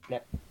Yeah.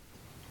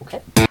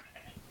 Okay.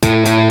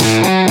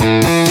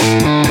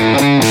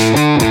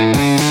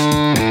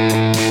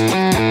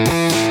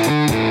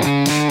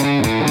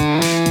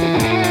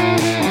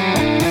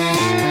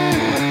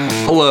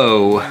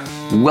 Hello,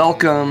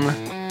 welcome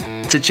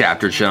to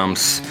Chapter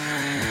Chumps.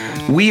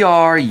 We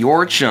are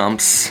your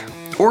chumps,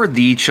 or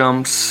the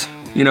chumps.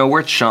 You know,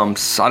 we're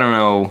chumps. I don't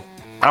know.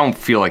 I don't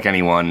feel like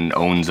anyone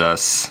owns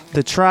us.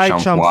 The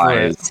tri-chump.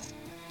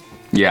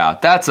 Yeah,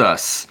 that's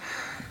us.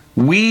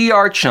 We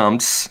are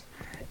chumps,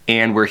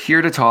 and we're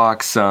here to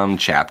talk some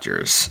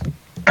chapters.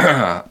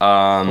 We're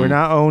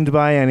not owned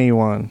by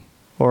anyone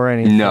or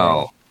anything.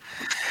 No.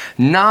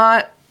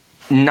 Not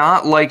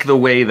like the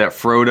way that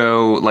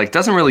Frodo, like,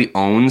 doesn't really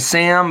own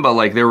Sam, but,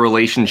 like, their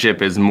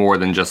relationship is more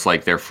than just,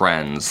 like, they're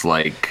friends.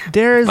 Like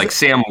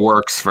Sam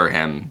works for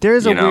him.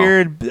 There's a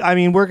weird, I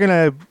mean, we're going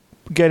to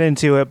get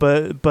into it,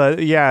 but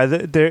yeah,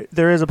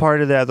 there is a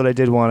part of that I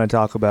did want to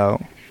talk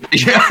about.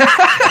 Yeah.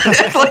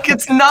 Like,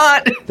 it's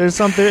not... There's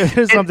something there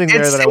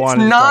that I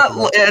wanted to talk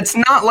about. It's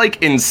not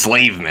like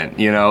enslavement,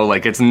 you know?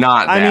 Like, it's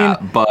not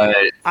but...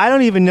 I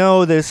don't even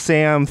know this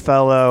Sam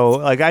fellow.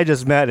 Like, I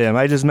just met him.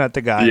 I just met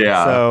the guy.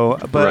 Yeah. So,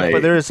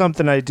 but there is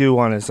something I do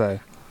want to say.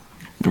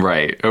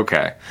 Right,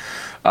 okay.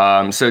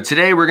 So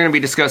today we're going to be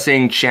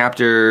discussing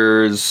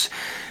chapters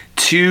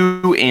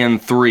 2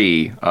 and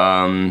 3,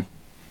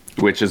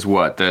 which is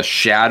what? The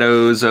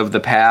Shadows of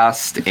the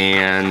Past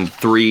and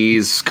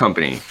 3's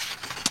Company.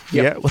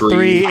 Yeah, well,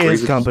 3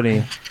 is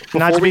Company.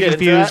 Not to be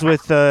confused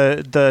with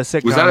the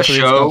sitcom. Was that a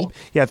show?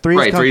 Yeah,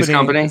 3's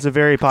Company is a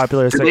very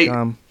popular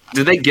sitcom.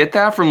 Did they get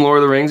that from Lord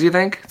of the Rings, you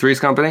think? 3's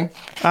Company?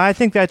 I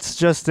think that's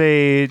just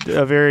a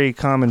very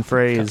common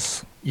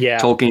phrase. Yeah.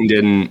 Tolkien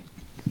didn't.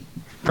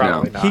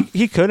 Probably not.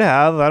 He could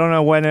have. I don't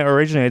know when it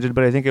originated,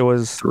 but I think it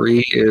was...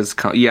 3 is...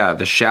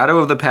 The Shadow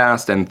of the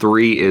Past and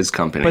 3 is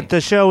Company. But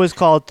the show is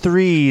called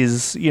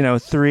 3's,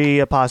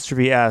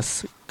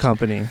 3'S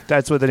Company.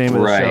 That's what the name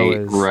of the show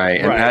is. Right.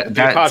 And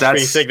the apostrophe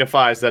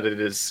signifies that it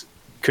is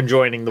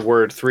conjoining the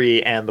word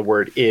 3 and the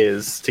word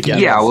is together.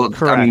 Yeah, well,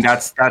 correct. I mean,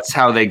 that's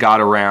how they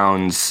got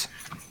around,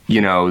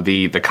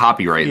 the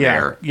copyright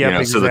there.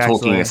 Yeah, so the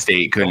Tolkien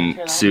estate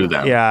couldn't sue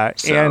them. Yeah,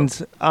 so.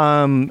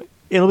 And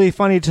it'll be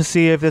funny to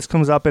see if this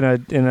comes up in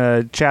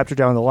a chapter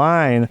down the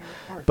line,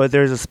 but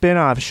there's a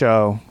spin-off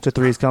show to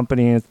 3's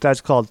Company, and that's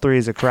called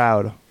 3's a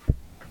Crowd.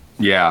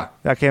 Yeah.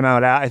 That came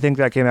out, I think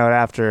that came out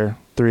after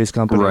 3's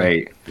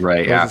Company.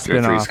 Right, after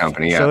 3's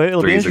Company, yeah. So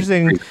it'll be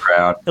interesting.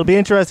 It'll be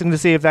interesting to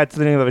see if that's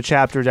the name of a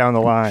chapter down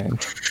the line.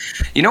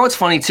 You know what's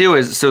funny too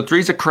is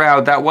 3's a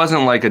Crowd. That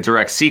wasn't like a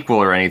direct sequel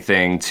or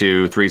anything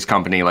to 3's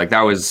Company. Like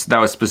that was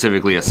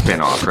specifically a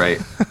spin-off, right?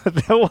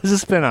 That was a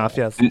spin-off,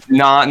 yes.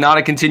 Not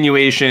a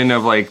continuation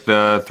of like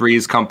the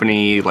 3's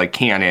Company like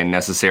canon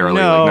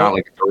necessarily. No. Like not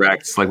like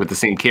direct like with the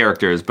same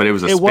characters, but it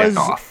was a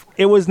spin-off.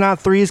 It was not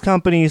 3's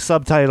Company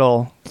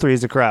subtitle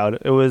 3's a Crowd.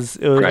 It was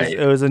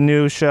a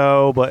new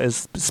show, but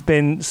is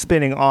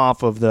spinning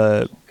off of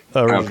the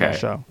original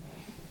show.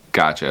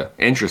 Gotcha.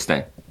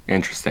 Interesting.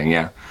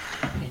 Yeah.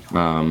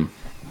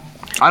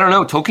 I don't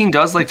know. Tolkien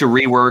does like to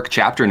rework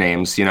chapter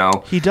names. He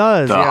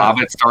does. The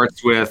Hobbit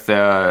starts with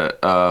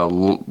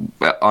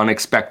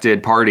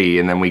unexpected party,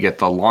 and then we get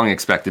the long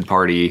expected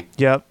party.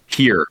 Yep.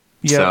 Here.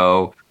 Yep.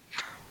 So.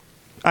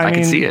 I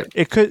can see it.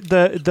 It could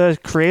the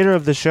creator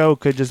of the show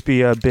could just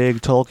be a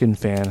big Tolkien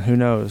fan. Who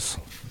knows?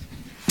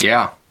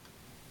 Yeah.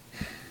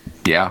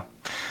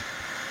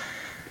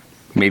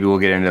 Maybe we'll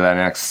get into that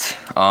next.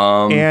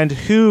 And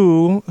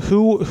who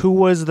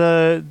was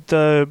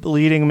the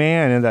leading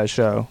man in that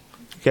show?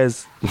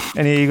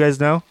 Any of you guys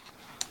know?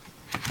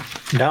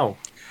 No.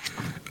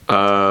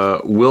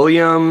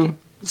 William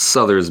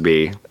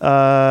Sothersby.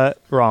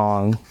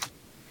 Wrong.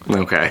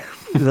 Okay.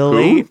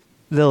 The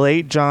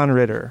late John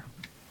Ritter.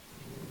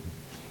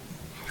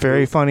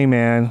 Very funny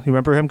man. You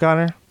remember him,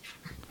 Connor?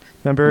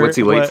 What's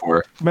he late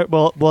for?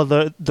 Well,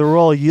 the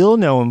role you'll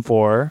know him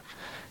for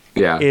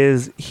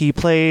is he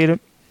played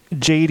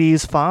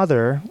JD's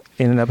father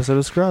in an episode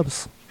of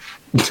Scrubs.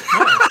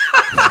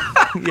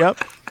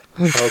 Yep.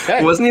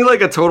 Okay. Wasn't he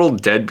like a total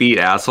deadbeat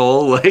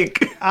asshole?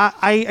 Like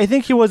I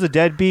think he was a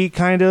deadbeat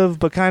kind of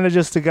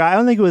just a guy. I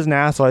don't think he was an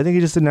asshole. I think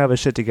he just didn't have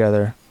his shit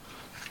together.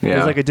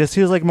 Yeah.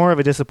 He was like more of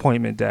a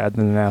disappointment dad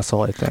than an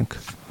asshole, I think.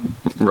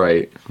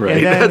 Right.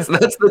 Then, that's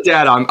the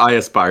dad I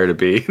aspire to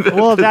be. That's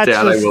the dad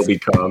I will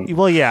become.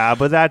 Well, yeah,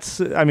 but it's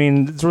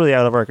really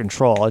out of our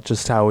control. It's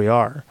just how we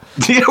are.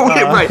 Yeah,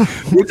 right.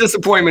 We're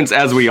disappointments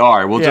as we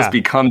are. We'll just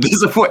become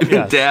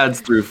disappointment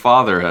dads through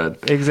fatherhood.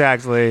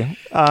 Exactly.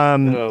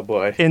 Oh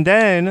boy. And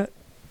then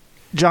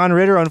John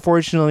Ritter,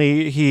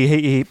 unfortunately,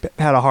 he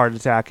had a heart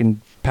attack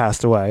and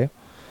passed away.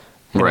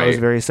 Right. It was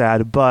very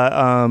sad. But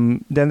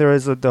then there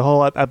was the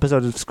whole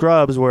episode of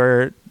Scrubs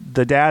where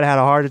the dad had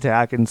a heart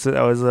attack, and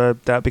so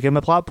that became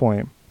a plot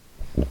point.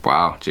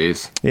 Wow,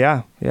 jeez.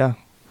 Yeah.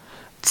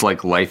 It's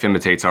like life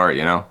imitates art,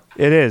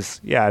 It is.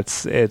 Yeah,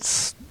 it's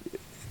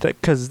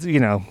because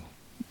it's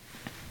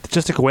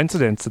just a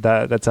coincidence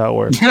that's how it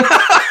works.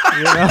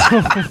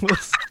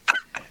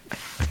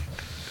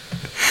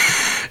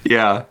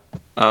 Yeah.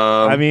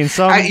 I mean,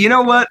 you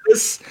know what?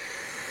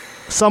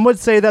 Some would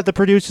say that the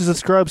producers of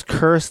Scrubs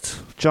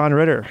cursed John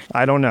Ritter.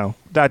 I don't know.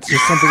 That's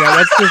just something.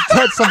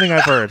 That's something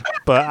I've heard.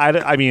 But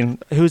I mean,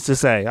 who's to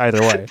say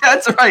either way?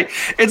 That's right.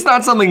 It's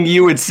not something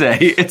you would say.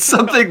 It's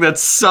something that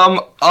some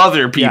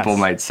other people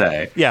might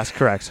say. Yes,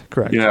 correct.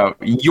 You know,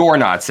 you're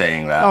not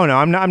saying that. Oh no,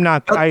 I'm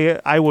not.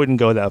 I wouldn't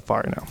go that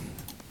far. No.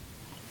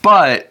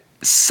 But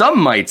some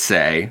might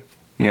say,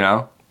 you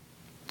know,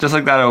 just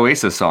like that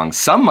Oasis song.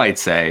 Some might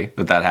say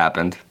that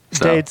happened.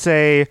 So. They'd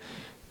say,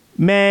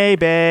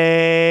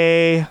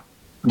 maybe.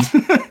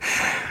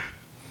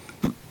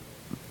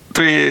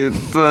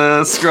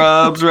 The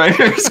Scrubs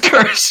writers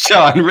curse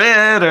John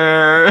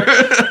Ritter.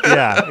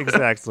 Yeah,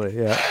 exactly.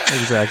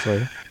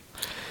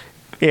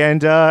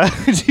 And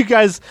do you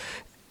guys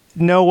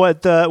know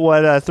what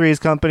Three's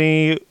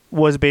Company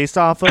was based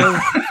off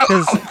of?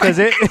 Because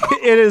it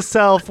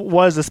itself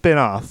was a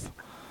spinoff.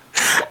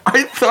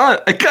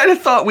 I kind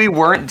of thought we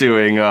weren't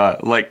doing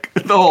like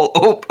the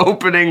whole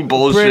opening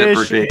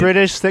bullshit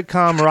British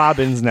sitcom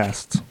Robin's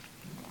Nest.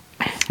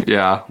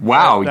 Yeah.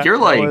 Wow. You're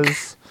like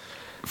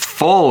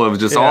full of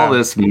just all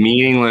this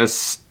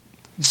meaningless,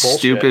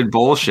 stupid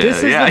bullshit.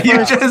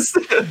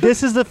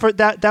 This is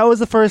that was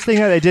the first thing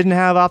that I didn't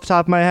have off the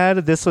top of my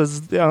head. This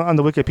was on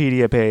the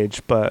Wikipedia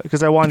page, but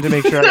because I wanted to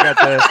make sure I got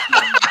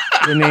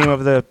the name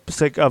of the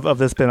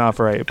spinoff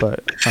right.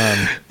 But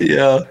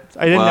yeah,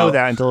 I didn't know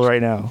that until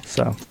right now.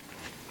 So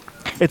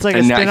it's like a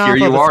spinoff here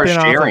you of a are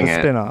spinoff sharing of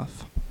a spinoff.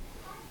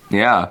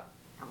 Yeah.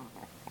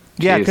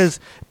 Yeah,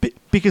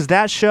 because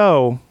that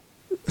show.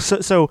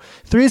 So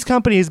Three's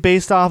Company is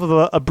based off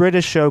of a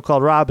British show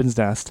called Robin's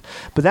Nest,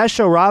 but that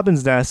show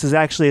Robin's Nest is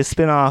actually a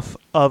spin-off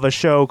of a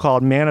show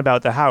called Man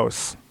About the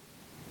House.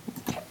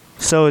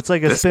 So it's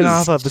like a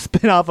spin-off of a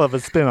spin-off of a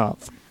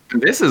spin-off.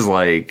 This is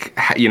like,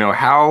 you know,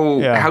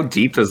 how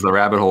deep does the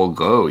rabbit hole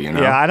go, you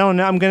know? Yeah, I don't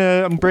know.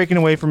 I'm breaking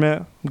away from it.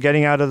 I'm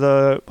getting out of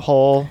the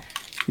hole.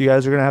 You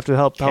guys are going to have to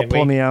help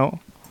pull me out.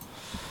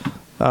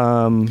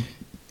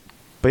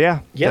 But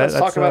yeah. Yeah, let's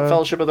talk about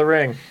Fellowship of the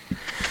Ring.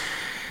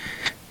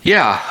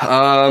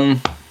 Yeah.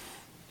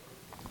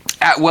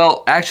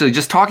 Well, actually,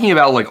 just talking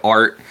about like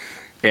art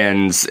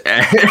and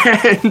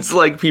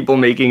like people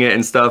making it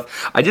and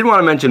stuff. I did want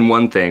to mention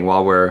one thing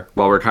while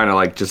we're kind of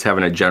like just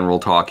having a general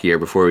talk here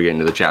before we get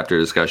into the chapter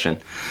discussion.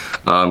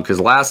 Because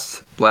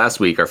last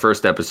week, our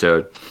first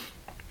episode,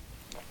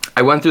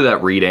 I went through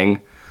that reading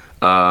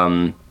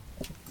that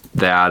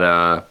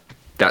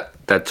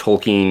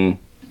Tolkien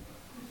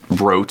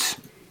wrote,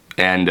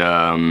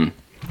 and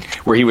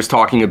where he was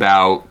talking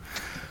about.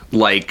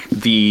 Like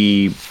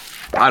I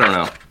don't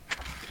know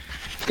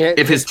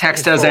if his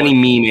text has any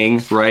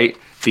meaning, right?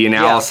 The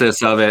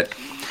analysis of it,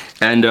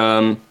 and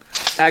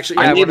actually,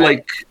 I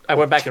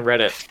went back and read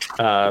it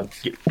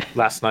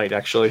last night.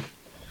 Actually,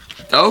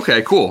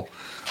 okay, cool.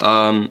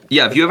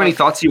 If you have any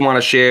thoughts you want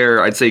to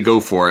share, I'd say go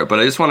for it. But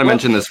I just want to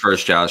mention this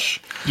first,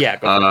 Josh. Yeah.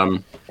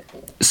 Go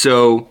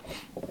so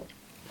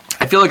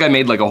I feel like I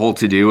made like a whole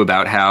to-do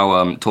about how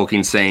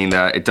Tolkien's saying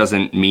that it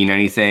doesn't mean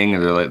anything,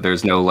 or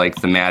there's no like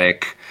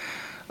thematic.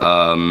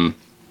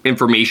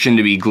 Information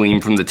to be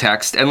gleaned from the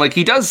text, and like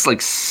he does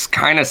like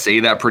kind of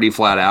say that pretty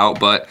flat out,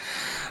 but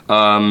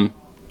I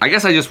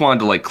guess I just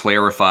wanted to like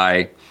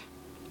clarify.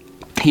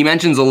 He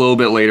mentions a little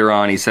bit later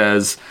on, he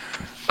says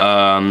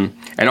an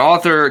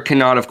author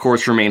cannot of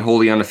course remain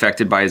wholly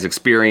unaffected by his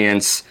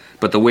experience,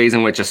 but the ways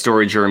in which a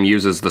story germ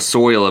uses the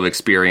soil of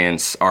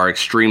experience are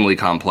extremely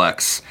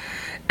complex.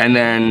 And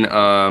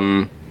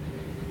then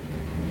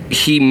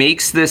he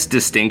makes this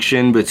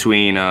distinction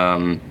between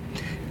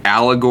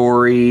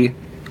allegory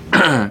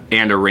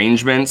and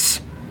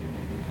arrangements,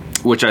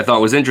 which I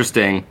thought was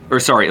interesting.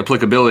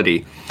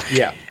 Applicability.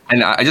 Yeah.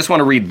 And I just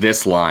want to read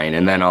this line,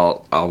 and then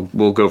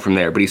we'll go from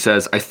there. But he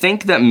says, "I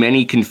think that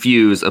many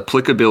confuse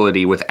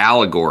applicability with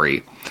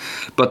allegory,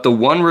 but the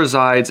one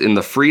resides in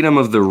the freedom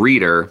of the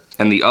reader,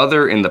 and the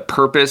other in the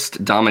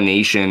purposed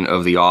domination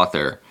of the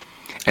author."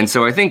 And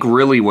so I think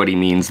really what he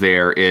means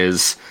there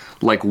is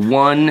like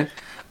one.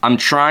 I'm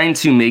trying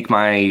to make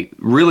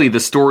the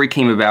story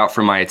came about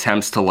from my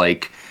attempts to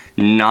like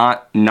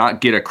not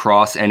get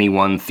across any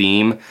one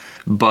theme,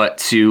 but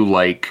to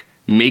like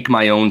make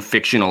my own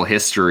fictional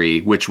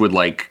history, which would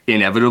like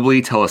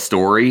inevitably tell a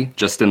story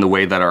just in the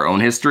way that our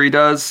own history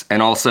does.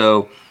 And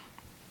also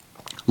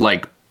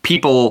like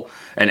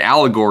an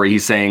allegory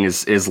he's saying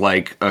is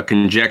like a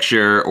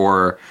conjecture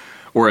or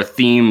a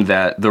theme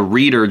that the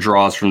reader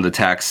draws from the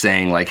text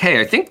saying like, hey,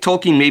 I think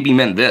Tolkien maybe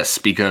meant this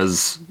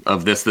because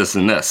of this, this,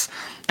 and this.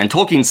 And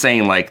Tolkien's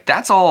saying, like,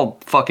 that's all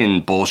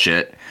fucking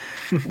bullshit.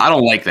 I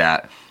don't like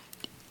that.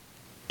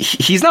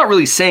 He's not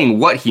really saying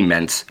what he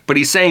meant, but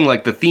he's saying,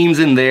 like, the themes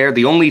in there,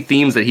 the only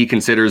themes that he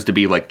considers to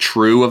be, like,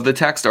 true of the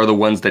text are the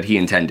ones that he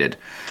intended.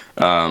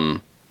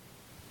 And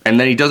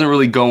then he doesn't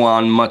really go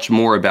on much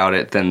more about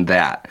it than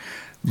that.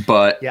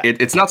 But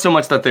it's not so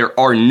much that there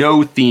are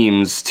no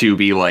themes to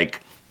be,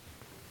 like,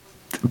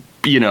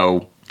 you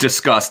know,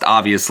 discussed,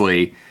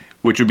 obviously,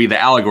 which would be the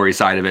allegory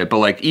side of it. But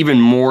like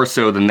even more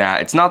so than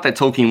that, it's not that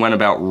Tolkien went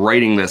about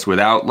writing this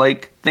without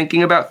like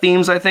thinking about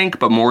themes, I think,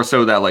 but more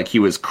so that like he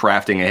was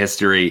crafting a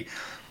history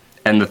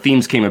and the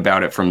themes came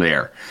about it from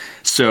there.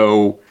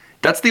 So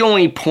that's the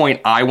only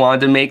point I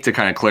wanted to make to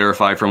kind of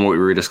clarify from what we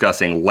were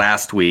discussing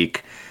last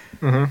week.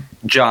 Mm-hmm.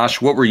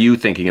 Josh, what were you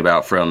thinking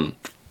about from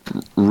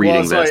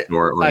reading this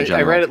or in general?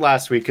 I read it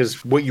last week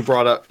because what you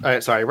brought up...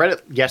 I read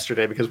it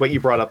yesterday because what you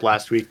brought up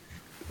last week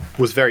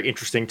was very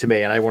interesting to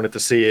me, and I wanted to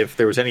see if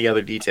there was any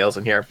other details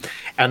in here.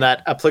 And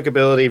that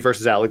applicability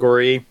versus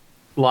allegory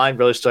line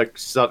really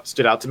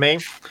stood out to me.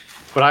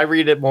 But I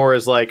read it more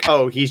as like,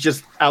 oh, he's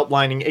just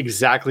outlining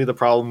exactly the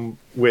problem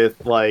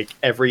with like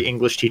every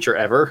English teacher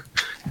ever.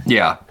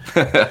 Yeah.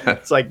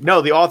 It's like,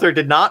 no, the author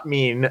did not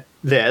mean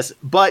this,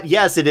 but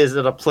yes, it is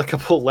an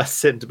applicable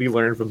lesson to be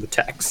learned from the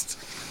text.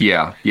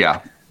 Yeah.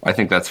 I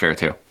think that's fair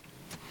too.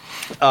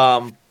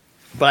 But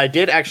I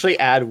did actually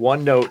add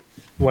one note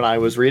when I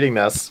was reading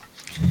this,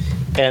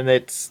 and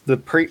it's the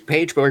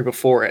page right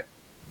before it.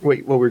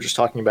 Wait, what we were just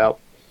talking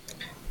about.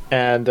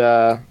 And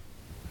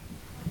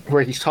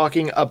where he's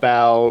talking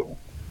about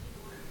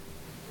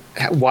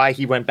why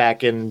he went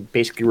back and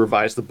basically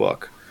revised the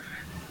book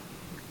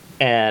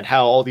and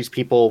how all these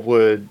people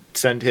would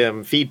send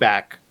him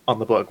feedback on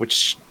the book,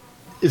 which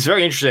is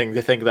very interesting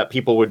to think that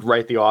people would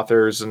write the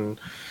authors and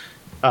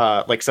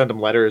like send them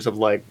letters of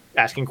like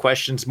asking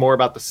questions more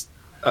about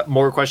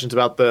more questions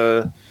about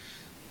the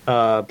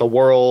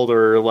world,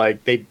 or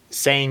like they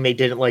saying they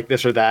didn't like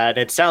this or that. And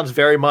it sounds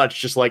very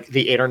much just like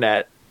the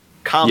internet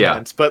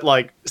comments, but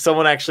like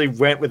someone actually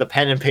went with a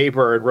pen and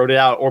paper and wrote it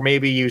out, or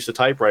maybe used a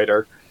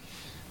typewriter.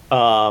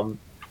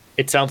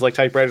 It sounds like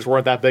typewriters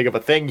weren't that big of a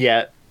thing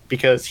yet,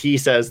 because he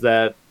says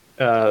that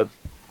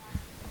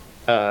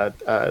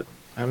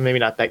maybe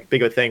not that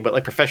big of a thing, but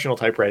like professional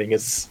typewriting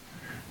is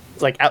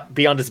like out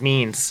beyond his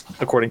means,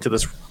 according to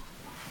this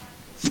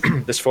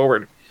this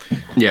forward.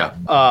 Yeah.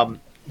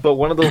 But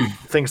one of the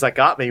things that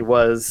got me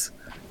was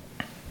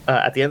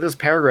at the end of this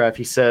paragraph,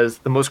 he says,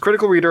 "The most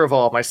critical reader of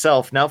all,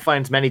 myself, now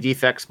finds many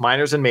defects,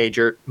 minor and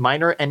major,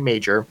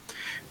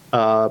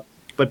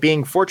 but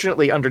being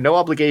fortunately under no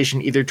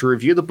obligation either to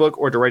review the book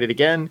or to write it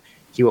again,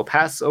 he will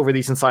pass over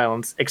these in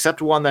silence,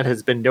 except one that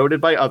has been noted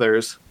by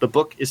others. The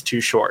book is too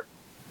short."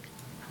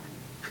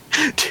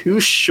 Too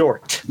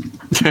short.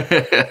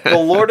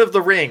 The Lord of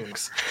the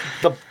Rings,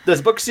 this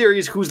book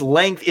series whose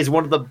length is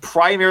one of the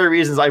primary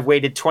reasons I've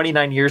waited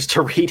 29 years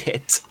to read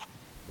it.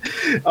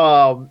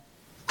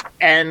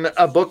 And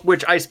a book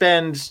which I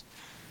spend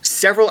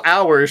several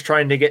hours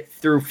trying to get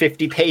through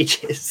 50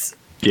 pages.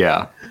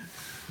 Yeah.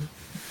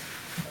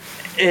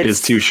 It's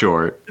too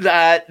short.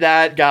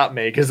 That got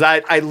me, because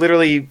I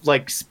literally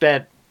like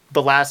spent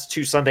the last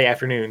 2 Sunday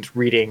afternoons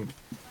reading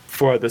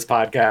for this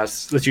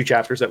podcast the 2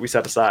 chapters that we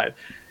set aside.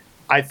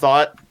 I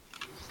thought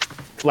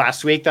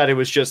last week that it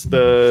was just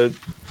the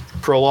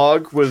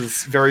prologue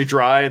was very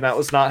dry and that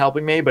was not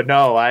helping me, but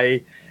no,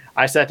 I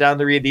sat down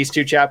to read these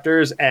 2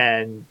 chapters,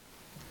 and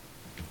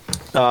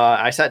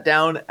I sat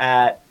down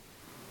at,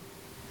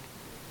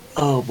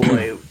 oh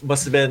boy,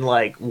 must have been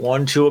like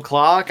 1-2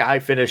 o'clock. I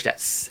finished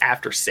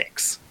after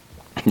 6.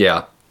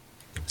 Yeah.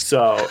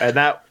 So, and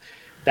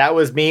that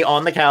was me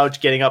on the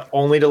couch getting up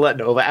only to let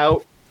Nova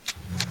out.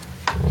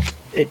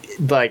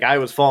 Like I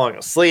was falling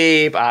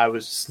asleep. I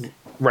was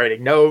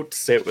writing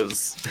notes.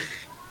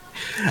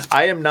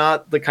 I am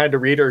not the kind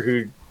of reader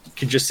who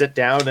can just sit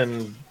down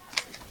and,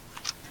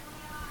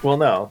 well,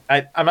 no,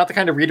 I'm not the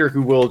kind of reader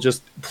who will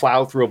just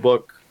plow through a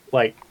book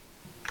like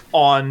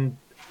on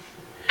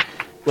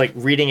like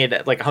reading it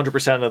at like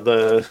 100%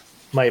 of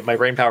my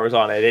brain power is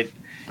on it.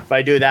 If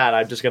I do that,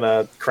 I'm just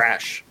gonna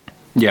crash.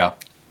 Yeah,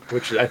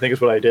 which I think is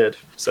what I did.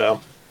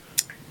 So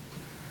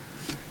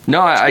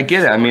no, I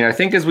get it. I mean, I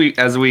think as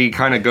we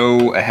kind of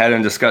go ahead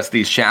and discuss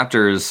these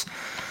chapters,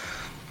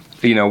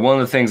 you know, one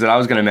of the things that I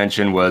was going to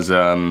mention was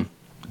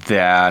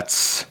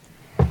that,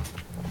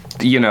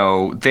 you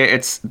know,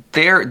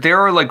 there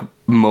are like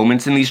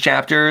moments in these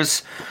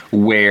chapters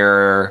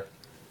where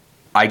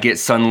I get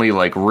suddenly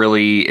like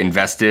really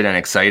invested and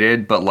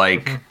excited, but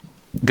like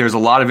there's a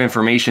lot of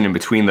information in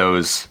between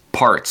those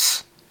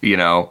parts, you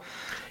know.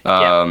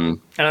 And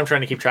I'm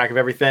trying to keep track of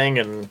everything,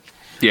 and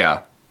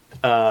yeah.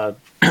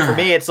 For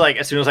me, it's like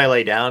as soon as I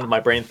lay down, my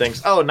brain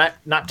thinks, "Oh,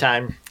 not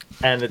time."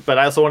 But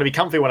I also want to be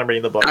comfy when I'm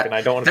reading the book, and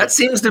I don't want to. That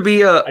seems to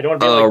be a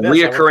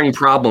reoccurring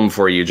problem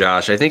for you,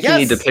 Josh. I think you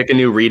need to pick a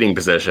new reading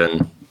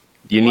position.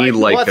 You need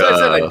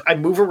I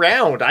move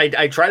around.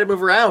 I try to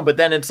move around, but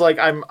then it's like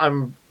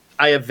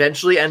I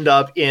eventually end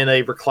up in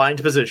a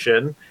reclined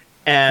position,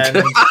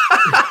 and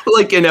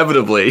like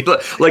inevitably,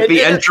 like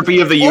the entropy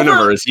of the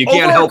universe. You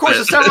can't help it. Over the course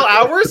of several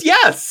hours,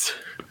 yes.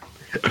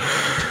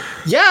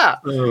 Yeah.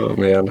 Oh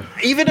man.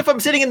 Even if I'm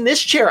sitting in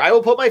this chair, I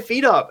will put my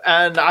feet up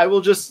and I will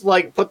just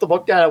like put the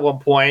book down at one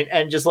point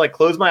and just like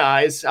close my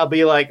eyes. I'll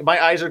be like,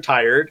 my eyes are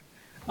tired.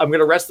 I'm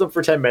gonna rest them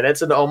for 10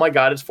 minutes, and oh my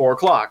god, it's 4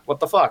 o'clock. What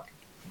the fuck?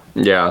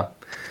 Yeah.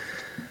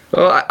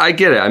 Well, I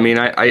get it. I mean,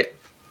 I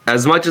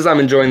as much as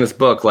I'm enjoying this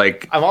book,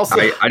 like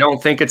I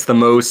don't think it's the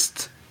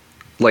most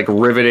like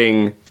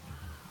riveting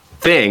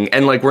thing,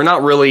 and like we're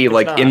not really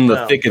in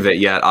the thick of it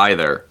yet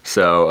either.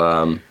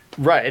 So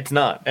right, it's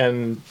not.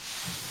 And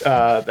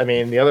I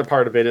mean, the other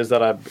part of it is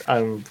that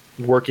I'm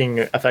working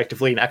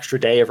effectively an extra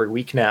day every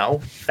week now,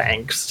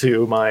 thanks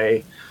to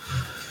my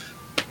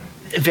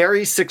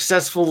very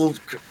successful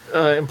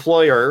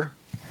employer,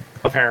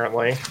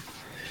 apparently.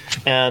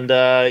 And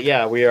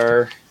yeah, we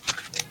are.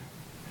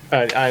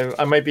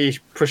 I might be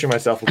pushing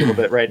myself a little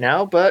bit right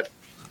now, but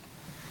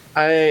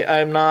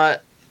I'm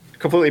not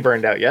completely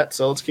burned out yet.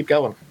 So let's keep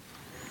going.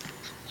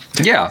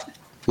 Yeah,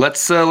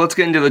 let's get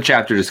into the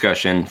chapter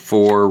discussion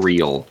for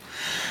real.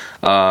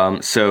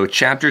 So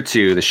chapter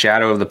 2, The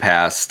Shadow of the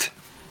Past.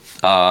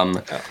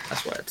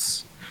 That's why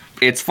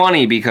it's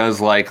funny because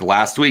like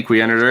last week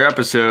we ended our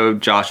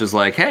episode, Josh was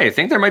like, hey, I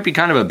think there might be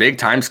kind of a big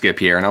time skip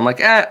here. And I'm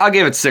like, I'll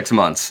give it 6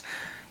 months.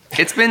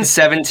 It's been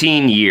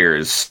 17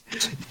 years.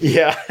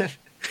 Yeah.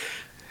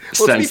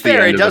 Well, to be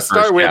fair, it does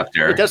start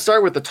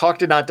with the talk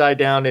did not die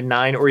down in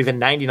 9 or even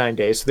 99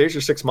 days. So there's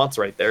your 6 months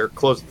right there.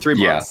 Close 3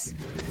 months.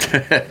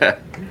 Yeah.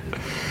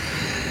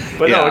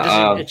 But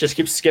no, it just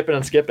keeps skipping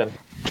and skipping.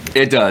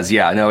 It does,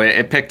 yeah. No,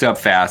 it picked up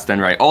fast.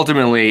 And right,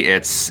 ultimately,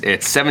 it's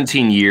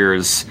 17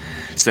 years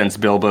since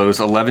Bilbo's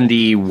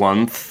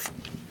 11th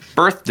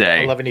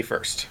birthday.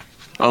 11st.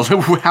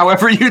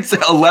 However you'd say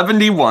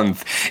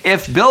 11th.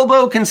 If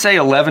Bilbo can say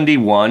 11,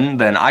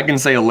 then I can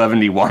say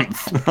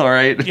 11th. All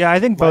right. Yeah, I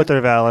think both are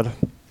valid.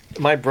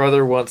 My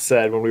brother once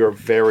said when we were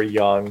very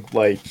young,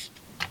 like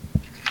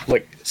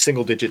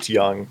single digits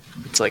young,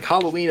 it's like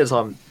Halloween is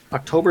on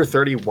October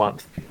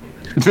 31st.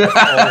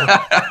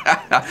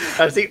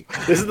 I think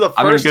this is the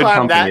first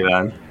time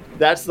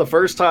that's the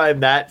first time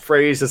that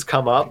phrase has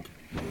come up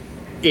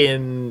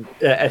in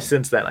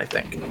since then. I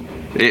think.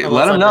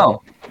 Let him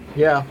know.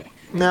 Yeah.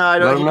 No, I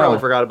don't. He probably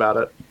forgot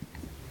about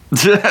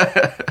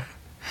it.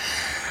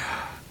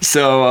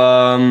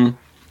 So,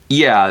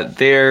 yeah,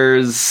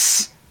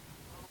 there's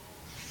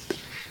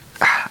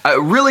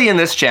really in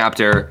this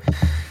chapter,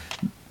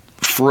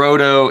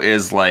 Frodo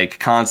is like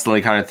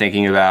constantly kind of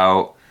thinking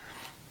about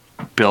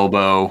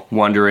Bilbo,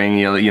 wondering,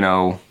 you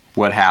know,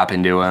 what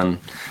happened to him.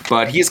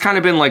 But he's kind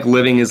of been like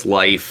living his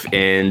life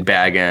in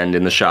Bag End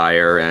in the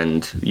Shire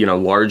and, you know,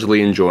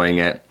 largely enjoying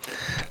it.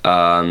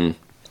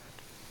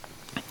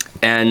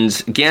 And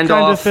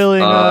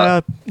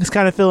Gandalf he's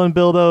kind of filling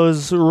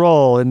Bilbo's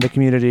role in the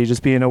community,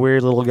 just being a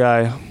weird little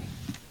guy.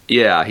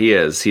 Yeah, he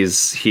is.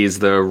 He's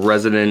the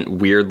resident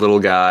weird little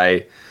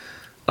guy,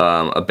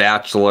 a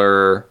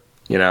bachelor,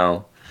 you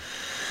know,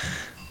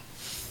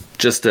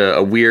 just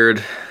a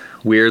weird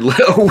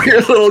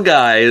little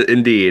guy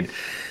indeed.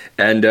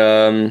 And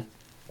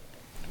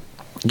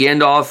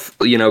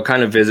Gandalf, you know,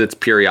 kind of visits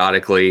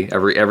periodically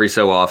every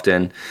so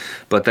often,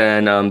 but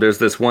then there's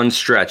this one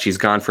stretch he's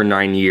gone for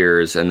 9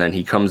 years, and then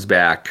he comes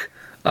back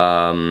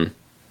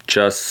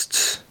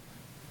just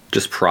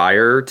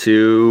prior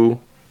to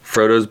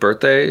Frodo's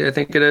birthday, I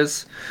think it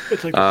is.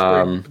 It's like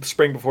the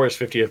spring before his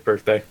 50th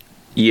birthday.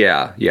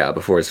 Yeah,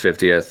 before his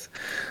 50th.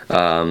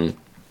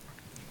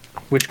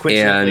 Which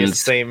coincidentally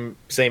is the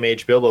same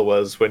age Bilbo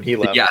was when he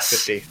left. Yes.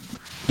 50.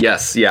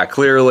 Yes, yeah,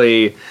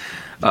 clearly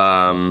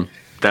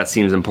that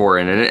seems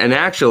important. And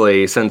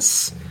actually,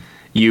 since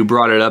you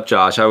brought it up,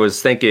 Josh, I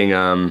was thinking,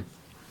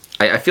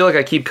 I feel like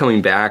I keep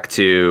coming back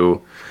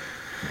to,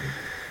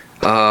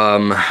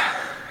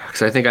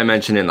 because I think I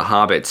mentioned in The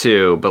Hobbit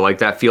too, but like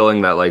that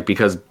feeling that like,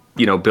 because,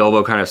 you know,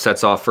 Bilbo kind of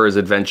sets off for his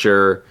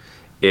adventure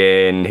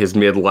in his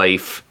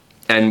midlife,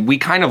 and we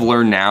kind of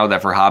learn now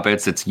that for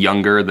hobbits, it's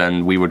younger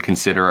than we would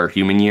consider our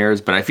human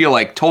years. But I feel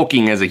like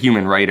Tolkien as a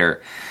human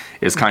writer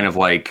is kind of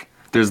like,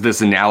 there's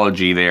this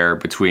analogy there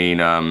between,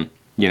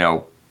 you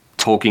know,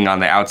 Tolkien on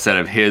the outset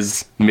of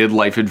his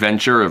midlife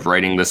adventure of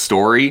writing the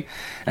story,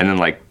 and then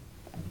like,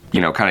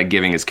 you know, kind of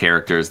giving his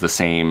characters the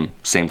same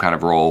kind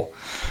of role.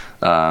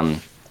 But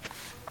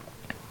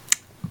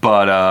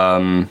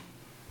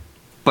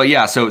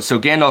yeah, so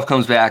Gandalf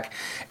comes back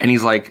and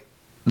he's like,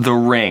 the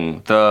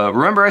ring.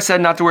 Remember I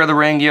said not to wear the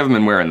ring? You haven't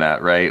been wearing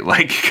that, right?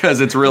 Like,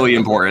 because it's really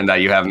important that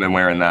you haven't been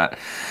wearing that.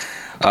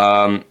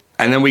 And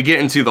then we get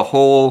into the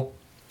whole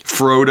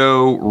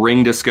Frodo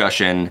ring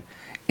discussion,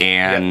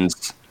 and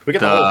we get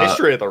the whole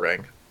history of the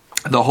ring.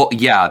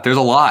 There's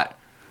a lot.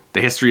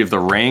 The history of the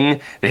ring,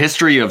 the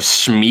history of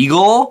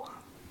Smeagol.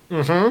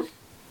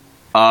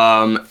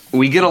 Mm-hmm.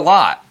 We get a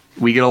lot.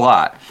 We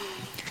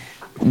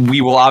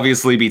will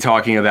obviously be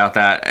talking about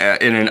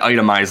that in an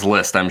itemized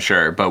list, I'm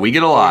sure, but we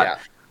get a lot.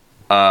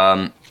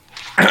 Oh,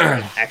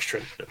 yeah.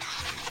 Extra.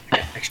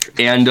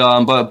 And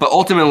but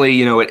ultimately,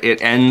 you know,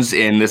 it ends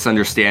in this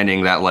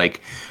understanding that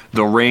like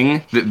the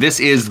ring, this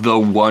is the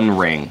one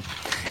ring.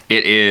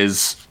 It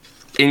is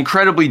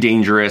incredibly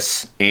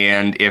dangerous,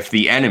 and if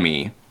the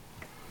enemy,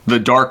 the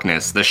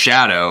darkness, the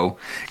shadow,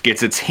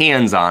 gets its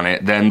hands on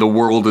it, then the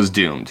world is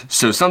doomed.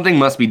 So something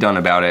must be done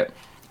about it,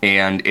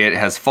 and it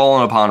has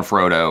fallen upon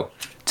Frodo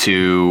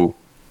to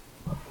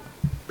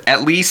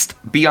at least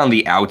be on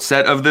the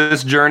outset of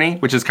this journey,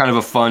 which is kind of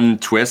a fun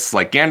twist.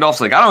 Like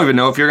Gandalf's like, I don't even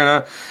know if you're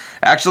gonna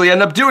actually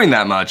end up doing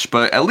that much,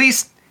 but at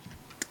least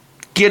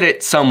get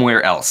it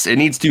somewhere else. It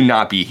needs to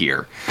not be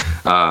here.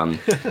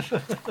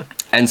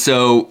 And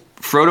so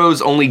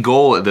Frodo's only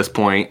goal at this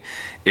point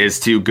is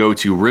to go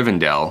to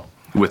Rivendell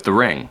with the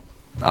ring,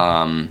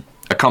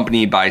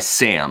 accompanied by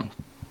Sam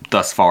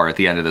thus far at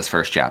the end of this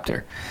first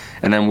chapter.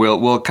 And then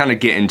we'll kind of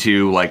get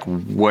into like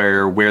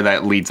where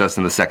that leads us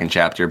in the second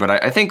chapter. But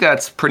I think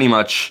that's pretty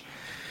much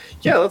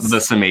the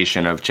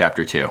summation of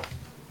chapter 2.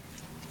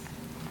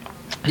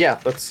 Yeah,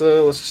 let's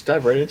just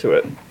dive right into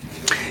it.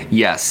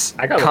 Yes,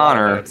 I got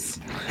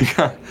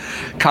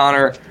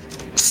Connor,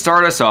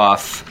 start us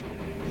off.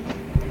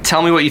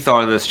 Tell me what you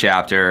thought of this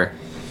chapter.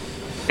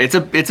 It's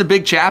a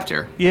big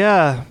chapter.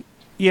 Yeah,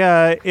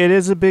 it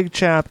is a big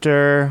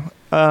chapter.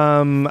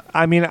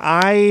 I mean,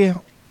 I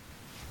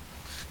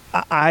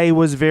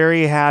was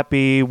very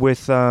happy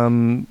with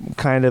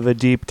kind of a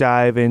deep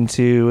dive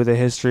into the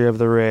history of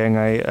the ring.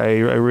 I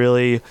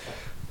really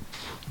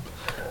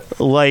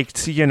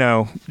liked,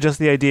 just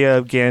the idea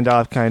of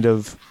Gandalf kind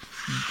of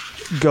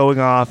going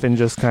off and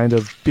just kind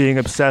of being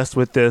obsessed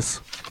with this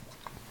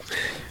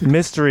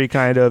mystery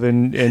kind of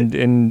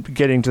and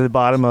getting to the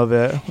bottom of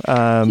it.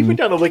 He went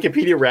down a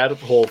Wikipedia rabbit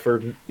hole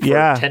for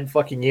 10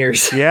 fucking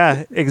years.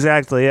 Yeah,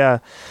 exactly. Yeah.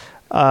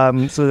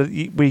 So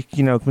we,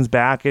 comes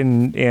back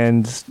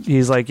and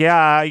he's like,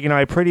 yeah,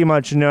 I pretty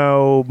much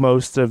know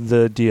most of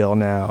the deal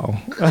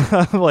now.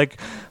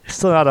 Like,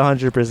 still not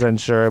 100%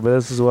 sure, but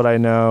this is what I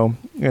know.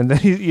 And then,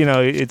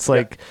 it's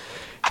like,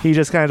 he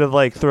just kind of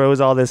like throws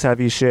all this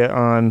heavy shit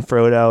on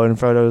Frodo, and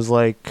Frodo's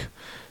like,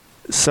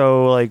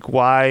 so like,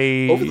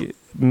 why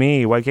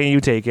me? Why can't you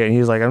take it? And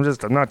he's like, I'm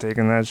not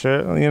taking that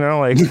shit.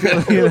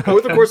 Like, over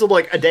the course of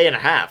like a day and a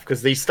half,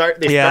 because they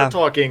start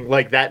talking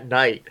like that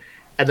night.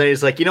 And then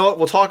he's like, you know what?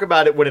 We'll talk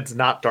about it when it's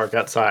not dark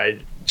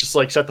outside. Just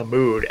like set the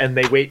mood. And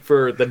they wait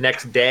for the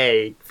next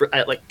day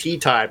at like tea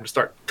time to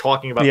start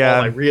talking about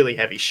all like really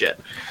heavy shit.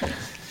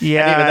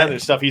 Yeah. And even then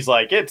there's stuff he's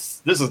like,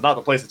 this is not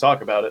the place to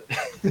talk about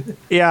it.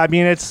 Yeah, I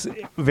mean, it's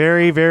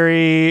very,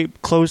 very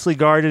closely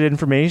guarded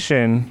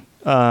information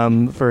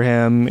for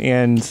him.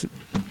 And,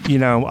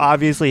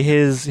 obviously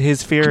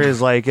his fear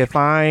is like, if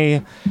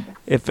I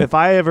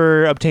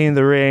ever obtain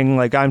the ring,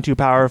 like I'm too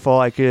powerful,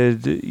 I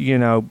could,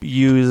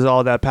 use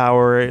all that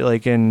power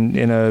like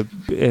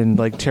in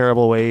like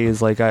terrible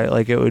ways. Like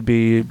it would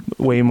be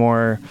way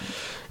more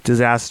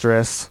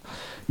disastrous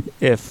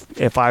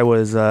if I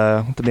was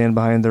the man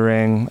behind the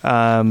ring.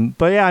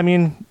 But yeah, I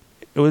mean,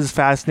 it was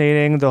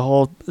fascinating. The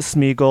whole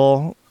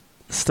Smeagol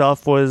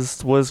stuff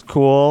was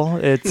cool.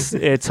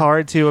 It's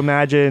hard to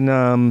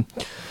imagine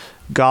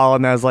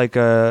Gollum as like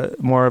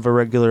more of a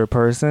regular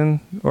person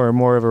or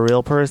more of a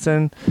real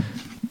person,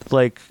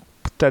 like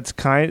that's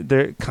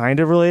they're kind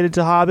of related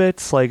to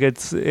hobbits. Like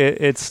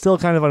it's still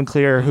kind of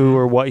unclear who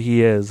or what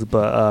he is,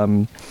 but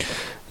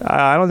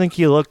I don't think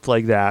he looked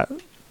like that.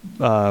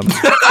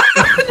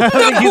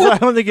 I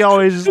don't think he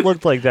always just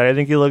looked like that. I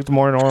think he looked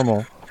more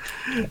normal.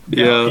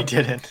 No, he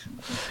didn't.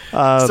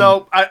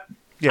 I'm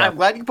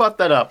glad you brought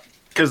that up,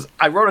 because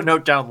I wrote a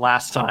note down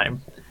last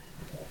time.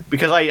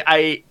 Because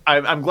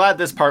I'm glad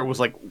this part was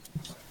like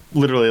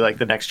literally like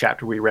the next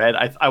chapter we read.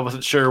 I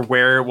wasn't sure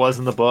where it was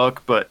in the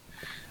book, but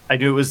I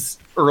knew it was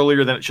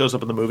earlier than it shows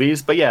up in the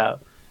movies. But yeah,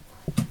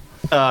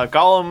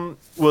 Gollum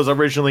was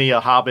originally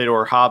a hobbit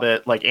or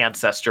hobbit like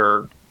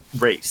ancestor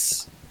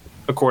race,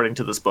 according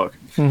to this book.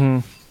 Mm-hmm.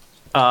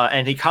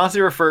 And he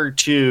constantly referred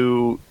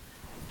to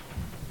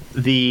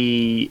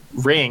the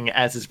ring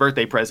as his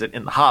birthday present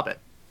in The Hobbit.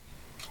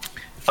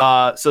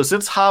 So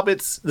since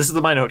hobbits, this is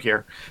my note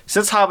here,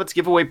 since hobbits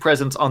give away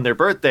presents on their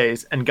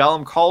birthdays, and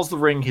Gollum calls the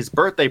ring his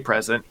birthday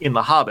present in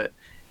The Hobbit,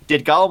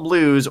 did Gollum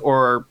lose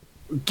or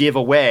give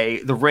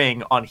away the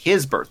ring on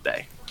his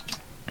birthday?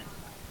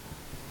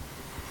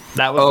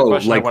 That was the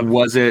question.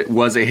 Like,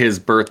 was it his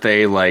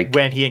birthday, like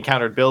when he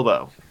encountered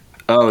Bilbo?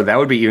 Oh, that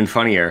would be even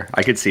funnier.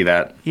 I could see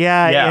that.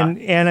 Yeah.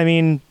 And I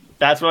mean,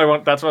 that's what I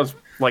want. That's what I was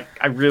like.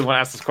 I really want to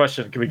ask this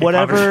question. Can we get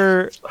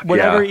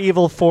whatever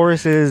evil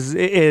force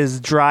is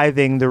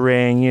driving the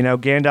ring?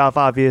 Gandalf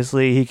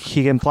obviously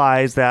he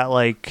implies that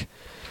like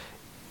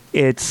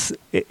it's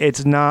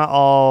not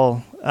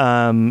all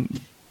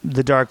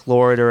the Dark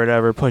Lord or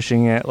whatever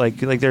pushing it. Like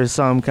there's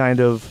some kind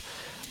of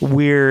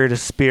weird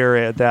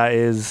spirit that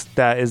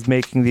is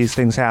making these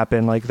things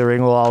happen. Like the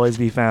ring will always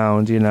be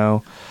found.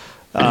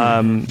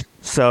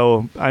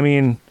 So I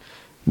mean,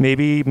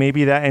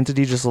 maybe that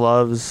entity just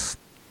loves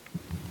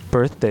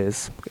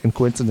birthdays and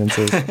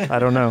coincidences. I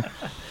don't know.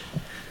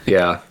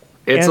 Yeah,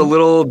 it's a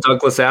little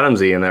Douglas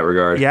Adamsy in that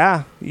regard.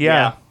 Yeah.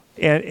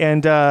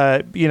 And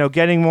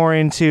getting more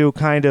into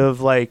kind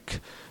of like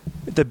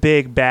the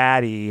big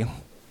baddie.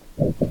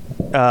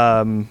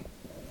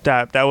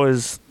 That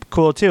was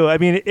cool too. I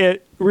mean,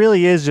 it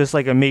really is just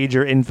like a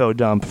major info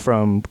dump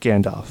from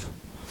Gandalf.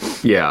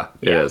 Yeah,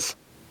 it is.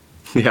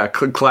 Yeah,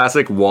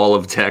 classic wall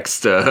of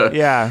text.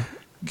 Yeah.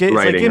 Give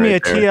me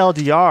a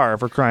TLDR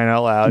for crying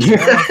out loud.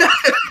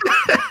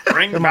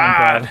 Bring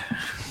bad.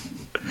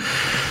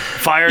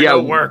 Fire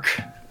don't work.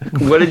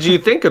 What did you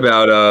think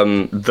about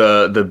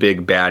the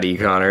big baddie,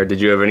 Connor? Did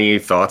you have any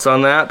thoughts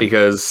on that?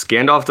 Because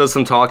Gandalf does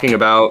some talking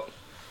about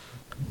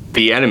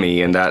the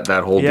enemy and that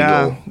whole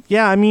deal.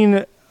 Yeah, I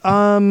mean,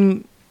 I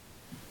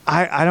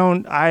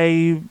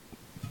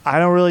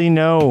don't really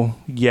know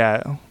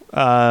yet.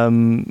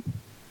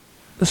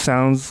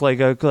 Sounds like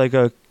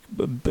a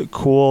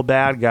cool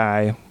bad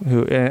guy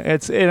who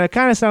it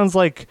kind of sounds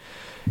like,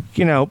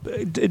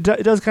 it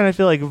does kind of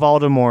feel like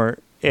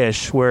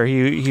Voldemort-ish, where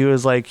he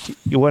was like,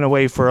 he went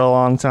away for a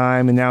long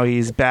time and now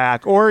he's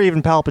back, or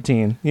even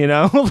Palpatine,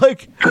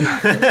 like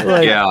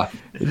Yeah.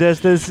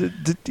 this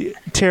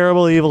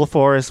terrible evil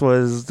force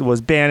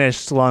was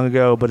banished long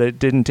ago, but it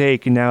didn't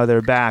take, and now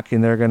they're back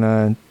and they're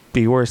gonna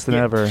be worse than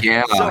ever.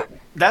 Yeah. So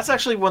that's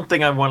actually one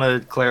thing I want to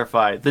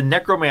clarify. The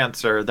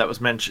necromancer that's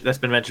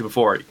been mentioned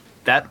before,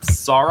 that's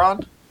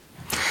Sauron?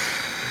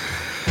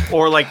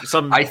 Or like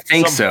some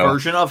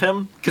version of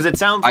him? Because it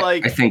sounds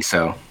like... I think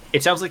so.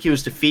 It sounds like he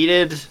was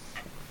defeated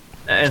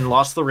and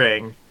lost the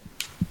ring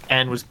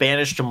and was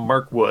banished to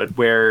Mirkwood,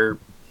 where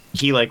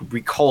he like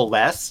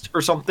recoalesced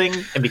or something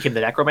and became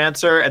the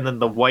necromancer, and then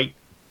the white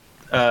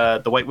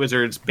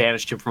wizards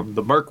banished him from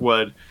the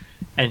Mirkwood,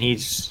 and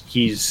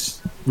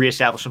he's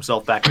reestablished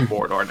himself back in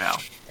Mordor now.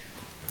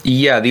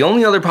 Yeah, the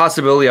only other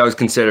possibility I was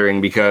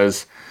considering,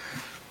 because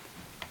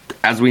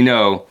as we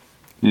know,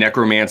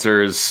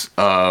 necromancers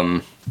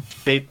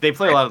they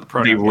play a lot of the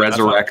pronoun. They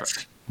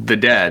resurrect the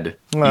dead,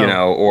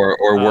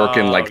 or work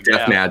in like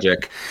death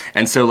magic.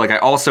 And so like I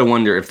also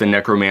wonder if the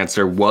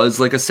necromancer was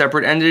like a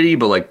separate entity,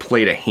 but like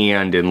played a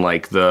hand in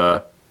like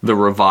the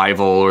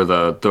revival or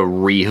the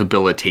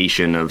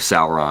rehabilitation of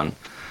Sauron.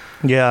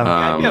 Yeah.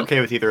 I'd be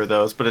okay with either of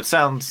those, but it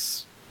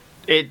sounds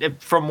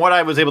from what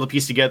I was able to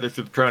piece together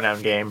through the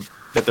pronoun game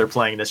that they're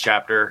playing in this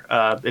chapter,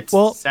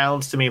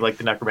 sounds to me like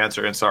the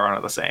necromancer and Sauron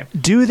are the same.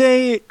 Do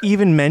they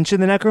even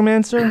mention the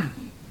necromancer?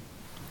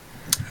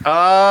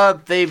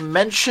 They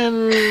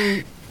mention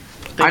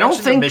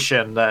the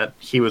mission that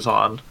he was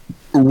on.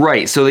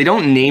 Right, so they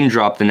don't name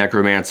drop the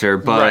necromancer,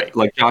 but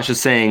like Josh is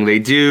saying, they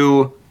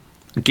do.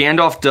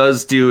 Gandalf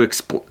does do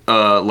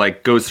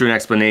goes through an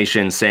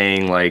explanation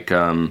saying like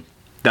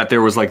that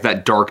there was like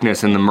that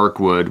darkness in the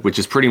Mirkwood, which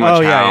is pretty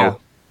much how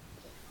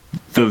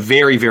the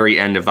very, very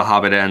end of The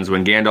Hobbit ends,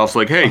 when Gandalf's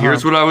like, hey,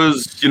 here's what I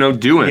was,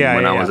 doing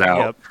when I was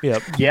out.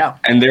 Yep. Yeah.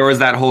 And there was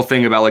that whole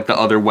thing about like the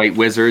other white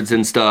wizards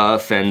and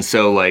stuff. And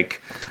so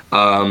like,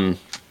 and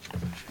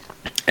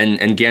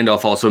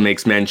Gandalf also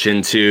makes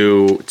mention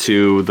to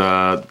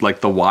the, like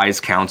the wise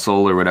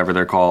council or whatever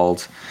they're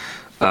called.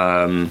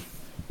 And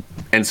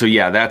so,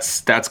 yeah,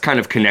 that's kind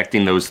of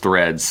connecting those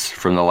threads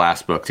from the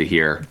last book to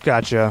here.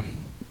 Gotcha.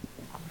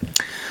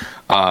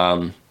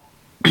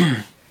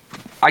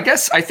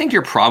 I think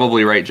you're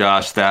probably right,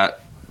 Josh,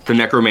 that the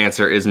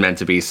necromancer is meant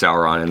to be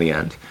Sauron in the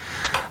end.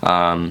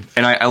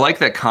 And I like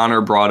that Connor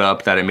brought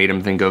up that it made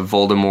him think of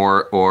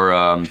Voldemort or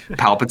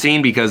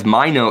Palpatine, because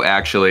my note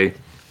actually,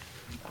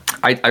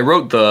 I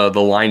wrote the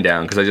line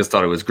down because I just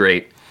thought it was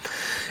great.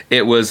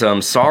 It was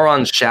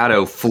Sauron's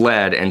shadow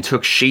fled and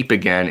took shape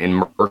again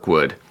in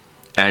Mirkwood.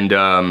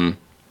 And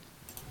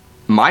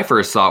my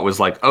first thought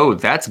was like, oh,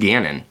 that's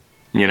Ganon.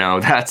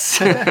 That's...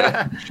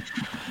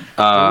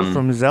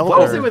 from Zelda. What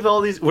was it with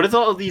all these? What is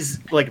all these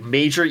like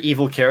major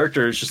evil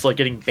characters just like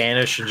getting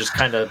banished and just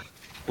kind of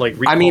like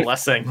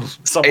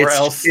recoalescing somewhere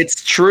else?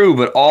 It's true,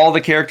 but all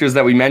the characters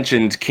that we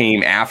mentioned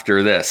came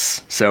after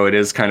this, so it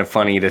is kind of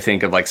funny to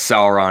think of like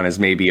Sauron as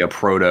maybe a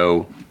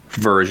proto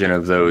version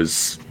of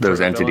those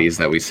entities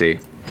that we see.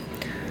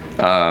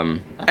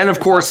 And of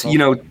course,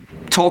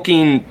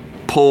 Tolkien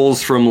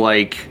pulls from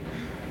like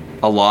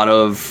a lot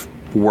of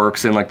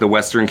works in like the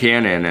Western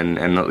canon,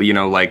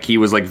 and like he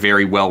was like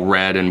very well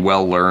read and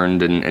well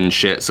learned and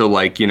shit. So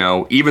like,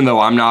 even though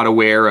I'm not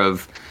aware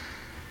of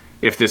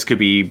if this could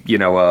be,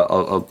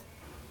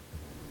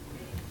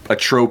 a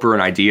trope or an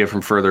idea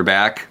from further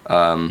back,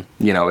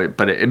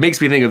 but it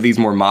makes me think of these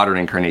more modern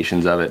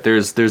incarnations of it.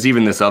 There's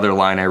even this other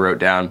line I wrote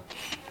down.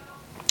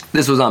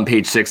 This was on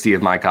page 60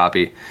 of my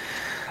copy.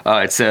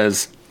 It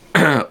says,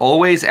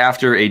 always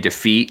after a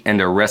defeat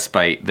and a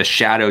respite, the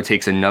shadow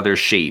takes another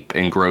shape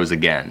and grows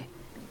again.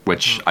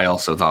 Which I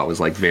also thought was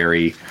like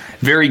very,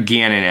 very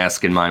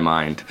Ganon-esque in my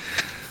mind.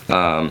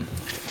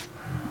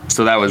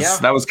 So that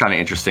was kind of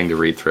interesting to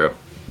read through.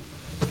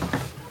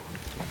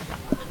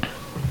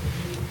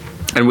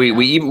 And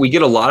we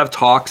get a lot of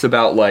talks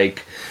about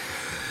like,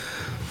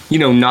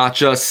 not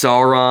just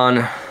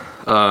Sauron,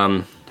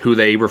 who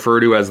they refer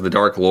to as the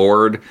Dark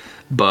Lord,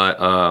 but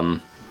a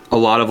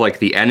lot of like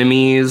the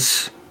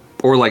enemies,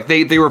 or like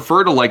they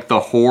refer to like the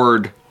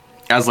Horde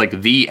as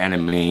like the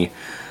enemy,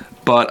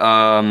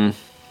 but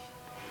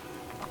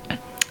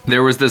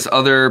there was this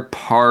other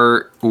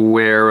part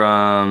where,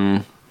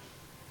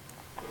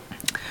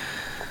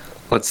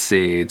 let's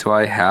see, do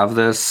I have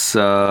this?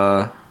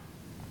 I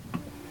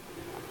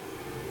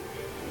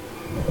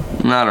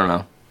don't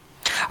know.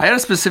 I had a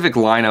specific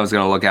line I was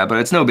going to look at, but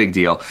it's no big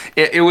deal.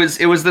 It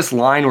was this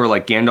line where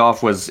like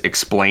Gandalf was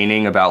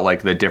explaining about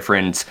like the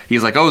different.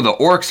 He's like, oh, the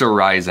orcs are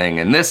rising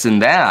and this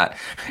and that,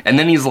 and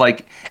then he's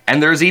like,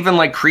 and there's even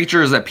like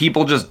creatures that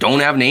people just don't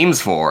have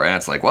names for, and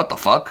it's like, what the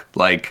fuck?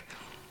 Like,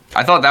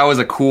 I thought that was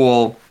a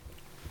cool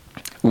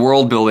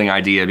world building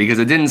idea because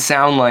it didn't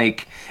sound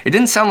like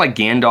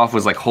Gandalf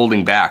was like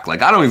holding back.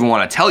 Like, I don't even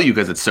want to tell you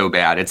because it's so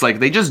bad. It's like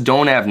they just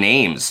don't have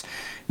names.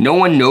 No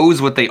one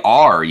knows what they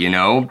are, you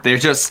know? They're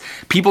just,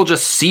 people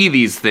just see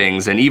these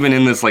things, and even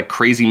in this like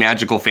crazy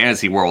magical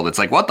fantasy world, it's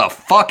like, what the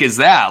fuck is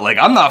that? Like,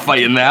 I'm not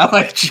fighting that,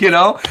 like, you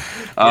know?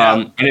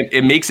 And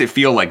it makes it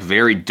feel like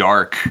very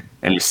dark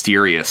and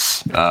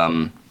mysterious.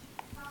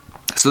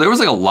 So there was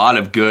like a lot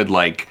of good,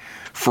 like,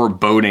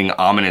 foreboding,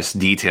 ominous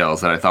details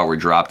that I thought were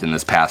dropped in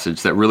this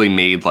passage that really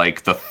made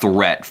like the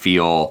threat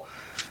feel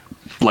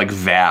like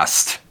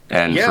vast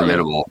and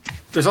formidable.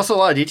 There's also a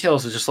lot of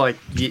details that just like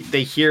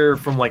they hear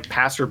from like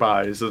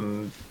passerbys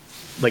and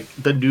like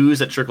the news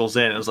that trickles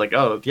in. It's like,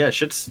 oh yeah,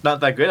 shit's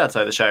not that good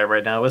outside the Shire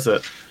right now, is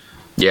it?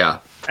 Yeah.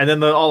 And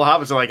then all the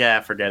hobbits are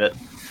like, forget it.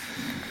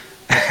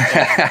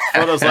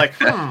 Frodo's like,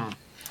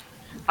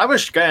 I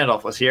wish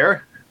Gandalf was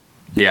here.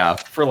 Yeah.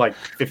 For like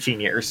 15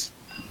 years.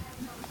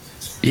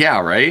 Yeah,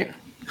 right?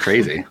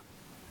 Crazy.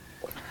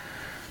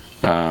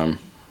 I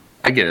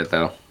get it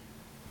though.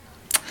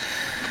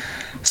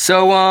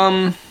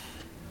 So,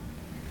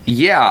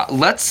 yeah,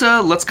 let's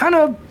kind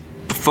of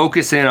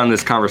focus in on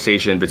this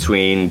conversation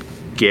between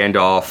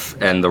Gandalf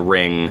and the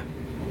ring,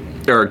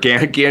 or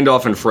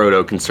Gandalf and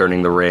Frodo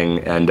concerning the ring,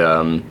 and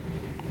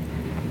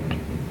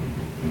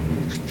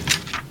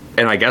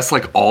I guess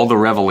like all the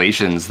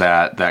revelations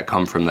that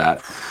come from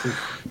that,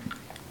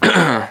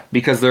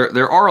 because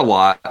there are a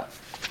lot.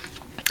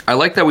 I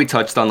like that we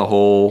touched on the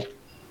whole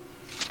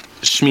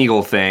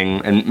Schmeagol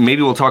thing, and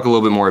maybe we'll talk a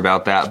little bit more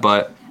about that,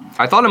 but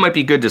I thought it might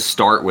be good to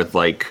start with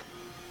like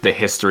the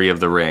history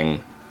of the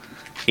ring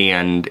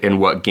and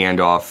what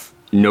Gandalf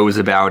knows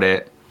about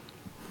it,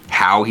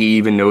 how he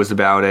even knows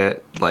about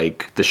it,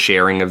 like the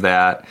sharing of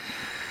that.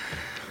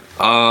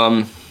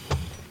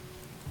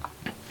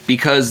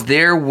 Because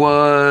there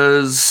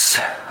was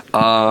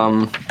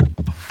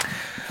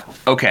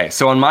okay,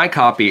 so on my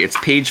copy it's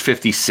page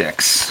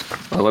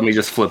 56. Let me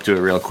just flip to it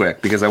real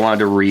quick because I wanted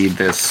to read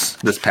this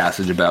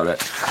passage about it.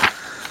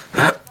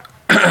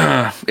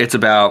 It's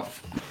about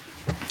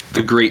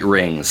the Great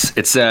Rings.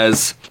 It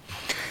says,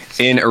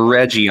 in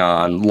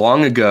Eregion,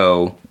 long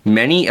ago,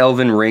 many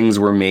elven rings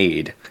were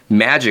made,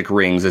 magic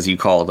rings as you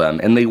call them,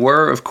 and they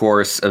were, of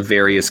course, of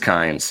various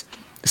kinds.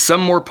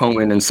 Some more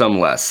potent and some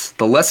less.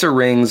 The lesser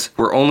rings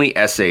were only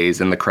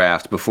essays in the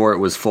craft before it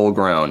was full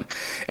grown,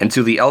 and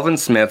to the elven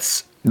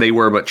smiths they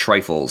were but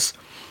trifles.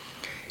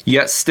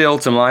 Yet still,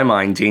 to my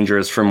mind,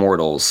 dangerous for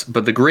mortals.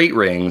 But the great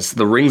rings,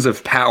 the rings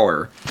of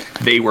power,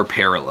 they were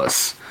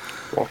perilous.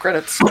 Well,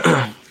 credits.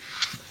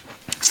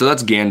 So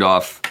that's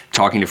Gandalf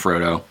talking to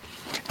Frodo.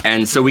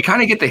 And so we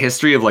kind of get the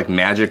history of like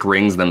magic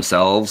rings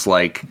themselves.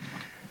 Like,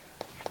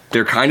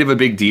 they're kind of a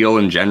big deal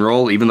in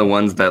general, even the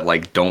ones that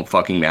like don't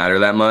fucking matter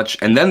that much.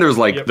 And then there's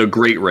like the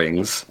great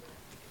rings.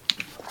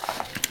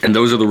 And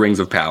those are the rings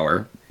of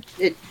power.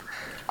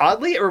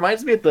 Oddly, it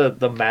reminds me of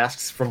the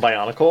masks from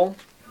Bionicle.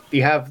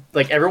 You have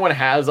like everyone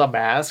has a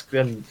mask,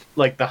 and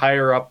like the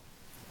higher up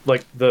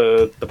like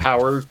the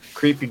power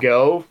creep you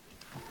go,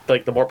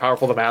 like the more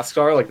powerful the masks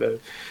are. Like the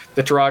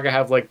Turaga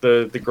have like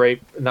the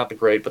great, not the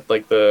great, but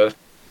like the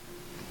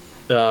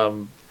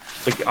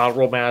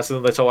honorable masks,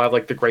 and they all have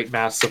like the great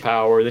masks of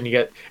power. Then you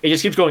get, it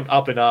just keeps going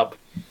up and up.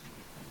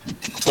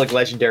 It's like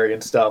legendary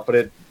and stuff,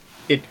 but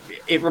it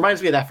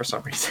reminds me of that for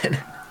some reason.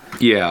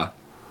 Yeah.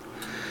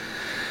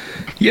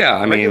 Yeah,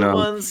 I mean,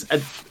 ones,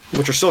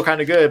 which are still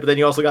kind of good, but then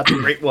you also got the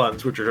great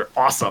ones, which are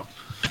awesome.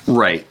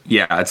 Right.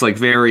 Yeah, it's like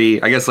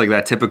very, I guess like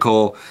that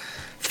typical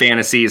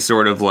fantasy is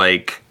sort of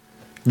like,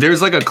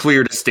 there's like a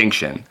clear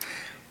distinction.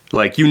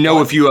 Like, you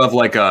know, if you have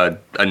like a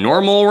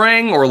normal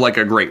ring or like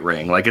a great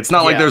ring. Like, it's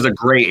not like there's a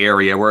gray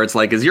area where it's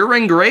like, is your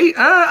ring great?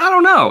 I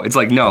don't know. It's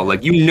like, no,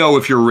 like, you know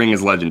if your ring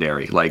is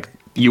legendary. Like,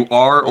 you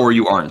are or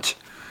you aren't.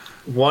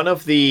 One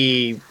of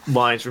the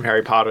lines from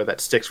Harry Potter that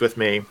sticks with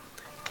me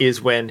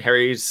is when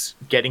Harry's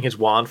getting his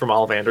wand from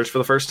Ollivander's for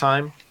the first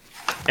time,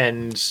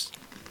 and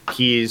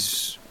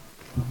he's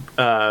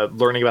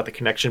learning about the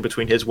connection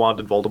between his wand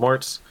and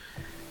Voldemort's,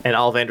 and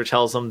Ollivander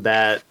tells him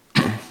that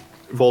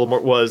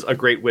Voldemort was a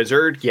great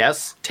wizard.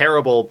 Yes,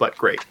 terrible, but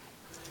great.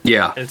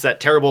 Yeah. And it's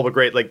that terrible but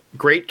great. Like,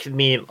 great can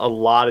mean a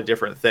lot of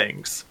different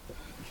things.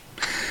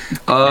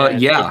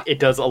 Yeah. It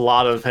does a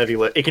lot of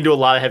it can do a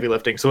lot of heavy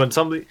lifting. So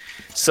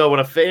when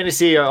a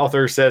fantasy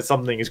author says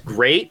something is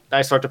great,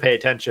 I start to pay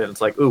attention. It's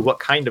like, ooh, what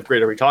kind of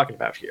great are we talking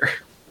about here?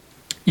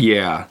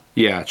 Yeah.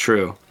 Yeah,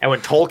 true. And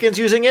when Tolkien's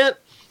using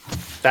it,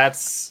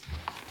 things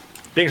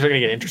are going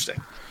to get interesting.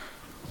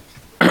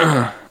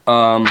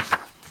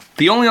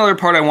 The only other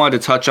part I wanted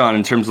to touch on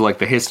in terms of like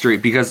the history,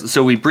 because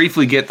so we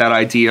briefly get that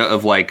idea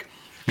of like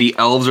the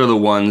elves are the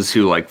ones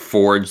who like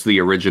forged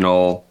the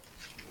original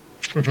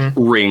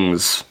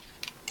rings,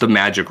 the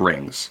magic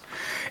rings.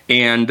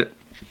 And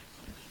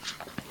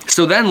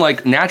So then,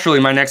 like,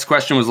 naturally, my next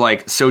question was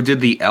like, so did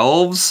the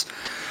elves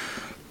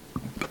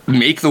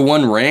make the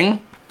One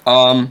Ring?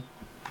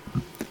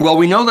 Well,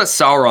 we know that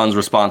Sauron's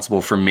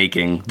responsible for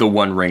making the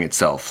One Ring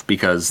itself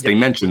because they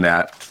mentioned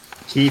that.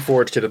 He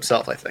forged it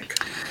himself, I think.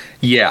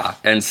 Yeah,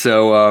 and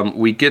so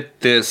we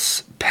get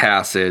this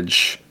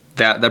passage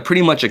that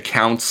pretty much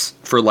accounts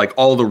for, like,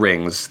 all the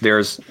rings.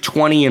 There's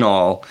 20 in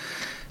all,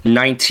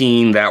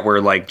 19 that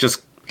were, like,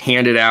 just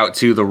handed out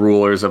to the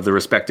rulers of the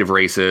respective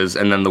races,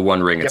 and then the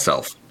One Ring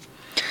itself.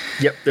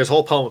 Yep, there's a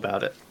whole poem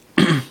about it.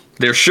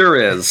 There sure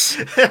is.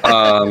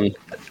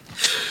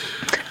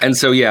 And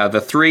so, yeah,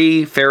 the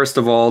 3, fairest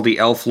of all, the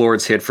elf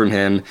lords hid from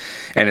him,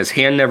 and his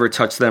hand never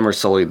touched them or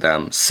sullied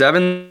them.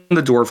 7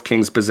 the dwarf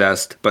kings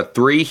possessed, but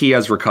 3 he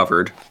has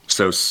recovered.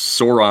 So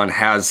Sauron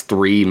has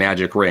 3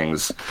 magic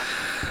rings.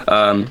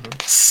 7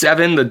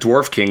 the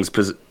dwarf kings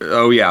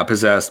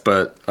possessed,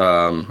 but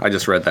I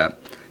just read that.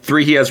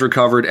 3 he has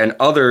recovered, and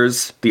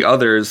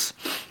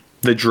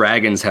the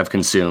dragons have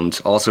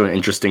consumed. Also an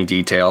interesting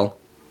detail,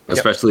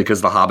 especially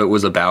because The Hobbit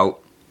was about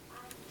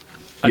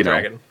a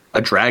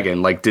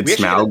dragon. Like, did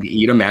Smaug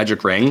eat a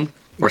magic ring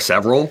or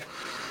several?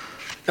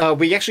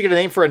 We actually get a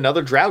name for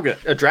another dragon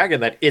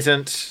that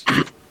isn't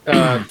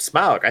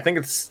Smaug. I think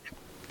it's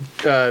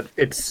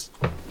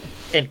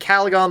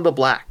Caligon the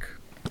Black.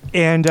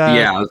 And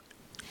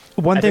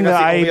one thing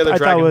that I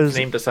thought was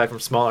named aside from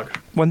Smaug.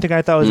 One thing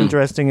I thought was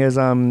interesting is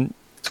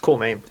it's a cool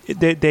name.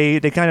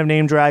 They kind of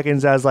name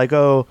dragons as like,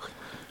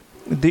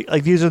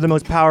 these are the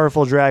most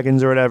powerful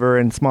dragons or whatever,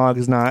 and Smaug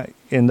is not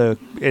in the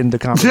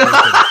conversation.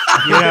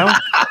 You know?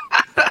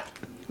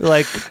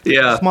 Like,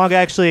 Smaug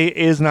actually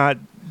is not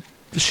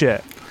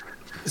shit.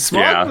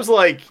 Smaug was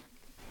like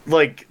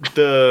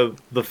the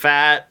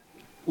fat,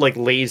 like,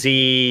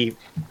 lazy,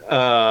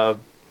 like,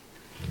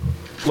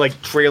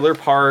 trailer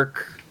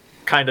park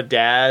kind of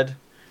dad,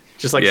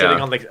 just like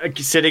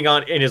sitting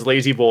on in his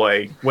lazy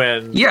boy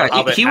when he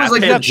was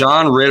like the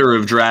John Ritter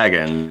of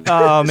dragons.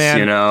 Oh man,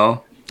 you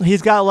know.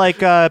 He's got like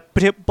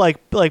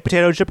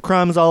potato chip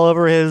crumbs all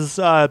over his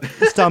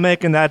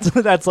stomach, and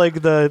that's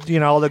like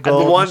the all the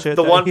gold. And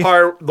the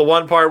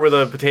one part where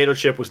the potato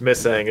chip was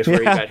missing is where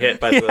he got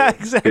hit by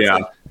exactly.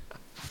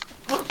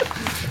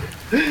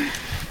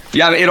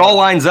 Yeah, it all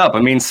lines up. I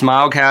mean,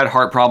 Smaug had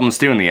heart problems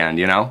too in the end,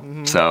 you know.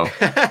 Mm-hmm. So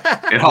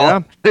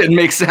it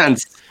makes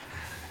sense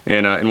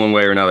in one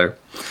way or another.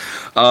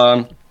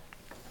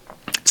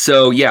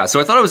 So I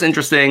thought it was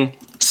interesting.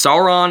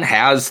 Sauron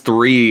has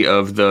 3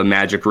 of the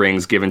magic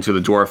rings given to the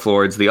dwarf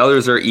lords. The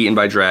others are eaten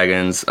by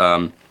dragons.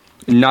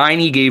 9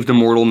 he gave to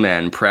mortal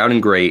men, proud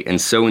and great,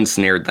 and so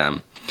ensnared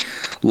them.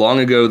 Long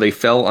ago they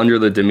fell under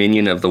the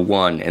dominion of the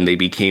One, and they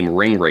became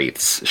ring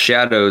wraiths,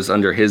 shadows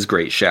under his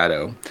great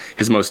shadow,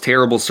 his most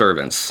terrible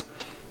servants.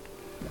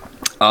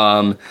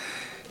 And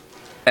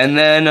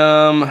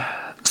then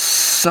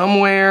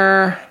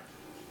somewhere...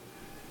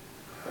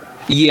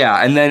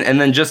 Yeah, and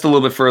then just a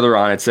little bit further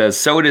on, it says,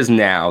 so it is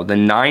now, the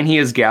 9 he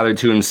has gathered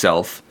to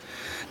himself,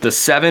 the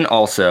 7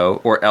 also,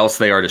 or else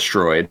they are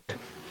destroyed.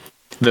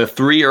 The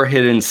 3 are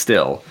hidden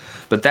still,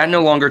 but that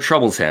no longer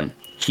troubles him.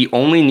 He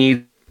only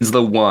needs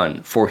the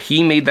 1, for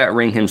he made that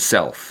ring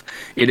himself.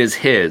 It is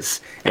his,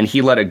 and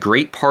he let a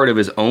great part of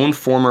his own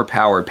former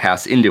power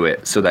pass into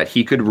it, so that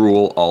he could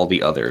rule all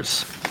the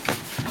others.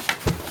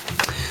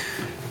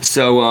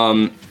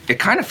 So, it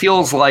kind of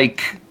feels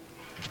like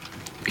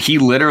he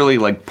literally,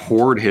 like,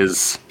 poured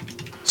his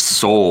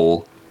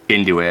soul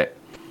into it.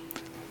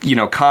 You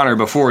know, Connor,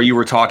 before you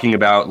were talking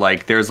about,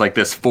 like, there's, like,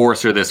 this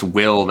force or this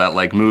will that,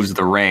 like, moves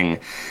the ring.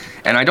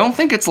 And I don't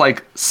think it's,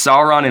 like,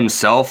 Sauron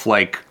himself,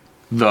 like,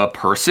 the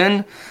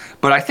person,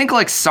 but I think,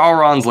 like,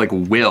 Sauron's, like,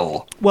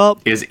 will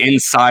is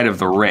inside of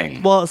the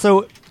ring. Well,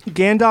 so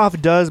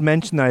Gandalf does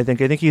mention that, I think.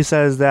 I think he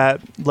says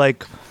that,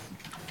 like,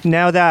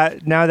 now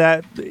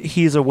that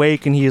he's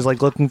awake and he's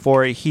like looking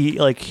for it,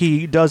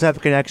 he does have a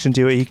connection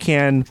to it. He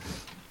can,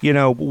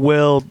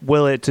 will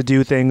it to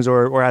do things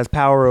or has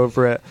power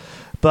over it.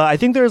 But I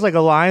think there's like a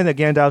line that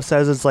Gandalf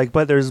says it's like,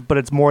 but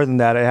it's more than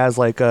that. It has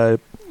like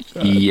like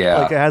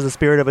it has a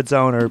spirit of its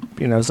own,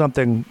 or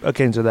something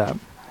akin to that.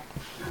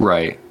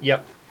 Right.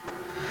 Yep.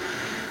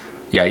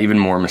 Yeah, even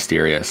more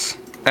mysterious.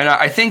 And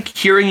I think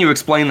hearing you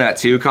explain that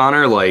too,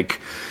 Connor,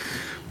 like,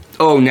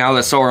 oh, now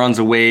that Sauron's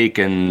awake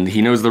and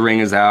he knows the ring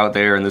is out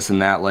there and this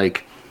and that,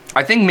 like,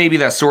 I think maybe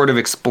that sort of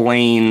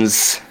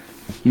explains,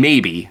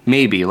 maybe,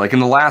 like in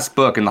the last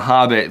book, in The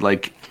Hobbit,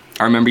 like,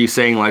 I remember you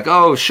saying, like,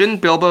 oh,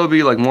 shouldn't Bilbo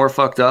be, like, more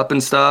fucked up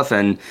and stuff?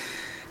 And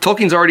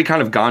Tolkien's already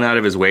kind of gone out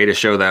of his way to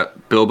show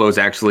that Bilbo's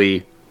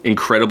actually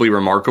incredibly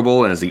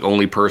remarkable and is the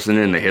only person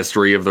in the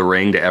history of the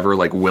ring to ever,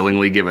 like,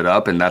 willingly give it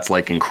up, and that's,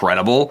 like,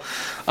 incredible.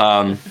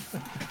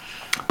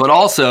 But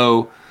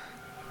also,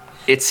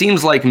 it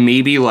seems like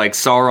maybe, like,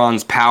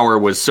 Sauron's power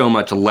was so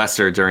much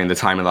lesser during the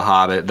time of The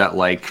Hobbit that,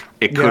 like,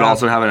 it could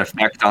also have an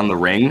effect on the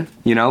ring,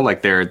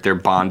 like they're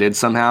bonded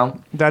somehow.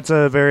 That's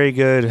a very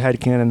good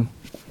headcanon.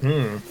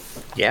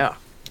 Yeah.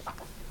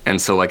 And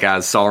so, like,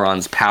 as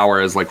Sauron's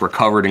power is, like,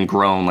 recovered and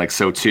grown, like,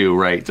 so too,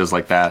 right? Does,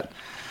 like, that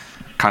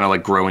kind of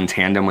like grow in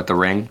tandem with the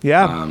ring.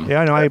 Yeah,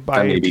 no, I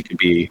maybe could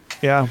be.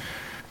 Yeah,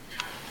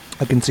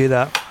 I can see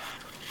that.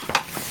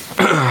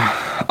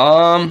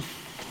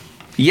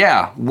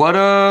 Yeah. What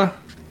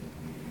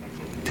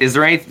is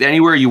there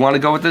anywhere you want to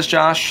go with this,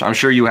 Josh? I'm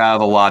sure you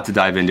have a lot to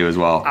dive into as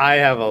well. I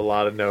have a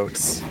lot of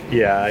notes.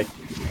 Yeah.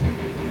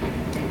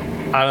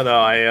 I don't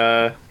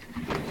know.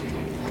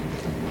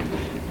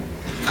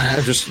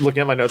 I'm just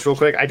looking at my notes real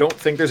quick. I don't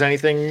think there's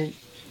anything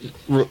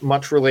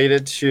much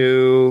related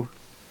to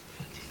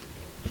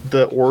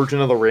the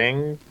origin of the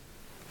ring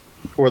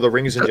or the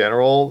rings in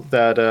general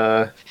that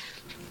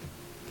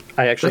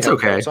I actually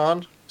have notes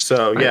on.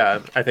 So yeah,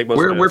 I think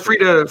we're free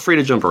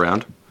to jump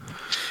around.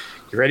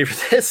 You ready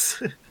for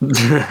this?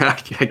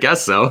 I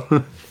guess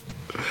so.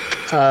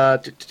 I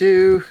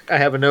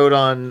have a note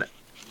on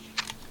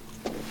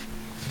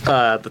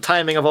the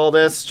timing of all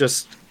this.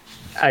 Just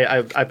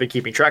I've been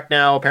keeping track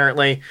now.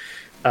 Apparently,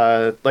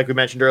 like we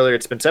mentioned earlier,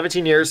 it's been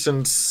 17 years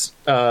since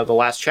the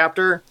last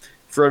chapter.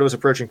 Frodo was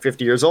approaching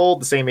 50 years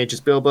old, the same age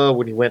as Bilbo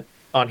when he went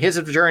on his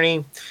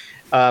journey,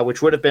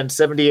 which would have been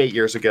 78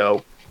 years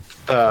ago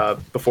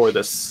before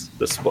this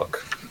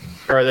book,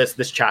 or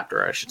this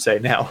chapter, I should say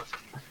now.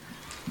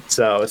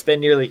 So it's been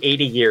nearly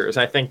 80 years.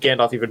 I think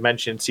Gandalf even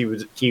mentions he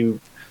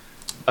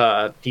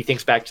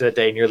thinks back to that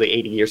day nearly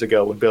 80 years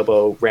ago when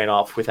Bilbo ran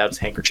off without his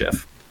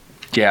handkerchief.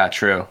 Yeah,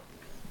 true.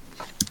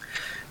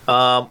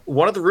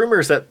 One of the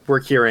rumors that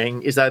we're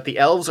hearing is that the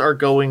elves are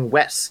going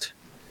west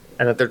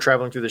and that they're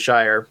traveling through the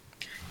Shire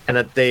and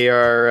that they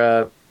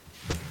are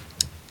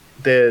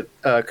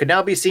could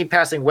now be seen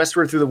passing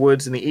westward through the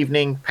woods in the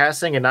evening,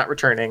 passing and not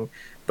returning,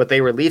 but they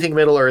were leaving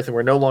Middle-earth and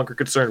were no longer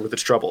concerned with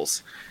its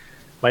troubles.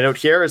 My note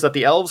here is that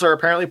the elves are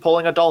apparently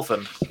pulling a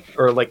dolphin,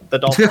 or like the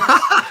dolphin.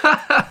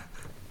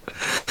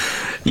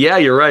 Yeah,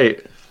 you're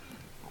right.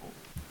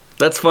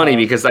 That's funny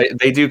because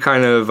they do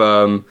kind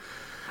of.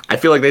 I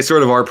feel like they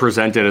sort of are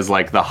presented as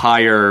like the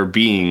higher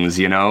beings,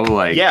 you know,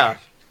 like yeah,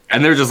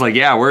 and they're just like,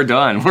 yeah, we're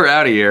done, we're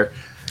out of here.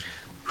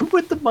 Who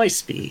would the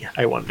mice be?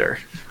 I wonder.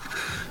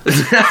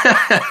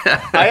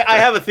 I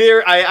have a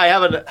theory. I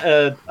have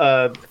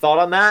a thought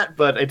on that,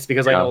 but it's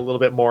because I know a little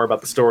bit more about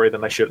the story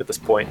than I should at this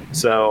point.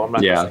 So I'm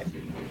not. Yeah.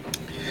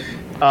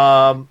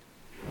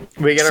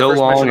 We get so our first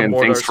long, mention of and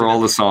Mordor thanks for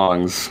all the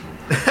songs.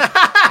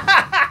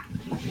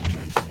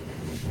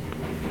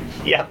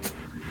 Yep.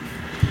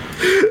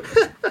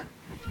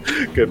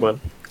 Good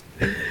one.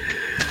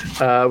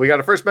 We got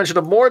a first mention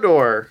of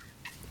Mordor.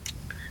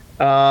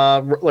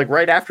 Like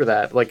right after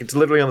that, like it's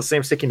literally on the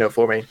same sticky note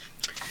for me.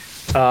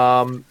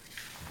 The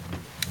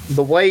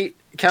White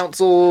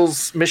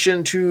Council's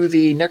mission to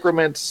the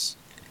necromancer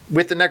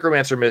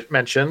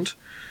mentioned,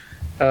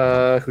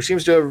 who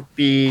seems to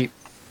be.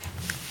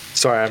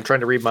 Sorry, I'm trying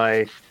to read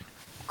my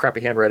crappy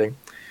handwriting.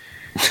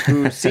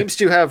 Who seems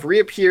to have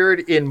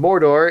reappeared in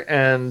Mordor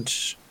and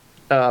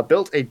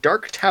built a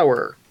dark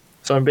tower.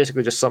 So I'm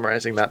basically just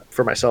summarizing that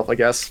for myself, I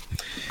guess.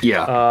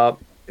 Yeah.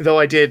 Though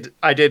I did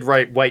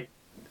write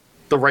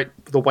the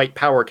White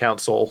Power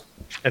Council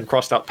and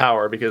crossed out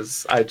power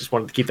because I just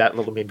wanted to keep that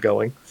little meme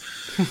going.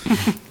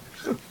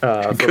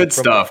 Good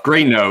stuff.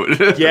 Great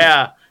note.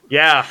 Yeah,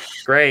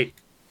 great.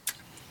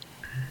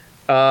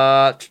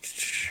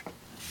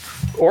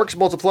 Orcs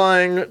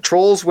multiplying,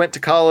 trolls went to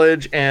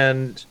college,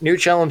 and new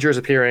challengers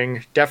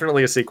appearing.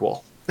 Definitely a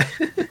sequel.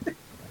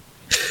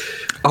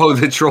 Oh,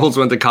 the trolls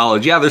went to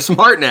college. Yeah, they're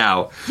smart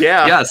now.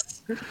 Yeah.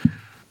 Yes.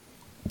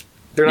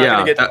 They're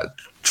not going to get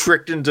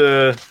tricked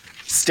into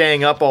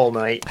staying up all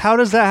night. How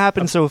does that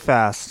happen so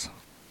fast?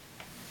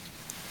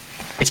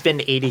 It's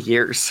been 80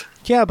 years.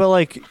 Yeah, but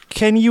like,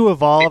 can you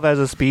evolve as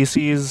a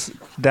species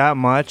that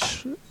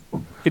much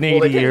in 80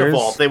 they didn't years?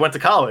 evolve. They went to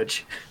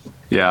college.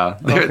 Okay. Yeah.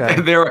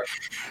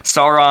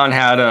 Sauron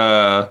had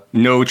a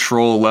no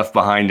troll left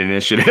behind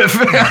initiative.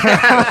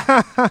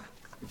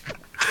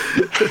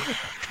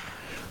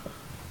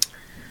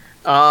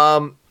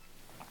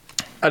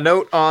 A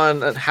note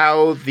on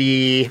how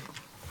the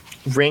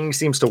ring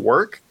seems to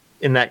work,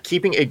 in that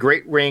keeping a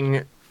great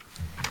ring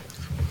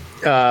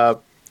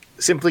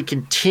simply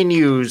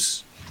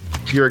continues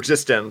your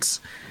existence,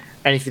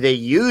 and if they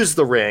use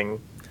the ring,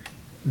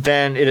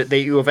 then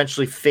you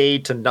eventually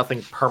fade to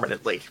nothing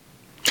permanently.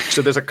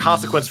 So there's a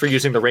consequence for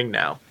using the ring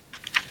now.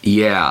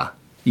 Yeah,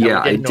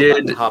 I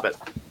did. Hobbit.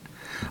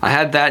 I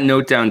had that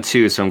note down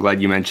too, so I'm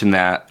glad you mentioned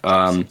that.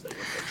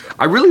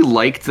 I really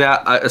liked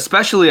that.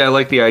 Especially, I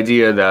like the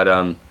idea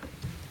that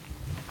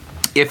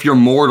if you're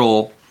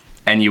mortal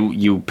and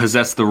you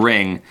possess the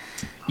ring,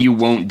 you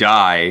won't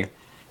die.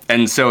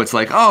 And so it's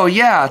like, oh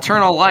yeah,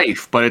 eternal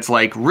life. But it's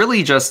like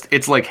really just,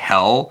 it's like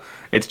hell.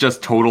 It's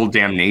just total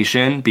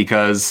damnation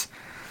because,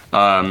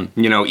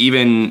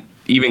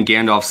 even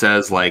Gandalf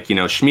says like,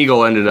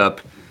 Sméagol ended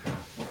up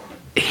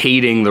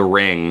hating the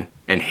ring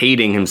and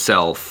hating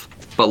himself,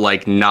 but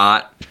like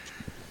not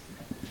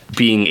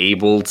being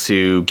able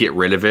to get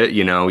rid of it.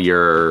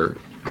 You're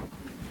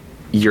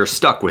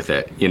stuck with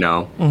it,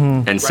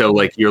 Mm-hmm. And so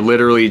like you're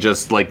literally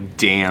just like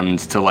damned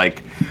to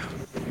like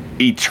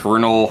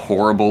eternal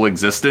horrible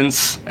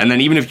existence. And then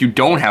even if you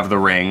don't have the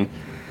ring,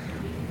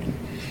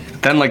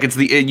 then like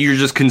you're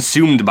just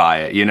consumed by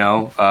it, you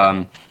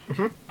know.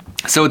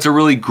 So it's a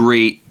really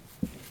great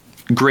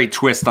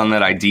twist on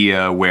that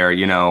idea where,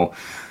 you know,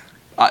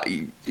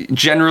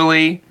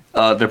 generally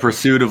the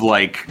pursuit of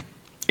like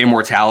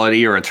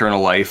immortality or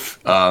eternal life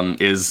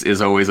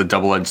is always a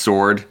double-edged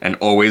sword and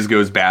always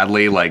goes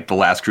badly, like The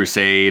Last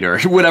Crusade or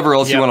whatever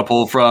else you want to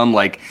pull from.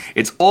 Like,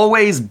 it's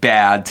always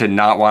bad to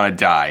not want to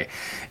die.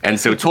 And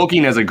so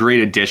Tolkien has a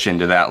great addition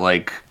to that,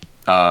 like,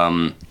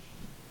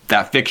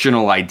 that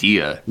fictional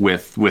idea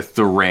with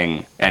the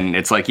ring. And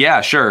it's like,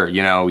 yeah, sure,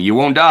 you know, you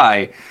won't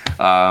die,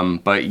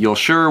 but you'll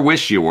sure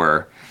wish you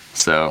were.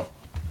 So.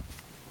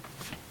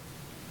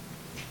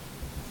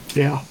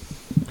 Yeah.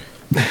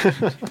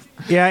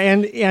 Yeah,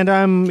 and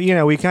you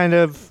know, we kind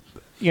of,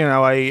 you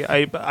know,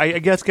 I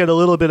guess get a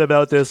little bit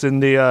about this in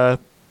the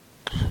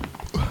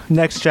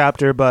next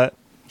chapter, but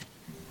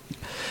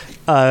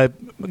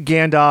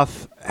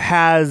Gandalf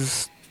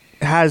has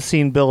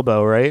seen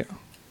Bilbo, right?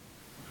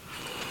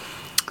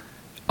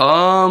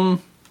 I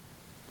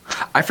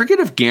forget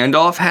if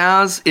Gandalf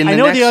has. I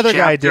know the other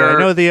guy did. I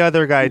know the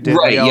other guy did.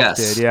 Right. The elf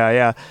Yes. did.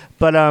 Yeah.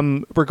 But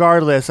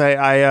regardless,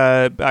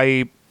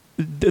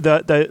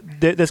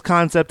 this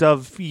concept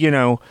of, you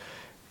know,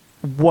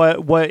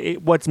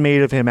 what's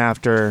made of him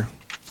after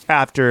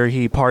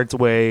he parts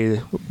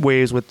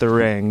ways with the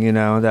ring, you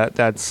know,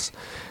 that's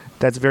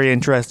very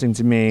interesting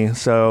to me.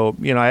 So,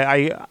 you know,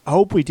 I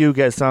hope we do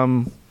get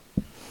some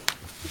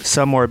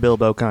more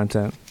Bilbo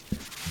content.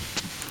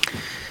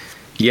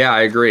 Yeah,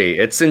 I agree.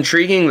 It's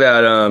intriguing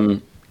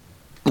that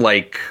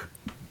like,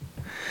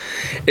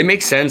 it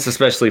makes sense,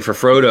 especially for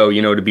Frodo,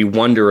 you know, to be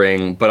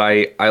wondering, but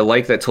I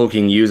like that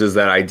Tolkien uses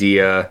that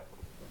idea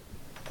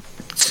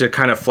to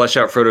kind of flesh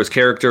out Frodo's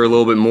character a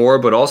little bit more,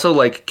 but also,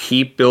 like,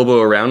 keep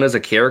Bilbo around as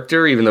a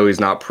character, even though he's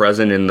not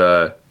present in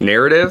the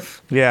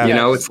narrative. Yeah. You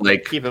know, it's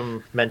like... Keep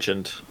him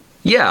mentioned.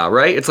 Yeah,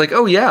 right? It's like,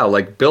 oh, yeah,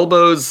 like,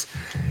 Bilbo's,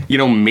 you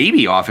know,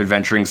 maybe off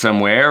adventuring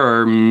somewhere,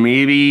 or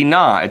maybe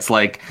not. It's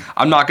like,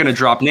 I'm not going to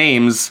drop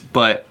names,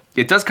 but...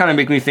 It does kind of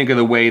make me think of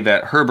the way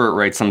that Herbert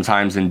writes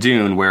sometimes in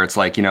Dune, where it's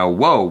like, you know,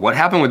 whoa, what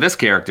happened with this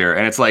character?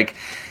 And it's like,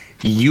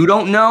 you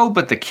don't know,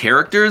 but the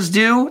characters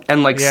do.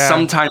 And like,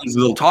 sometimes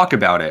they'll talk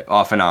about it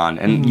off and on.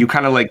 And you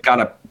kind of like got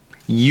to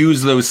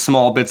use those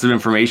small bits of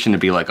information to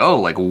be like,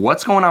 oh, like,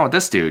 what's going on with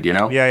this dude, you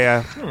know?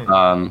 Yeah.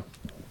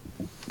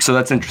 So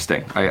that's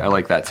interesting. I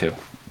like that too.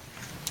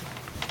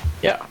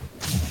 Yeah.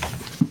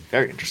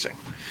 Very interesting.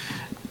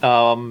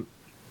 So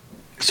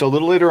a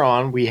little later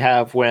on, we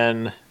have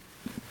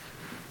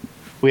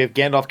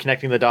Gandalf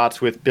connecting the dots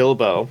with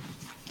Bilbo.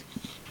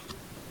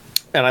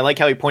 And I like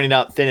how he pointed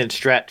out thin and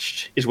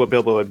stretched is what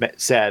Bilbo had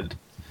said.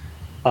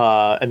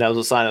 And that was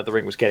a sign that the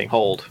ring was getting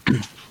hold.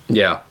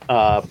 Yeah.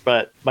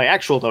 But my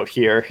actual note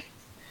here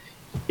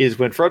is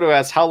when Frodo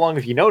asks, how long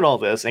have you known all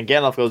this? And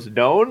Gandalf goes,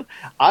 known?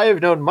 I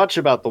have known much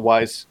about the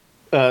wise...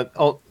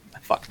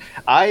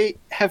 I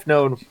have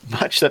known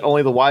much that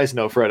only the wise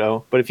know,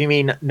 Frodo. But if you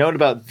mean known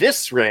about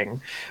this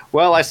ring,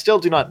 well, I still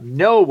do not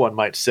know, one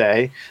might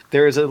say.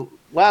 There is a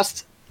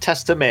last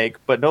test to make,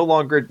 but I no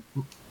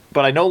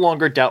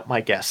longer doubt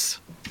my guess.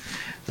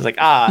 It's like,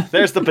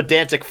 there's the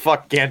pedantic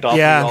fuck Gandalf.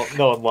 Yeah.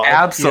 No one loves.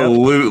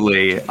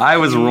 Absolutely. Yep. I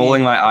was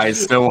rolling my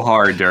eyes so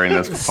hard during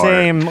this part.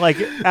 Same. Like,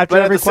 after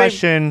every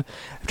question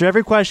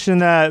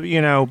that,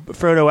 you know,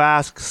 Frodo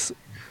asks,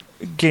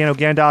 you know,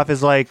 Gandalf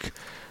is like,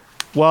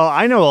 well,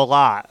 I know a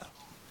lot.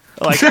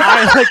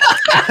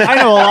 I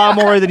know a lot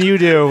more than you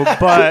do,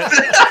 but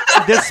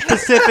this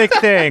specific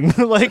thing,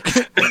 like,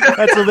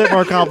 that's a bit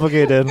more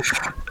complicated.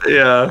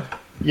 Yeah.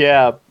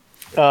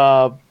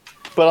 But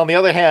on the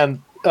other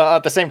hand,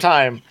 at the same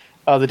time,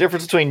 the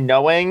difference between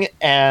knowing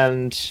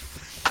and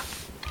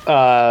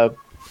no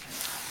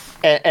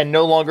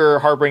longer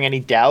harboring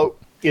any doubt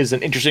is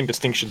an interesting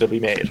distinction to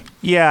be made.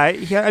 Yeah.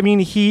 I mean,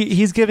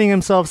 he's giving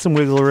himself some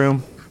wiggle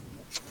room.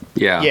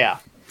 Yeah. Yeah.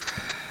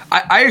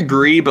 I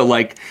agree, but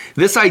like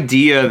this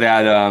idea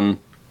that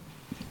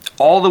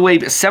all the way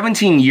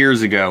 17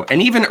 years ago,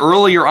 and even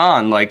earlier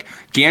on, like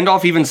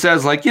Gandalf even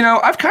says, like, you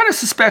know, I've kind of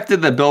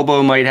suspected that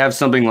Bilbo might have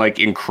something like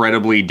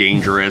incredibly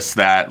dangerous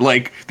that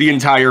like the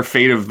entire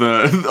fate of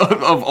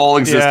of all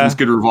existence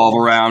could revolve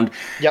around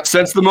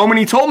since the moment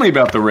he told me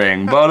about the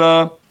ring.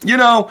 But you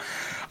know,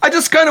 I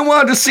just kind of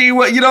wanted to see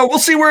what, you know, we'll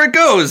see where it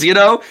goes, you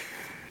know.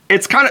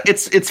 It's kind of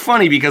it's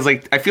funny because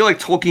like I feel like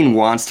Tolkien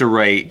wants to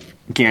write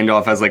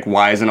Gandalf as like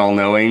wise and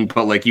all-knowing,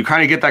 but like you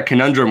kind of get that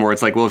conundrum where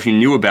it's like, well, if you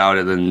knew about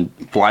it, then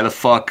why the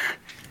fuck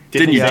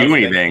didn't you do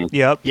anything?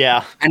 Yep.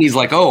 Yeah. And he's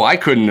like, oh, I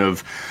couldn't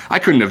have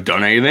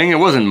done anything. It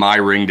wasn't my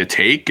ring to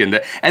take. And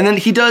then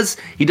he does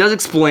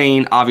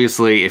explain,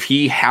 obviously, if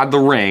he had the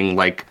ring,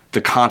 like the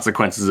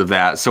consequences of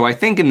that. So I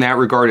think in that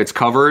regard, it's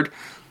covered.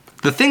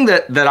 The thing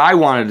that I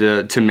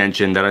wanted to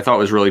mention that I thought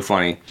was really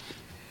funny,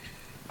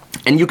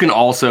 and you can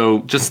also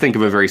just think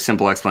of a very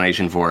simple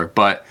explanation for it,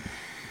 but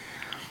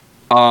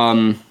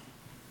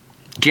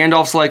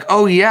Gandalf's like,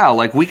 oh yeah,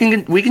 like we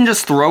can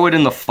just throw it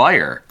in the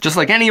fire, just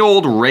like any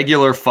old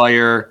regular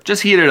fire,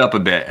 just heat it up a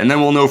bit, and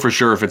then we'll know for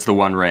sure if it's the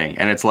One Ring.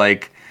 And it's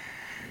like,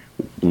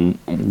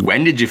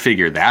 when did you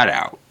figure that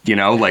out? You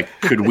know, like,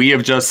 could we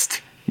have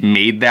just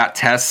made that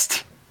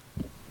test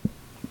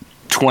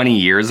 20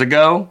 years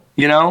ago?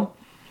 You know?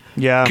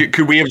 Yeah.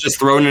 Could we have just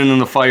thrown it in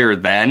the fire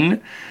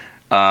then?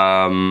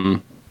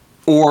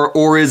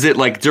 Or is it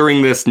like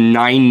during this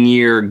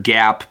 9-year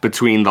gap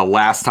between the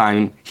last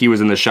time he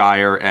was in the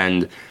Shire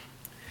and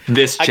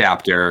this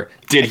chapter,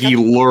 did he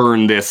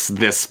learn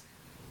this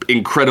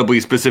incredibly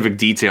specific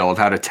detail of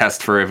how to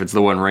test for if it's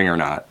the One Ring or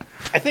not?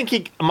 I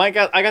think I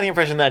got the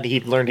impression that he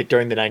learned it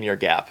during the 9-year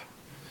gap.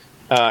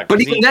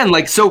 But even then,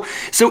 like, so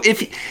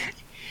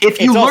if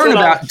you learn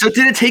about, did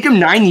it take him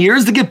 9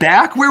 years to get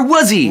back? Where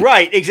was he?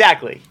 Right,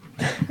 exactly.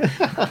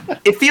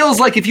 It feels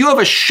like if you have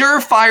a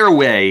surefire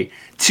way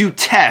to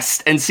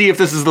test and see if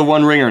this is the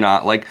One Ring or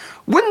not, like,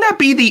 wouldn't that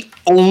be the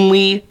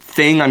only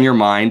thing on your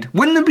mind?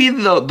 Wouldn't it be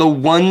the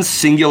one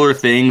singular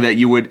thing that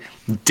you would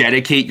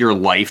dedicate your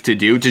life to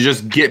do, to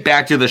just get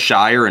back to the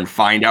Shire and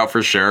find out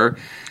for sure?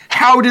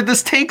 How did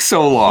this take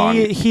so long?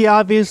 He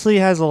obviously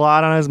has a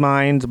lot on his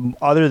mind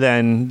other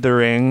than the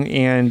ring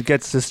and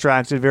gets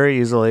distracted very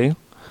easily.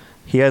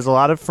 He has a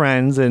lot of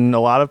friends in a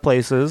lot of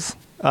places.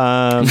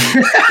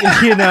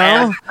 You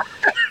know,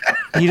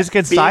 he just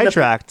gets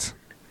sidetracked.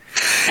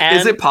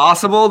 Is it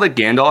possible that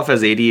Gandalf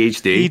has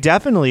ADHD? He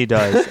definitely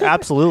does.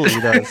 Absolutely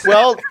does.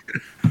 Well,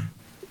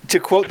 to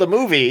quote the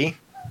movie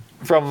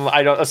from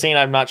a scene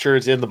I'm not sure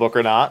is in the book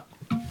or not,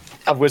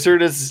 a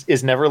wizard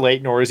is never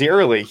late, nor is he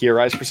early. He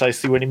arrives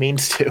precisely when he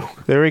means to.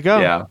 There we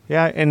go.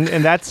 Yeah. And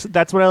that's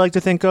what I like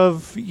to think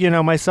of, you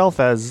know, myself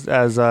as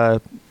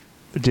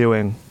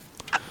doing.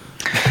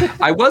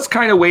 I was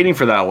kind of waiting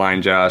for that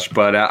line, Josh,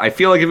 but I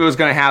feel like if it was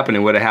going to happen, it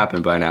would have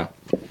happened by now.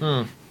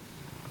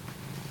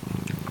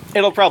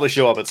 It'll probably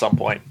show up at some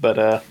point,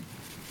 but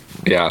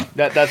yeah,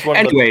 that's one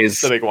of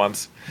the big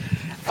ones.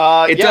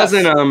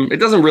 It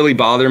doesn't really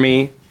bother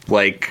me.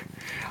 Like,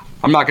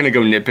 I'm not going to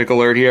go nitpick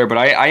alert here, but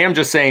I am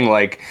just saying,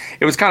 like,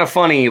 it was kind of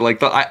funny.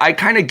 Like, I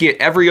kind of get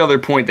every other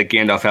point that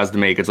Gandalf has to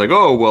make. It's like,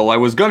 oh, well, I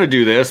was going to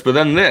do this, but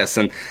then this.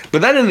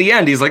 But then in the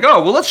end, he's like,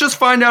 oh, well, let's just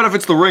find out if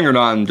it's the ring or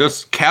not and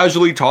just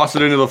casually toss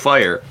it into the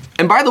fire.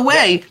 And by the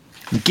way,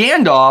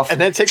 Gandalf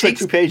and then takes like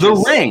 2 pages. The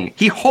ring.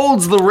 He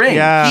holds the ring.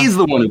 Yeah. He's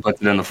the one who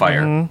puts it in the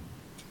fire.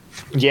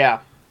 Mm-hmm. Yeah.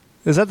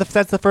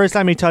 That's the first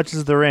time he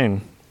touches the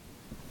ring?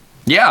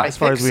 Yeah. As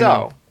far as we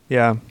know.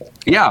 Yeah.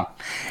 Yeah.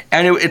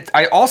 And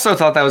I also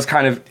thought that was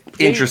kind of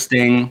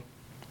interesting.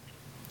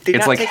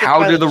 It's like,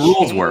 how do the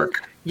rules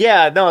work?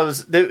 Yeah, no,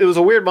 it was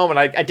a weird moment.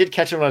 I did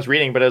catch it when I was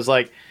reading, but it was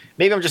like,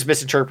 maybe I'm just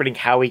misinterpreting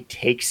how he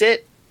takes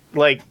it.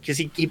 Like, because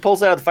he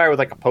pulls it out of the fire with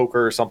like a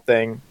poker or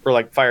something, or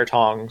like fire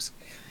tongs.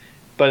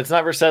 But it's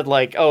never said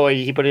like, oh,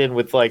 he put it in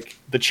with like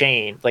the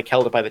chain, like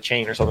held it by the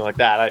chain or something like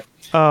that.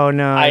 Oh,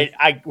 no.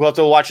 I will have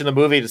to watch in the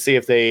movie to see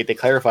if they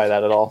clarify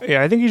that at all.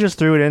 Yeah, I think he just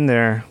threw it in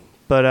there.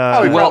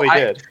 But he probably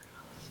did.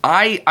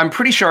 I'm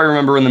pretty sure I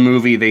remember in the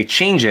movie they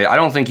change it. I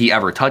don't think he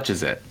ever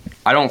touches it.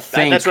 I don't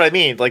think that's what I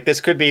mean. Like, this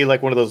could be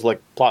like one of those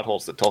like plot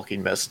holes that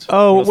Tolkien missed.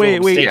 Oh,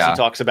 wait. Yeah. He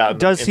talks about.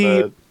 Does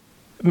he?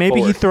 Maybe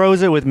forward. He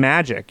throws it with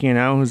magic. You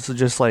know, it's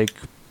just like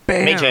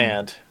bam. Mage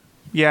hand.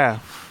 Yeah,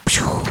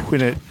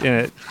 and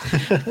it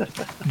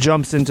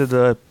jumps into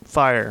the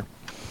fire.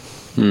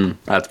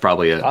 That's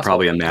probably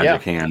a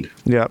magic hand.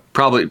 Yeah.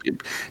 Probably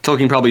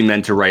Tolkien probably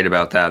meant to write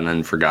about that and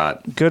then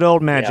forgot. Good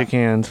old magic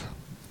hand.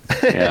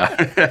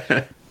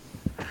 Yeah.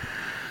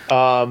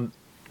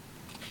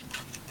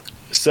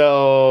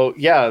 So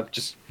yeah,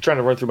 just trying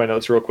to run through my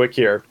notes real quick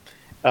here.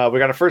 We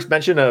got a first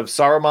mention of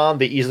Saruman,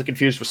 the easily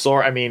confused with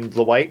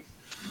the White.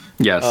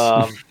 Yes.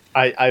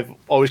 I've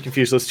always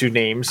confused those two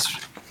names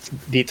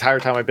the entire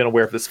time I've been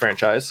aware of this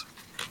franchise.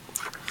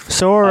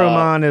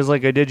 Saruman is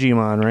like a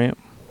Digimon, right?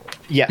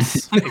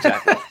 Yes,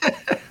 exactly.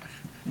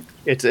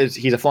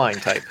 He's a flying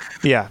type.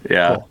 Yeah.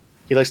 Cool.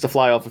 He likes to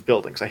fly off of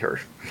buildings, I heard.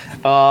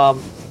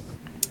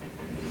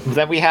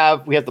 Then we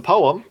have the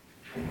poem.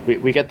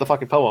 We get the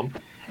fucking poem.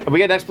 And we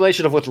get an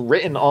explanation of what's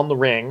written on the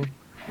ring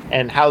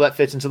and how that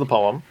fits into the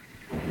poem.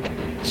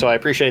 So I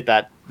appreciate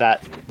that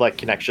like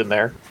connection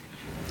there.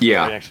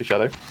 Yeah. Right next to each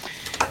other.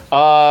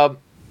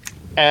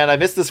 And I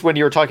missed this when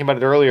you were talking about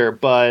it earlier,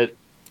 but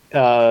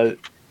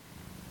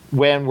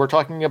when we're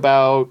talking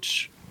about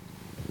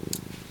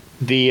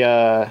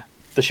the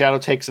shadow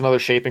takes another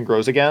shape and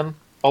grows again,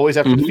 always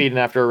after defeat and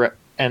after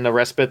a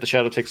respite, the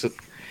shadow takes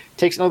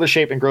another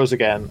shape and grows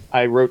again.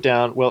 I wrote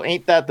down, well,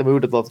 ain't that the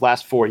mood of the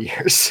last 4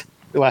 years?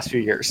 The last few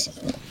years.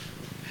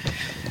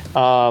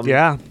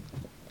 Yeah.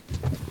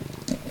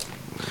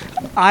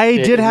 I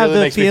did have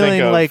really the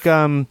feeling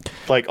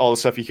like all the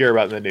stuff you hear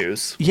about in the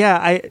news.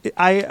 Yeah,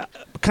 I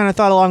kind of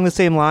thought along the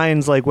same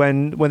lines, like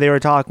when they were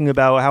talking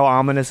about how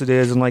ominous it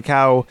is and like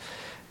how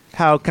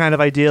kind of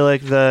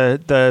idyllic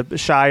the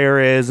Shire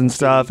is and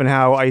stuff, and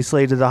how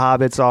isolated the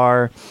hobbits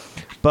are.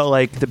 But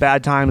like the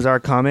bad times are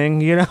coming,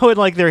 you know, and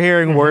like they're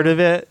hearing word of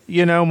it,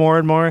 you know, more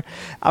and more.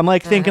 I'm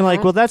like thinking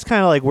like, well, that's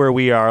kind of like where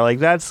we are. Like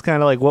that's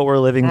kind of like what we're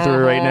living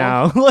through right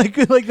now. like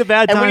the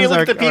bad times are. And when you look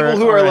at the people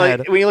who are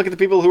like, when you look at the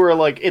people who are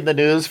like in the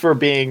news for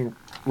being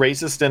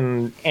racist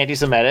and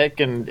anti-Semitic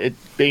and it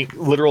being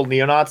literal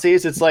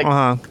neo-Nazis. It's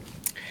like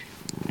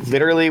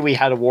literally we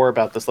had a war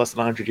about this less than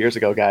 100 years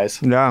ago, guys.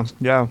 Yeah,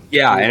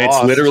 and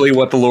it's literally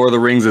what the Lord of the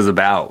Rings is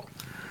about.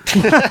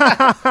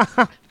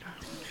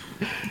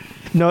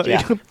 No,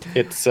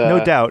 it's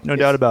no doubt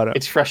about it.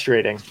 It's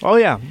frustrating. Oh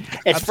yeah,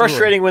 it's absolutely.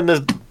 frustrating when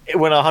a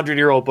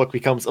 100-year-old book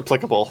becomes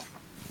applicable.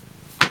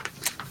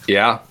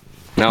 Yeah,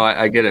 no,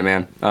 I get it,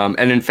 man.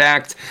 And in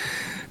fact,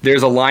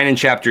 there's a line in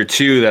chapter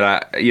 2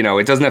 that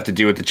it doesn't have to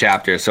do with the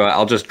chapter, so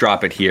I'll just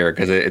drop it here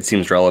because it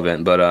seems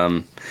relevant. But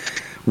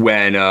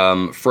when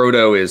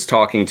Frodo is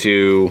talking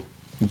to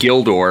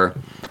Gildor,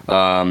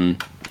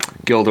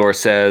 Gildor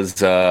says,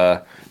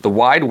 "The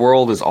wide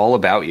world is all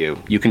about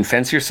you. You can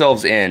fence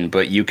yourselves in,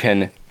 but you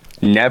can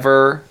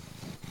never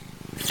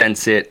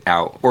fence it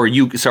out. Or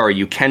you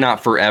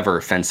cannot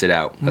forever fence it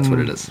out." That's what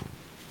it is.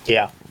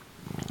 Yeah.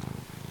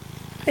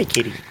 Hey,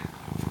 kitty.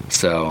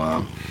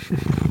 So,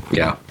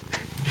 yeah.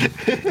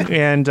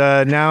 And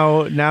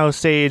now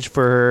stage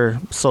for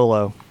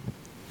Solo.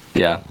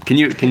 Yeah. Can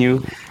you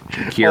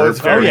hear?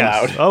 It's very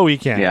loud. Oh, we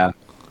can. Yeah.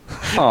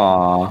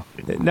 Aw.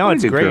 No,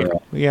 it's Good great.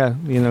 girl. Yeah,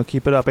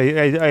 keep it up.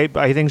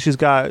 I think she's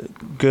got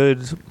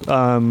good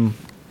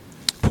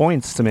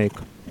points to make.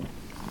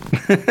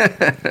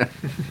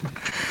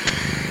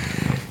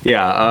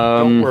 Yeah.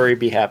 Don't worry,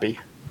 be happy.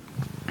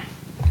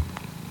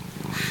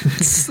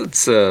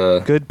 It's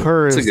Good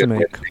purrs a to good way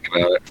make. to think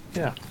about it.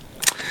 Yeah.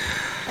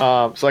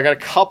 So I got a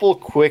couple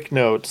quick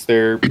notes.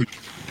 They're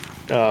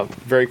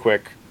very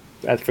quick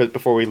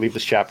before we leave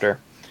this chapter.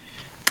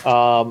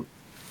 When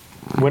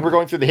we're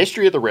going through the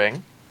history of the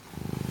ring,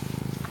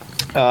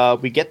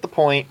 we get the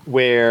point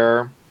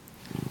where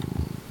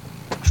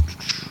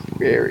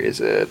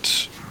is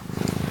it?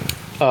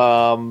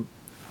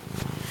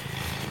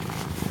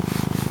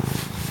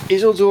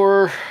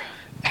 Isildur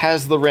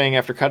has the ring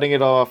after cutting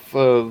it off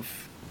of...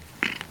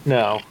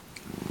 No.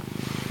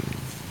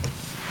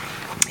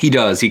 He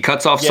does. He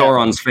cuts off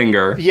Sauron's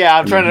finger. Yeah,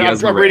 I'm trying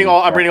to. I'm reading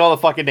all. I'm Yeah. reading all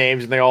the fucking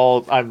names, and they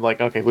all. I'm like,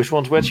 okay, which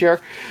one's which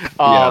here?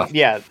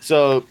 Yeah.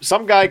 So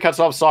some guy cuts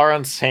off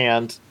Sauron's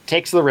hand,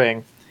 takes the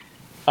ring.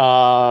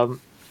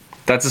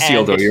 That's a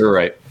seal, though. You're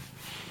right.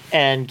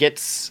 And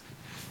gets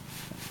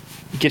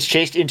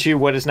chased into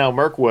what is now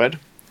Mirkwood,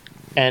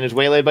 and is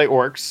waylaid by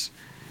orcs,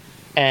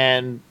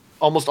 and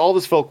almost all of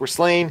his folk were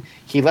slain.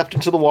 He leapt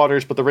into the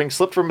waters, but the ring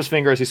slipped from his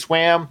finger as he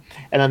swam,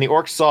 and then the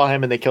orcs saw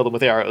him and they killed him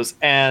with arrows.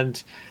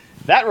 And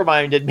that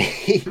reminded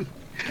me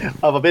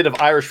of a bit of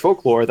Irish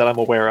folklore that I'm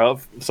aware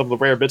of, some of the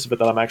rare bits of it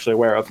that I'm actually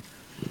aware of.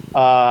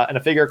 And a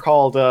figure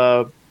called,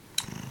 I'm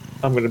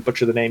going to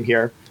butcher the name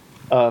here,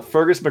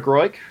 Fergus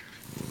MacRoig?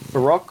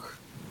 Baroque?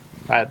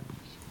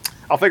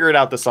 I'll figure it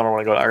out this summer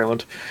when I go to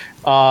Ireland.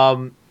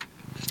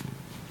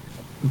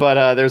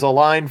 But there's a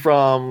line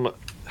from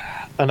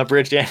an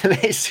abridged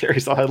anime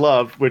series that I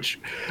love, which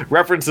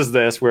references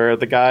this, where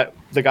the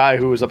guy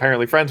who was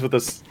apparently friends with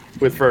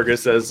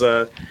Fergus says,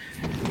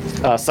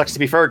 "Sucks to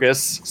be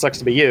Fergus, sucks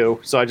to be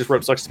you." So I just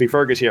wrote "sucks to be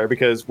Fergus" here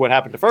because what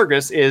happened to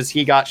Fergus is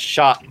he got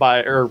hit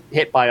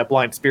by a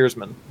blind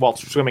spearsman while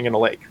swimming in a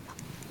lake.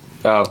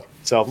 Oh,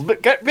 so a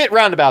bit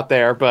roundabout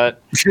there,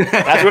 but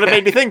that's what it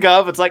made me think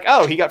of. It's like,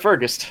 oh, he got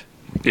Fergused.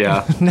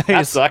 yeah. Nice.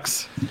 That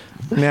sucks.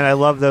 Man, I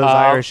love those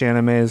Irish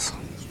animes.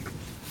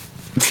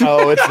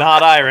 Oh, it's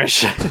not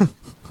Irish.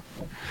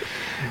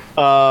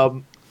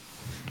 And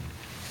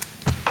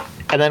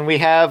then we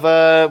have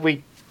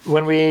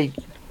when we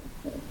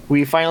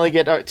finally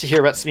get to hear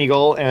about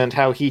Smeagol and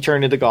how he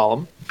turned into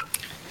Gollum.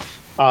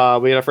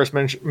 We had our first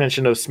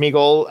mention of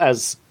Smeagol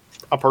as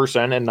a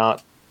person and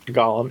not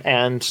Gollum,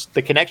 and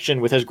the connection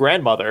with his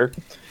grandmother,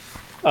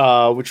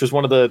 which was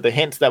one of the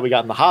hints that we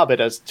got in The Hobbit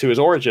as to his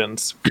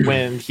origins.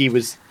 When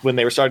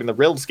they were starting the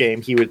Rills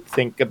game, he would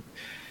think.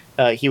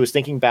 He was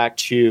thinking back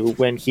to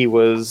when he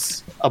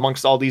was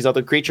amongst all these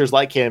other creatures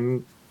like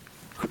him,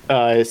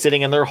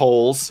 sitting in their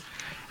holes,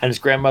 and his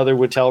grandmother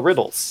would tell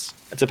riddles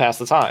to pass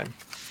the time.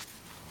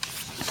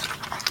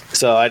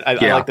 So I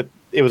like that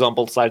it was on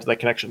both sides of that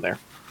connection there.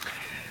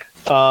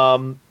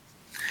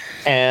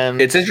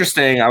 And It's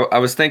interesting. I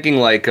was thinking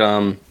like,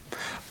 I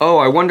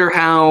wonder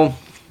how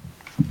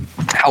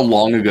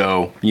long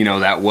ago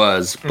that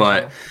was,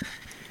 but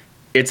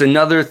it's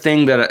another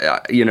thing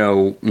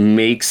that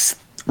makes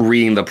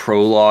reading the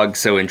prologue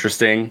so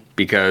interesting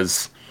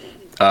because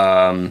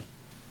Tolkien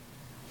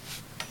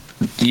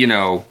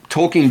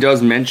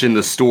does mention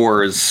the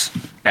Stores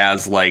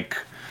as like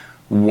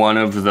one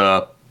of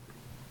the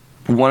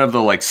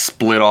like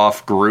split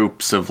off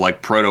groups of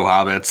like proto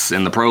hobbits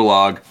in the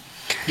prologue.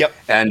 Yep.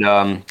 And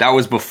that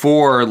was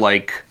before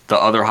like the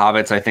other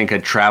hobbits I think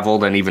had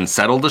traveled and even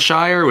settled the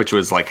Shire, which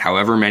was like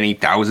however many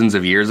thousands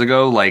of years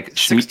ago, like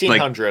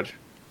 1600.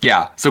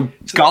 Yeah. So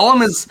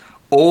Gollum is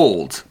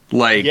old.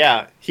 Like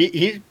yeah,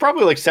 he's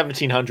probably like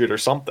 1700 or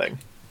something.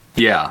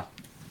 Yeah.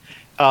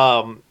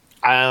 And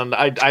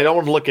I don't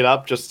want to look it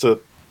up just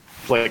to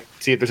like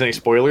see if there's any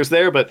spoilers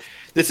there, but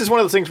this is one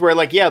of those things where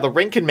like, yeah, the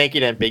ring can make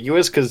it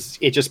ambiguous because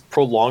it just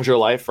prolongs your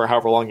life for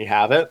however long you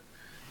have it.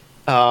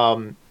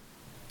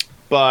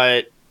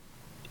 But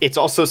it's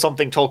also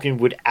something Tolkien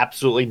would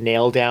absolutely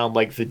nail down,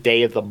 like the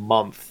day of the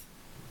month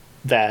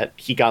that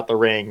he got the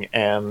ring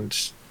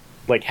and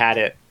like had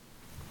it.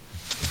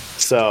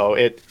 So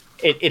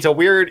it's a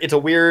weird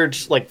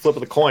like flip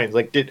of the coins.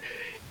 Like,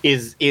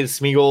 is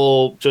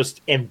Smeagol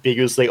just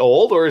ambiguously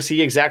old, or is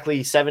he exactly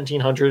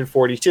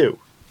 1742?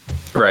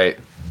 Right.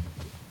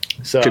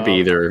 So could be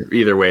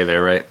either way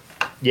there, right?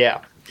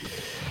 Yeah.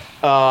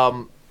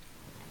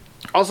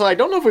 Also, I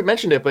don't know if we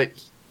mentioned it, but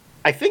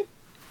I think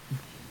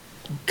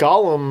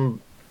Gollum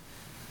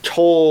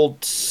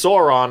told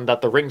Sauron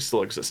that the ring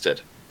still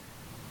existed.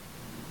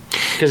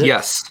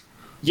 Yes.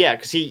 Yeah,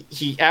 because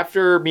he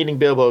after meeting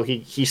Bilbo,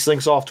 he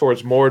slinks off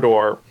towards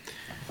Mordor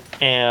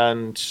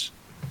and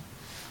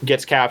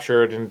gets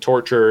captured and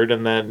tortured,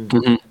 and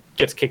then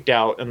gets kicked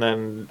out, and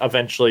then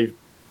eventually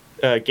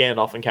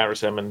Gandalf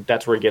encounters him, and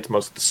that's where he gets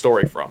most of the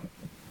story from.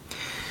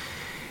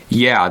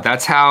 Yeah,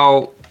 that's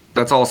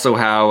also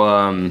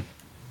how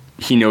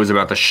he knows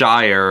about the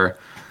Shire,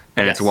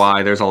 and it's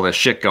why there's all this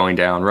shit going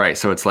down, right?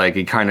 So it's like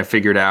he kind of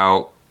figured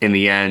out in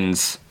the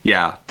end,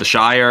 the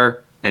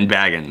Shire and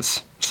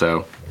Baggins.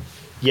 So,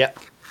 yeah,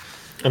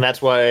 and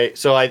that's why.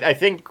 So I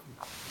think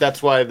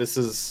that's why this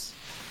is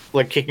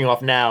like kicking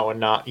off now and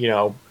not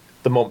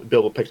the moment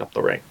Bilbo picked up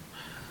the ring.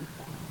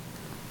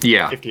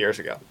 Yeah, 50 years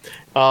ago,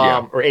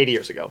 or 80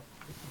 years ago.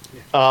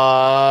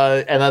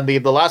 And then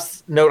the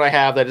last note I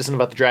have that isn't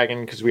about the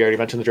dragon, because we already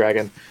mentioned the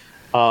dragon.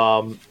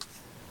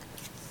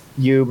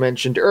 You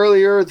mentioned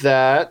earlier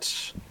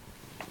that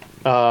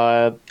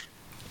once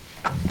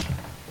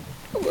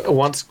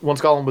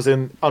Gollum was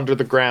under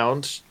the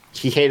ground,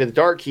 he hated the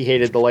dark, he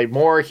hated the light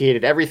more, he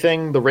hated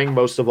everything, the ring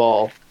most of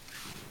all.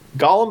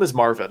 Gollum is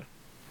Marvin.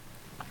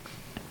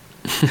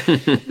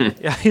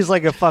 Yeah, he's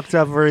like a fucked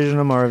up version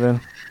of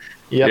Marvin.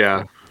 Yep.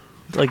 Yeah.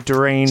 Like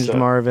deranged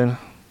Marvin.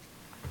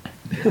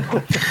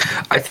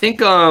 I think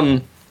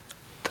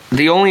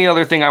the only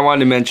other thing I wanted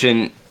to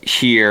mention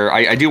here,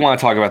 I do want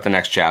to talk about the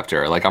next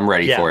chapter. Like, I'm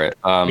ready for it.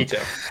 Me too.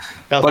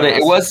 But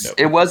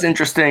it was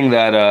interesting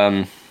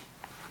that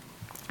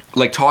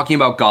like talking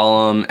about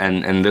Gollum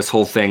and this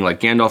whole thing,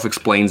 like Gandalf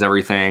explains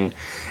everything,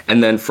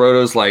 and then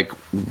Frodo's like,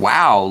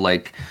 wow,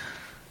 like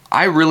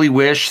I really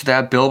wish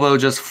that Bilbo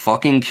just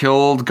fucking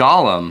killed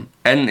Gollum.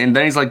 And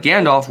then he's like,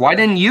 Gandalf, why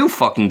didn't you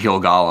fucking kill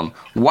Gollum?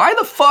 Why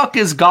the fuck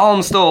is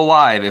Gollum still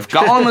alive? If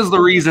Gollum is the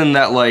reason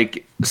that,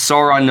 like,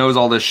 Sauron knows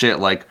all this shit,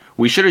 like,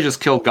 we should have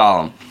just killed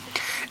Gollum.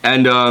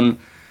 And,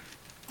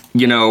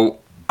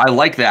 I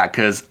like that,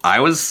 because I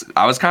was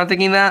kind of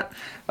thinking that.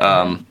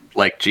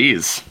 Like,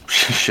 geez,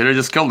 should have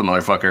just killed the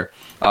motherfucker.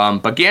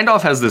 But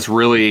Gandalf has this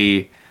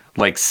really,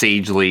 like,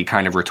 sagely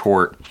kind of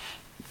retort.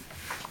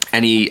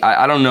 And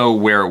I don't know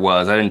where it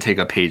was. I didn't take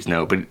a page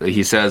note, but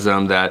he says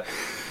that,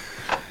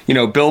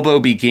 Bilbo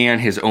began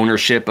his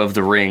ownership of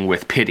the ring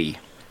with pity,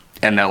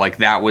 and that, like,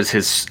 that was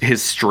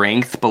his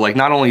strength. But, like,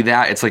 not only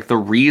that, it's like the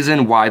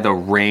reason why the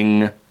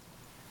ring,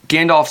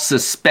 Gandalf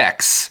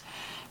suspects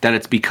that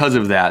it's because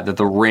of that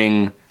the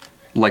ring,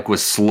 like,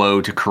 was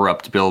slow to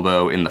corrupt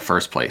Bilbo in the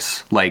first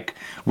place. Like,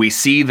 we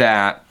see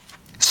that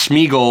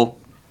Smeagol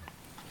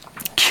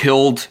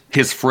killed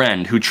his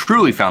friend who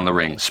truly found the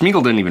ring.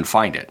 Smeagol didn't even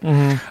find it.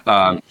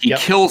 He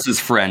kills his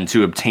friend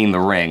to obtain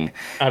the ring.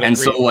 And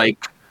so,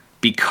 like,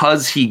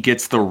 because he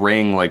gets the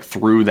ring, like,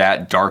 through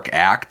that dark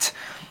act,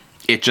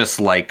 it just,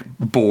 like,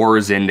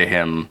 bores into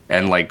him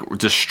and, like,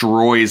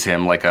 destroys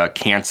him like a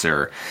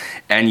cancer.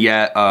 And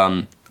yet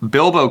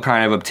Bilbo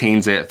kind of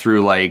obtains it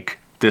through, like,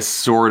 this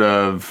sort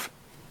of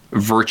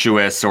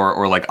virtuous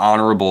or like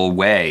honorable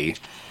way.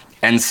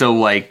 And so,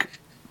 like,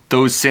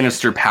 those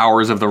sinister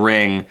powers of the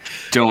ring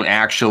don't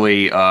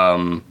actually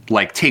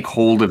like take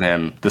hold of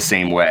him the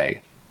same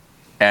way.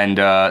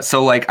 And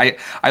so, like,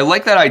 I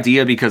like that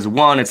idea because,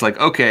 one, it's like,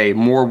 okay,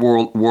 more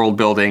world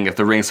building. If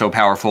the ring's so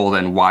powerful,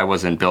 then why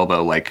wasn't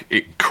Bilbo,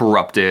 like,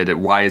 corrupted?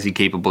 Why is he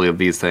capable of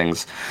these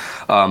things?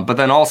 But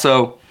then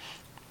also,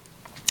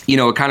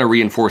 it kind of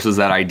reinforces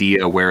that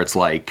idea where it's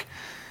like,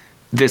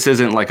 this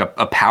isn't like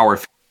a power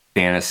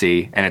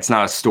fantasy, and it's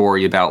not a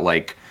story about,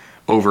 like,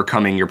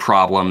 overcoming your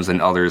problems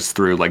and others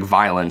through, like,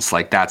 violence.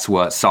 Like, that's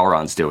what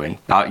Sauron's doing.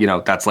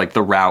 That's, like,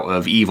 the route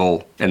of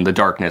evil and the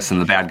darkness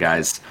and the bad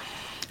guys.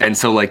 And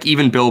so, like,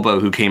 even Bilbo,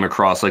 who came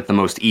across, like, the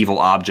most evil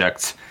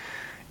object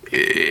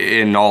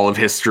in all of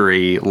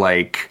history,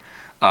 like,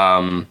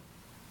 kind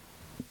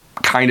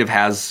of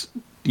has,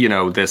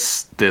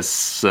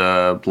 this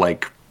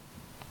like,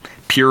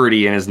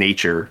 purity in his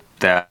nature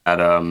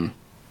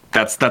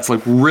that's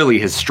like really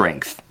his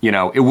strength.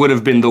 It would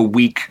have been the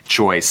weak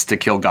choice to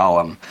kill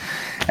Gollum.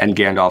 And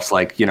Gandalf's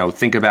like,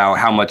 think about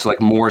how much, like,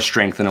 more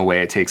strength in a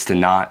way it takes to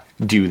not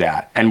do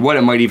that, and what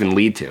it might even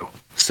lead to.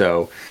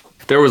 So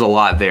there was a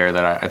lot there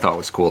that I thought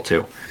was cool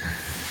too.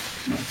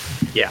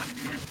 Yeah.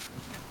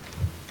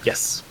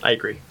 Yes, I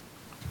agree.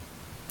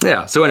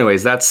 Yeah. So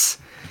anyways, that's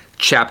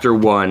chapter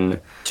 1.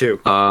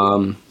 2.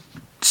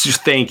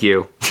 Thank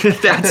you.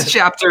 That's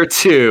chapter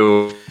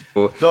 2.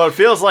 So it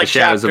feels like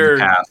Shadows of the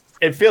Past.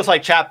 It feels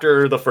like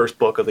chapter the first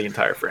book of the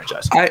entire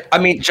franchise. I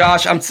mean,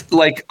 Josh, I'm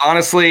like,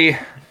 honestly,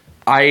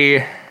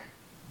 I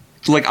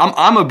like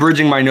I'm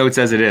abridging my notes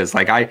as it is.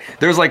 Like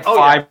there's like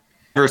five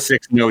or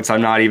six notes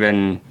I'm not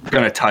even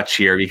gonna touch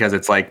here because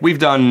it's like we've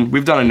done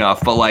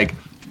enough. But like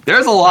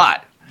there's a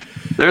lot.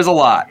 There's a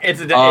lot.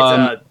 It's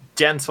a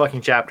dense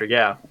fucking chapter.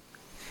 Yeah.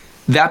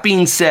 That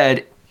being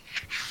said,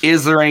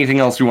 is there anything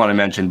else we want to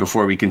mention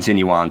before we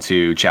continue on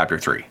to chapter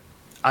 3?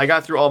 I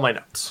got through all my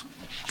notes.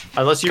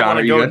 Unless you want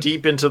to go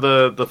deep into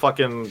the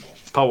fucking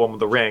poem of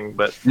the ring,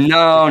 but no,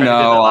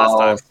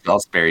 I'll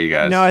spare you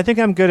guys. No, I think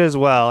I'm good as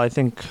well. I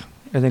think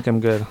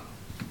I'm good.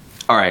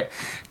 All right,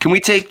 can we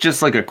take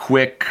just like a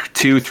quick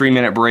 2-3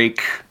 minute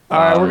break? All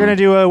right, we're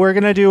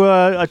gonna do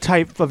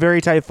a very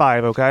tight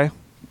 5. Okay.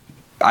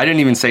 I didn't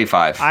even say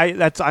 5.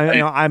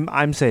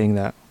 I'm saying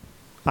that.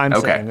 I'm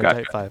saying a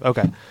tight 5.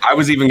 Okay. I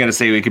was even gonna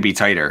say we could be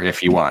tighter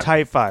if you want.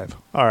 Tight 5.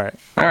 All right.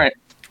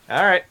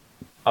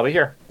 I'll be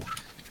here.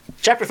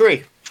 Chapter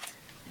 3.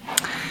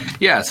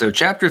 Yeah, so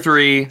chapter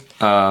 3,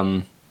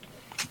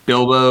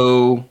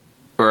 Bilbo,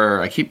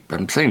 or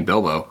I'm saying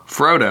Bilbo,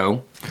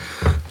 Frodo.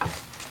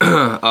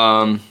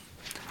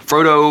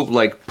 Frodo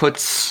like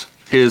puts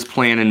his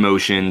plan in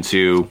motion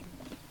to,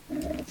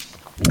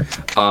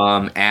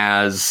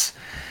 as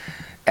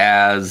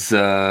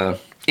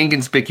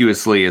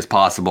inconspicuously as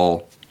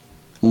possible,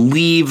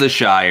 leave the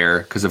Shire,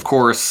 because of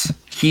course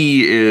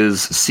he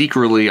is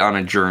secretly on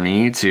a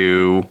journey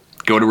to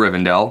go to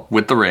Rivendell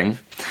with the ring.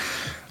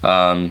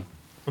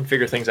 And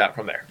figure things out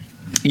from there.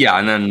 Yeah,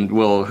 and then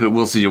we'll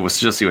see. We'll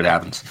just see what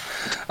happens.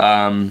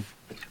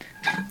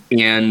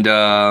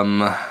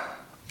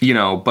 You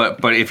know,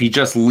 but if he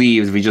just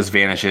leaves, if he just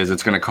vanishes,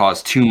 it's going to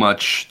cause too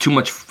much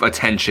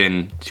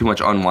attention, too much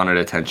unwanted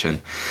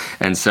attention,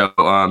 and so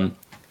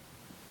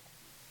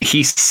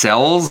he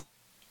sells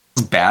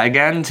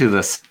Baggin to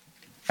the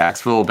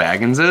Saxville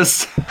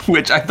Bagginses,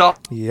 which I thought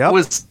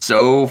was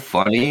so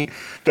funny.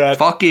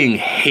 Fucking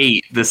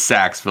hate the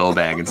Saxville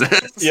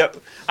Bagginses. Yep.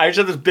 I just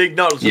had this big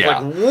note. It was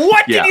like,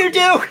 what did you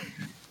do?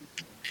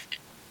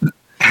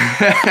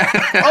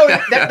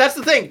 That's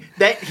the thing.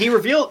 That we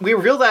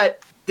reveal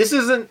that this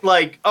isn't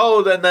like,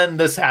 then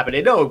this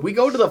happened. No, we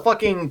go to the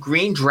fucking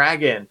Green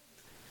Dragon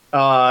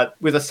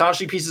with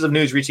astonishing pieces of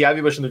news reach the Ivy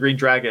Bush and the Green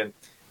Dragon.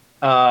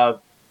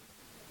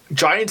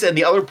 Giants and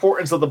the other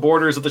portents of the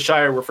borders of the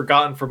Shire were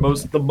forgotten for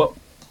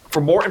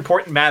more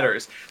important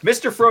matters.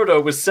 Mr.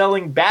 Frodo was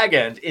selling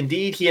Baggend.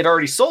 Indeed, he had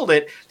already sold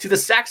it to the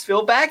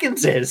Saxville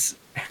Bagginses.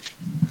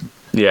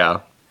 Yeah.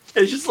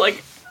 It's just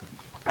like,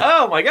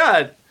 oh my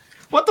god.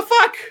 What the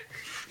fuck?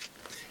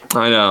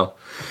 I know.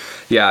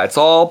 Yeah, it's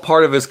all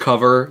part of his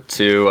cover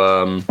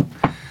to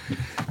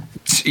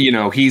you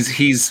know,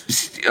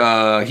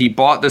 he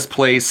bought this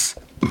place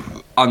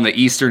on the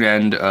eastern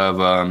end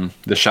of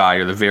the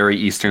Shire, the very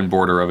eastern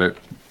border of it.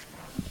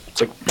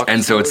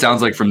 And so it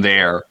sounds like from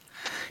there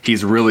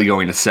he's really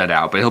going to set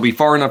out, but he'll be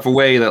far enough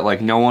away that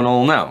like no one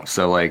will know.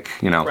 So like,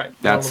 you know,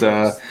 that's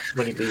the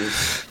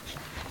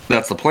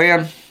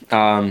plan.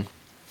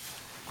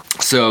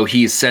 So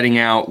he's setting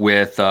out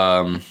with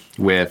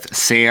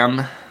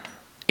Sam,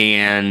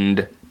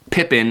 and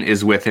Pippin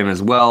is with him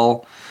as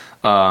well.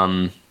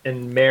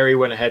 And Merry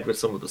went ahead with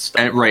some of the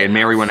stuff. And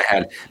Merry went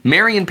ahead.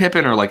 Merry and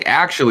Pippin are like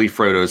actually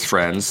Frodo's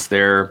friends.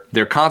 They're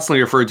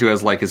constantly referred to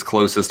as like his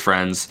closest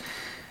friends.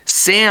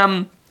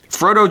 Sam,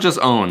 Frodo just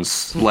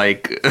owns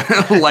like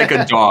like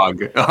a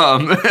dog.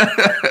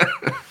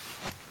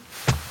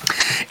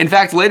 In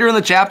fact, later in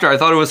the chapter, I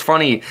thought it was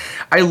funny.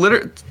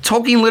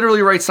 Tolkien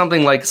literally writes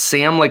something like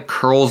Sam like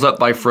curls up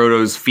by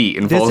Frodo's feet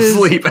and falls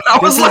asleep. And I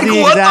was like,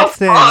 what the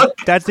fuck?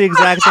 That's the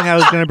exact thing I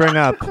was going to bring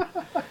up.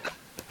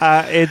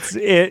 It's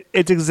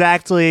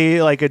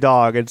exactly like a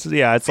dog. It's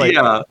like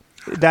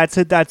that's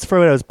it. That's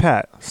Frodo's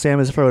pet. Sam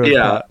is Frodo's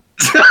pet.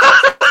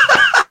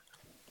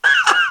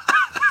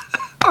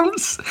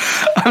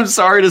 I'm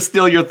sorry to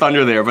steal your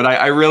thunder there, but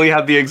I really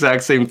had the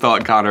exact same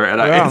thought, Connor,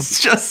 and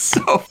it's just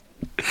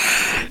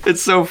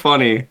it's so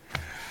funny.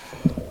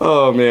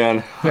 Oh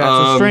man,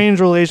 yeah, it's a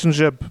strange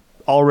relationship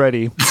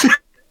already.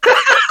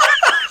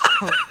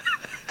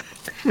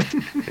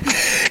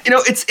 You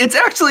know,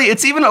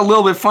 it's even a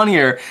little bit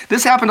funnier.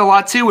 This happened a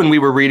lot too when we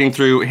were reading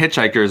through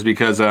Hitchhikers,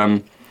 because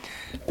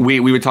we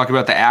would talk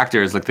about the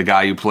actors, like the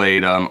guy who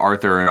played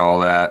Arthur and all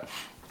that.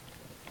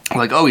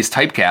 Like, oh, he's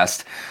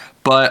typecast.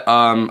 But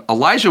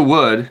Elijah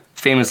Wood,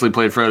 famously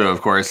played Frodo,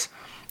 of course,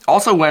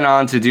 also went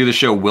on to do the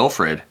show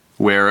Wilfred,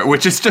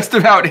 which is just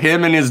about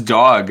him and his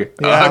dog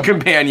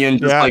companion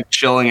just like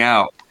chilling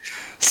out.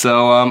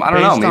 So I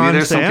don't know, maybe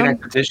there's some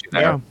connective tissue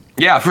there.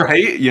 Yeah,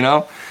 right. You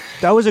know,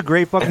 that was a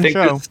great fucking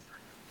show.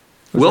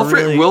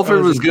 Wilfred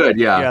was good.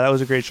 Yeah, that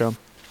was a great show.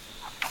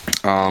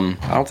 I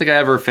don't think I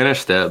ever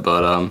finished it,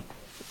 but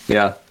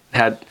yeah,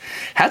 had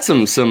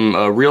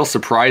some real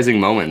surprising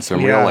moments,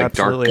 some real like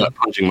dark gut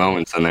punching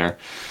moments in there.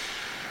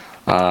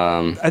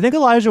 I think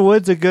Elijah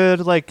Wood's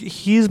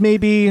he's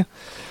maybe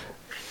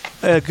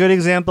a good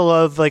example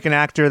of like an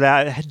actor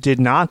that did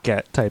not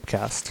get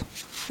typecast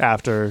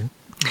after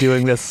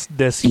doing this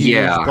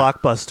huge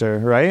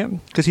blockbuster, right?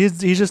 Because he's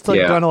just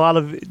done a lot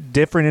of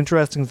different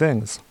interesting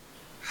things.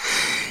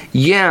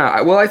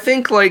 Yeah, well, I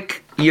think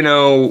like, you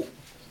know,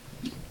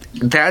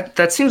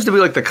 that seems to be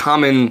like the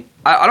common.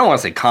 I don't want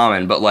to say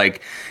common, but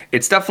like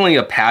it's definitely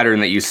a pattern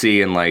that you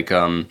see in like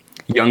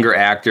younger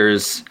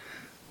actors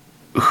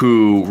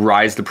who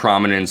rise to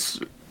prominence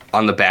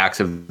on the backs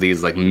of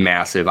these like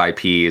massive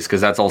IPs, because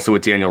that's also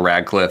what Daniel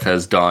Radcliffe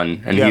has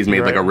done, and he's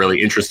made like a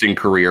really interesting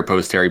career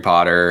post Harry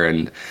Potter.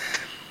 And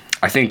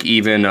I think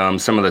even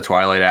some of the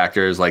Twilight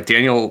actors like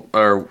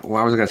Robert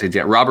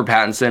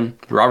Pattinson.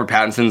 Robert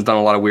Pattinson's done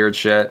a lot of weird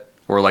shit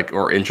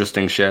or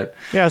interesting shit.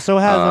 Yeah, so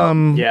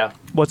has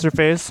what's her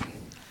face?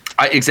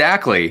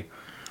 Exactly.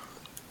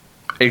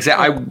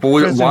 I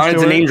wanted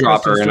to name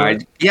drop her,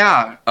 and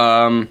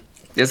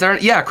is there?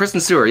 Yeah,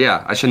 Kristen Stewart.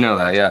 Yeah, I should know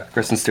that. Yeah,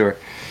 Kristen Stewart.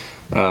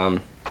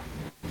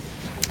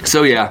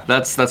 So yeah,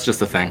 that's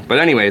just a thing. But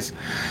anyways,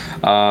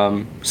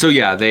 so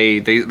yeah,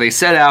 they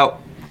set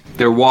out.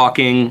 They're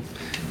walking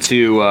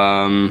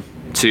to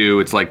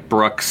it's like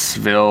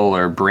Brooksville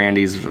or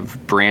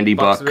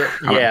Brandybuck.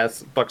 Yeah,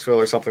 it's Bucksville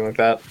or something like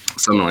that.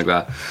 Something like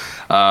that.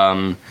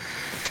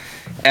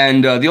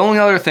 And the only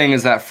other thing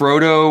is that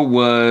Frodo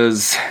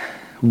was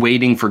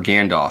waiting for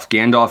Gandalf.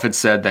 Gandalf had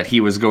said that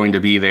he was going to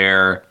be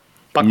there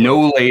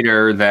no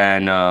later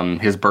than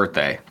his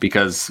birthday,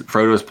 because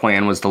Frodo's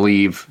plan was to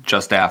leave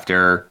just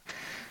after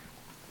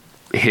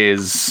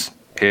his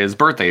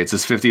birthday. It's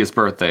his 50th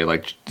birthday,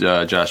 like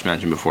Josh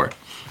mentioned before.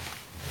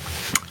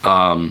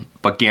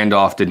 But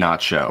Gandalf did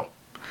not show.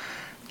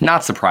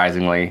 Not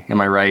surprisingly,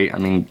 am I right? I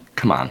mean,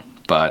 come on,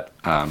 but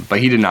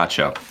he did not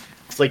show.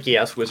 It's like,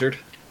 yes, wizard.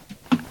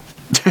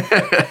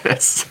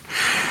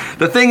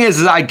 The thing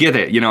is I get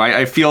it. You know,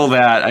 I feel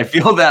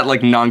that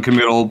like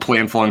non-committal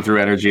plan flowing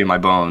through energy in my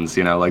bones.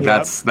 You know, like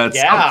that's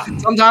yeah.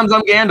 Sometimes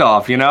I'm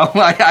Gandalf. You know,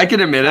 I can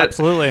admit it.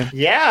 Absolutely.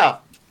 Yeah.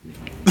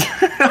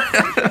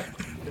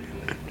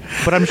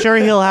 But I'm sure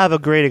he'll have a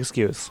great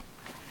excuse.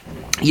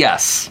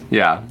 Yes.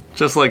 Yeah.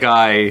 Just like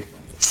I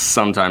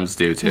sometimes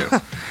do too.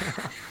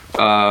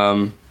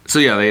 So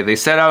yeah, they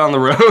set out on the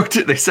road.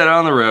 They set out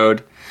on the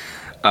road.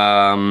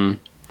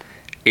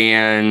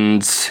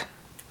 And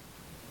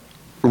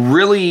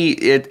really,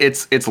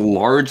 it's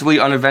largely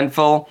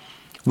uneventful.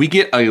 We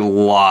get a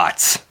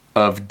lot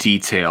of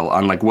detail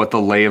on like what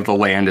the lay of the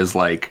land is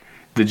like,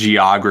 the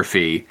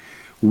geography,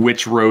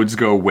 which roads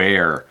go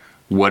where,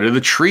 what do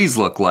the trees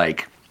look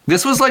like.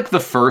 This was like the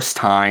first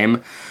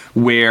time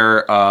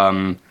where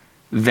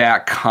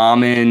that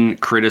common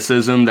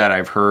criticism that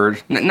I've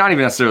heard, not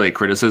even necessarily a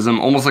criticism,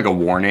 almost like a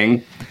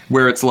warning,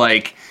 where it's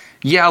like,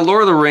 yeah,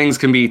 Lord of the Rings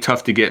can be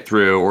tough to get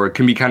through, or it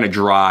can be kind of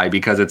dry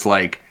because it's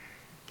like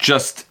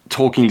just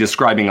Tolkien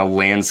describing a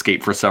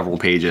landscape for several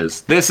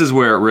pages. This is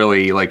where it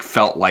really like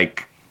felt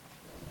like,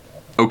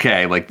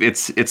 okay, like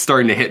it's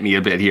starting to hit me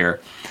a bit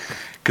here,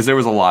 because there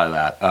was a lot of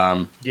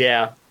that.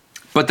 Yeah.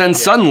 But then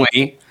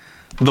suddenly,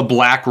 the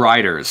Black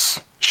Riders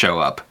show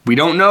up. We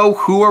don't know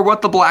who or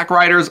what the Black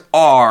Riders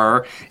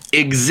are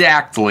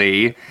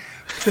exactly.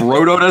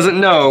 Frodo doesn't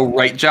know,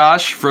 right,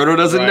 Josh? Frodo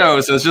doesn't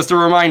know, so it's just a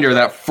reminder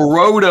that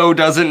Frodo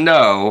doesn't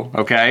know,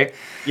 okay?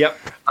 Yep.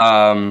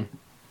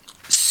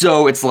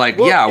 So it's like,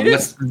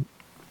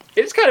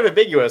 it's kind of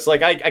ambiguous.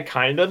 Like, I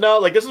kind of know.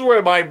 Like, this is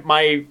where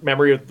my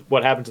memory of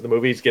what happens in the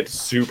movies gets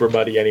super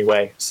muddy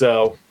anyway,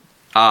 so...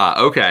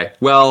 okay.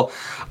 Well,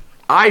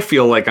 I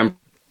feel like I'm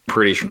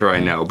pretty sure I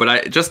know,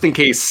 but just in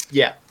case...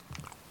 Yeah.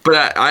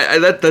 But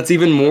that's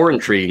even more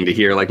intriguing to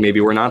hear, like,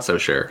 maybe we're not so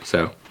sure,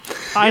 so...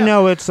 I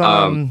know it's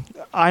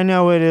I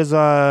know it is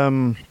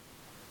Orlando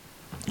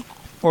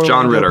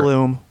John Ritter.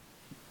 Bloom.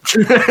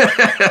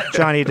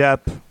 Johnny Depp.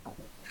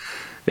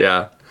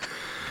 Yeah.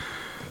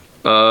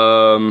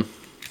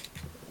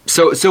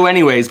 So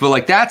anyways, but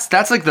like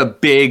that's like the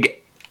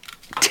big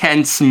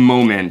tense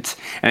moment,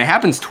 and it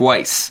happens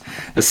twice.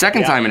 The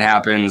second time it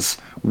happens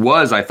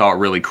was, I thought,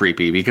 really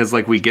creepy, because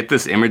like we get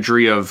this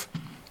imagery of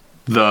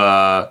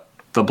the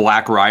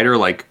Black Rider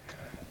like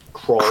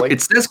crawling.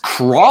 It says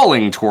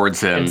crawling towards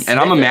him, and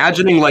I'm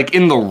imagining like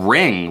in the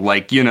ring,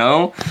 like, you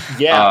know,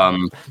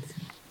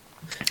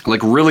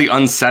 like really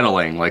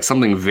unsettling, like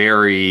something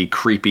very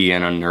creepy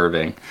and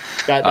unnerving.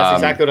 That's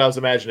exactly what I was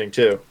imagining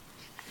too.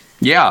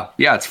 Yeah,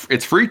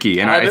 it's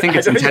freaky, and I think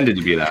it's intended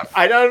to be that.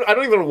 I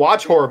don't even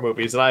watch horror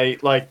movies, and I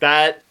like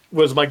that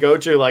was my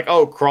go-to. Like,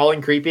 oh,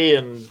 crawling, creepy,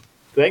 and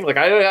thing. Like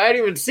I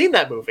hadn't even seen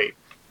that movie.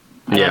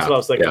 And that's what I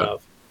was thinking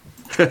of.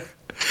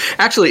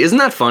 Actually, isn't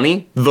that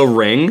funny? The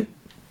Ring.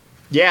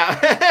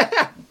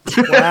 Yeah.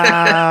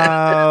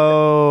 Wow.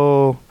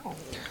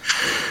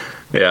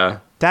 Yeah.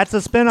 That's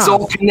a spin-off. It's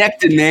all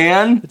connected,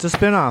 man. It's a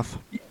spin-off.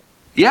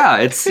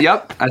 Yeah,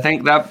 yep. I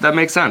think that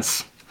makes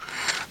sense.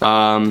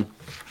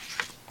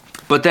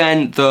 But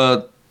then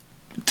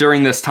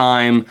during this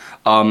time,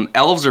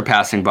 elves are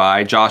passing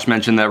by. Josh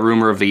mentioned that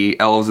rumor of the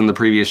elves in the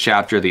previous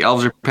chapter. The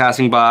elves are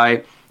passing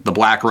by. The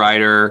Black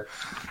Rider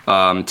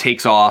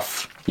takes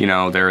off. You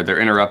know, they're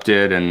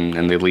interrupted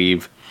and they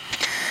leave.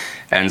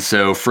 And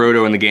so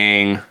Frodo and the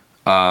gang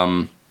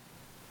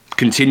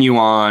continue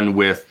on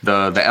with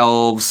the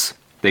elves.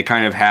 They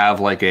kind of have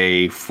like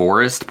a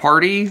forest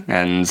party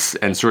and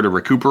sort of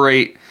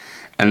recuperate.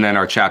 And then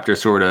our chapter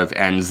sort of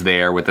ends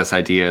there with this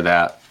idea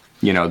that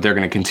they're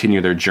going to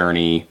continue their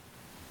journey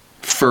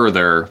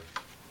further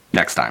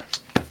next time.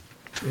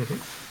 Mm-hmm.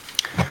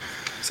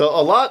 So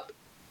a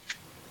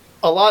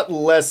lot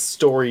less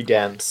story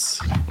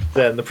dense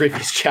than the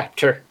previous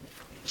chapter.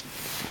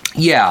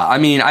 Yeah, I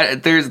mean,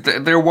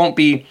 there won't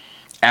be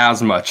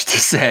as much to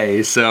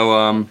say.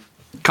 So,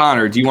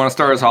 Connor, do you want to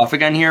start us off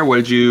again here? What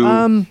did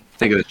you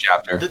think of the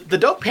chapter? The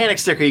Don't Panic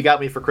sticker you got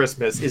me for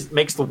Christmas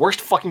makes the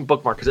worst fucking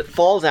bookmark because it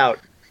falls out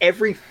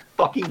every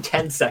fucking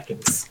 10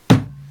 seconds.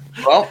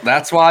 Well,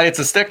 that's why it's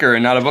a sticker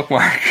and not a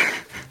bookmark.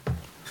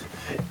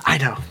 I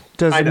know.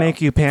 Does it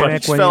make you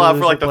panic when you lose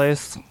your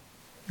place?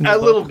 A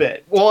little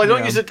bit. Well, I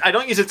don't use it. I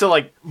don't use it to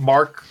like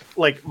mark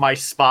like my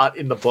spot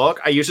in the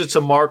book. I use it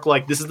to mark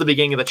like this is the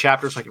beginning of the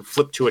chapter, so I can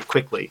flip to it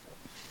quickly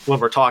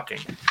when we're talking.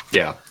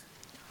 Yeah.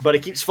 But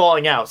it keeps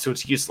falling out, so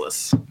it's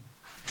useless.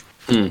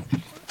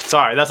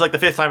 Sorry, that's like the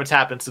 5th time it's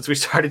happened since we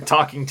started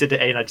talking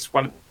today, and I just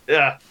wanted.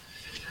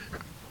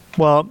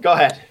 Well, go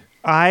ahead.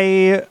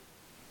 I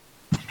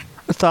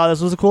thought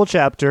this was a cool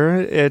chapter.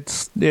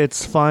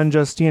 It's fun,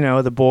 just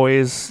the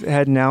boys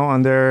heading out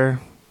on their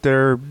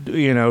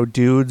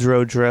dudes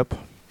road trip.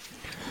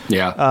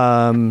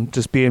 Yeah.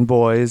 Just being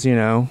boys,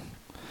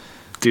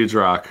 Dudes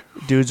rock.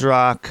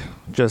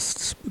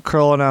 Just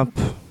curling up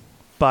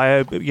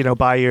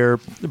by your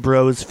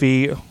bro's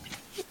feet.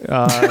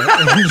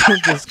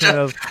 Just kind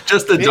of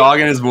just the dog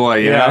and his boy.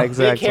 Yeah,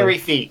 exactly. Big hairy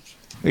feet.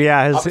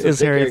 Yeah, his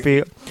hairy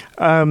feet.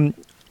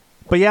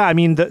 But yeah, I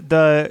mean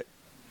the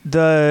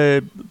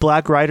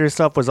Black Rider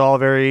stuff was all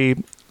very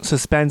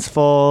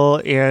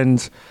suspenseful,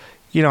 and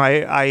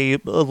I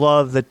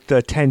love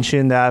the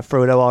tension that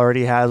Frodo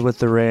already has with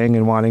the ring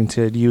and wanting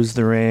to use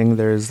the ring.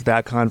 There's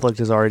that conflict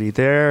is already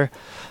there,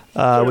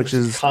 which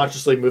is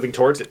consciously moving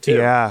towards it too.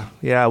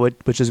 Yeah,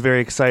 which is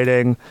very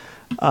exciting.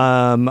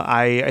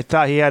 I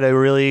thought he had a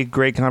really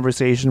great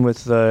conversation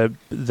with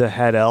the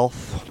head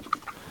elf.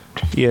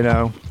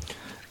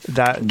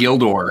 That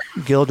Gildor,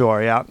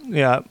 yeah.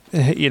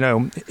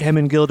 Him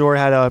and Gildor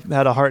had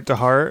a heart to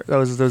heart. That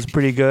was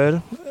pretty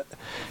good,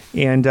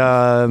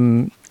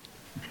 and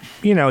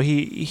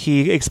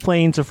he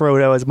explained to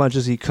Frodo as much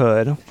as he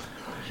could,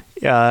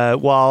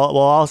 while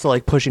also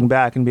like pushing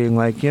back and being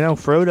like,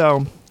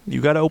 Frodo, you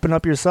got to open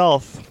up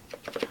yourself.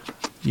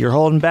 You're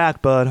holding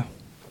back, bud.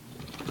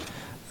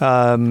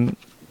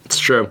 It's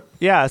true.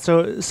 Yeah,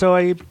 so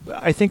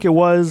I think it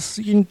was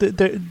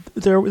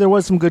there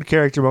was some good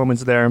character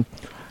moments there.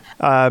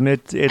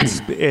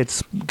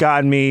 It's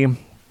gotten me.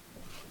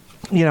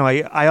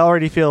 I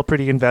already feel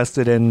pretty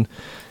invested in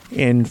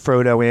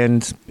Frodo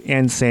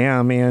and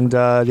Sam and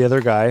the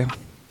other guy.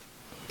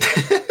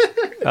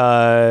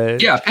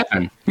 Yeah,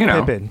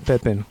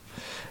 Pippin.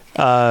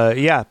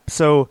 Yeah,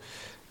 so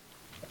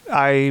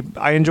I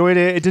enjoyed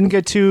it. It didn't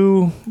get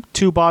too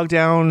bogged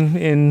down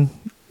in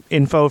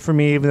info for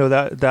me, even though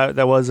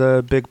that was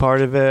a big part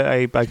of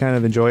it. I kind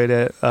of enjoyed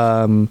it.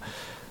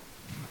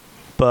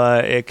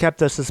 But it kept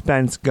the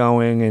suspense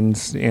going, and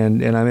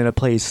I'm in a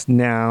place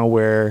now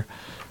where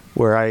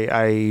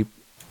I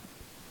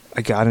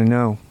gotta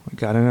know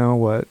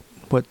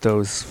what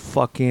those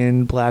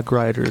fucking Black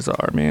Riders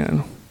are,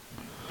 man.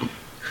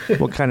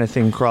 What kind of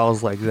thing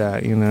crawls like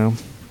that,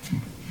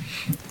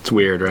 It's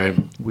weird, right?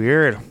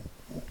 Weird.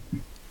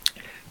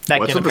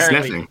 What's with the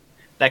sniffing?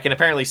 That can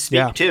apparently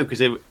speak too,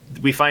 because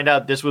we find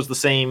out this was the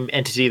same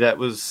entity that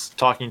was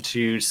talking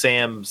to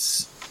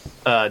Sam's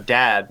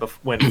dad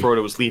when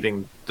Frodo was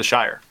leaving the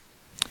Shire.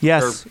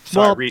 Yes.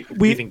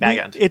 Leaving Bag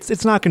End.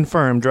 It's not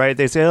confirmed, right?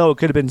 They say, it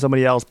could have been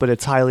somebody else, but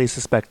it's highly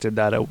suspected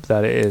that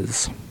it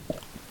is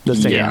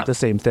the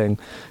same thing.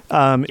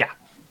 Yeah.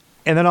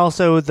 And then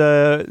also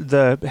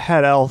the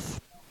head elf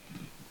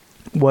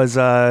was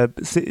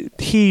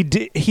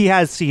he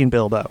has seen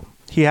Bilbo.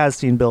 He has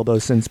seen Bilbo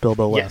since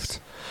Bilbo left.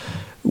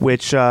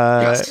 Which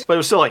yes. But it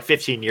was still like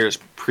 15 years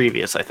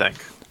previous, I think.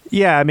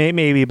 Yeah,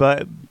 maybe,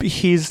 but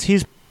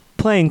he's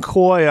playing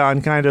coy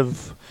on kind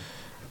of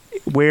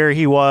where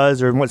he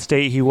was or in what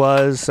state he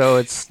was,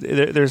 so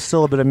there's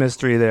still a bit of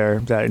mystery there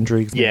that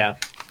intrigues me. Yeah.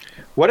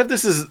 What if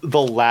this is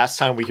the last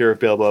time we hear of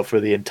Bilbo for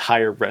the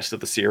entire rest of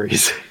the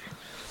series?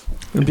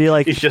 It'd be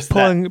like just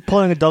pulling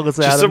a Douglas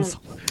Adams.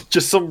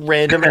 Just some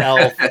random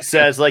elf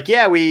says like,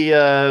 we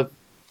saw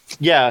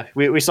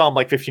him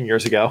like 15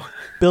 years ago.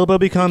 Bilbo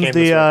becomes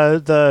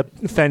the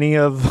Fenny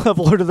of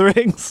Lord of the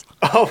Rings.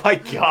 Oh my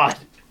god.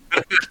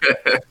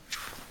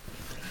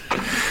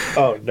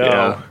 Oh no.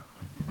 Yeah.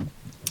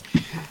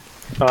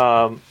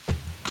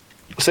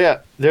 So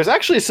yeah, there's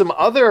actually some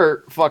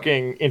other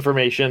fucking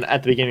information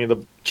at the beginning of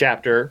the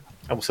chapter.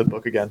 I almost said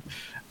book again.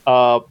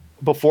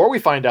 Before we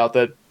find out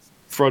that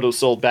Frodo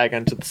sold Bag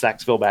End to the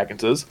Saxville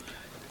Bagginses,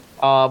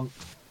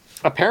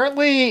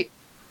 apparently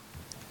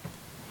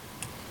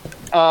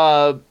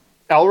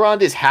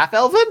Elrond is half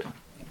elven.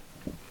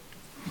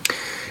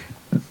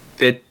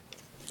 It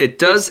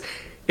does say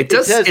that.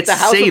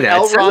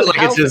 It sounds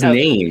like it's his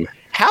name.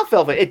 Half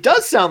elven. It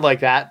does sound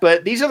like that,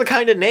 but these are the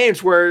kind of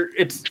names where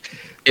it's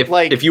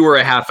if you were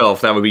a half elf,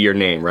 that would be your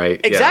name,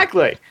 right?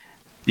 Exactly.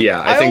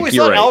 Yeah, I think always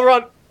you're thought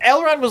right.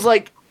 Elrond was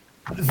like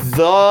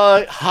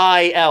the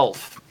high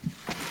elf.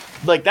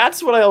 Like,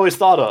 that's what I always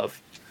thought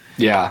of.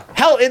 Yeah.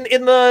 Hell,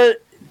 in the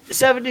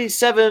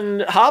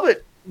 77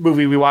 Hobbit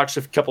movie we watched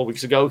a couple of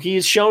weeks ago,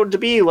 he's shown to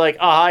be like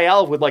a high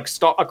elf with like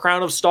a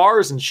crown of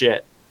stars and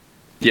shit.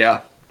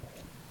 Yeah.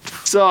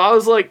 So I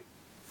was like,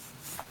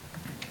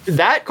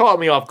 that caught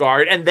me off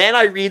guard. And then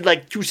I read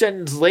like 2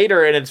 sentences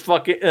later, and it's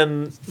fucking,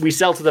 and we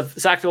sell to the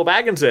Sackville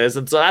Bagginses,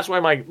 and so that's why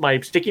my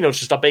sticky notes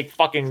just a big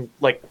fucking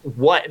like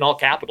what in all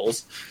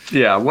capitals.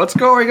 Yeah. What's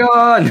going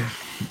on?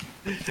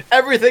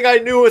 Everything I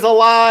knew was a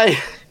lie.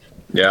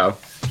 Yeah.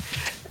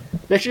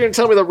 Next, you're gonna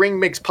tell me the ring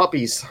makes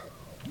puppies,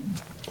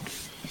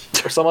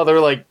 or some other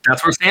like.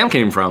 That's where Sam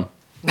came from.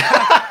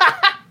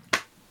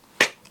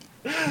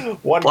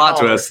 One Plot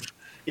collar. twist.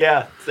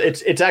 Yeah,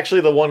 it's actually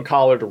the one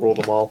collar to rule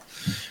them all.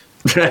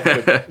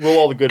 Rule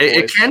all the good boys.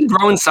 It can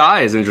grow in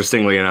size,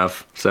 interestingly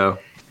enough. So.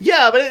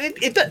 Yeah, but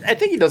I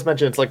think he does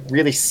mention it's like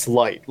really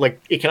slight.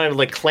 Like it can either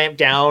like clamp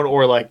down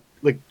or like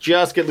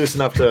just get loose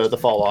enough to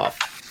fall off.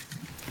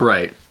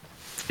 Right.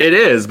 It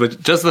is,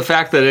 but just the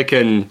fact that it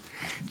can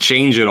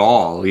change it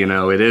all, you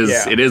know, it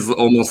is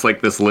almost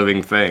like this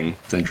living thing.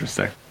 It's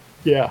interesting.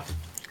 Yeah.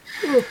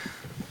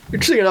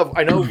 Interesting enough,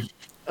 I know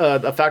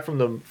a fact from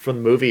the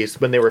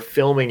movies, when they were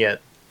filming it,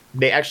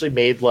 they actually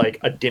made like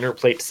a dinner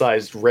plate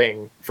sized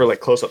ring for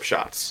like close up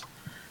shots.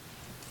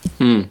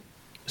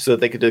 So that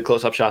they could do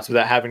close up shots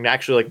without having to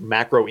actually like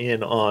macro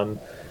in on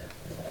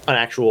an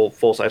actual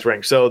full size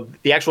ring. So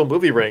the actual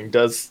movie ring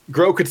does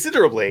grow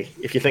considerably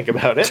if you think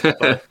about it.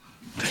 But,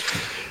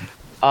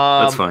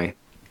 that's funny.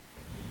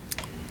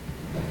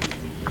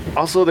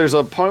 Also, there's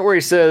a point where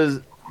he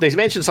says they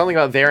mentioned something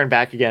about there and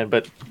back again,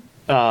 but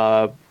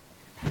oh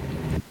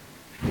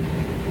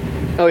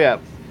yeah.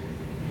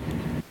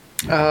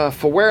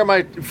 For where am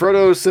I?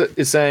 Frodo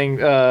is saying,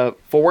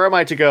 "For where am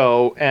I to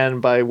go,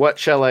 and by what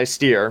shall I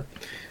steer?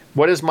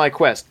 What is my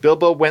quest?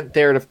 Bilbo went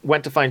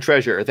to find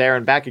treasure, there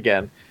and back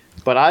again,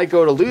 but I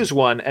go to lose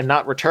one and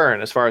not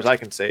return, as far as I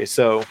can see."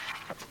 So,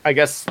 I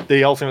guess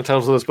the alternate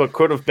title of this book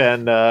could have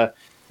been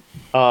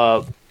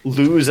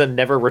 "Lose and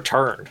Never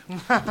Return."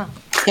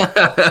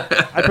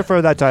 I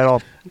prefer that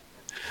title.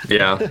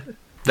 Yeah,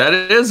 that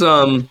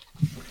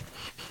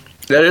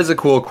is a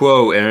cool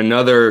quote, and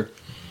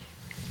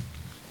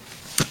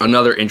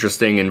another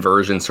interesting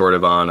inversion, sort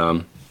of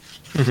on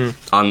the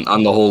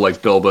whole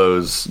like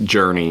Bilbo's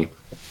journey.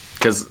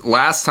 Because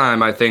last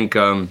time I think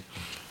I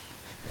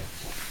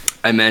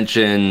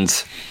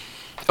mentioned,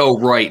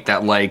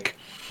 that like,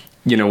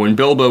 you know, when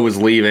Bilbo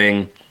was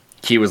leaving,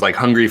 he was like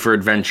hungry for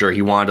adventure.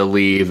 He wanted to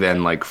leave,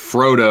 and like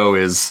Frodo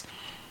is,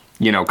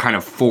 you know, kind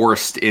of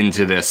forced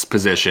into this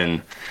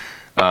position.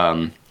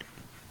 And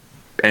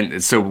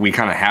so we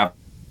kind of have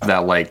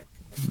that like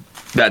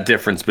that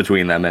difference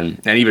between them,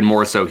 and even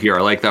more so here.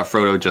 I like that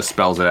Frodo just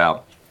spells it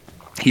out.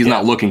 He's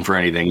not looking for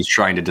anything. He's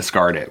trying to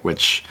discard it,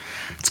 which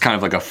it's kind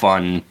of like a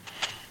fun,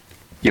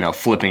 you know,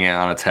 flipping it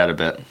on its head a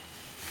bit.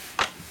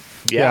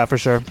 Yeah, for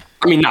sure.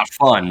 I mean, not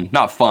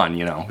fun,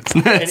 you know.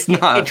 It's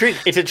not.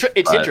 It's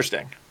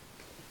interesting.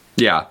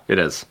 Yeah, it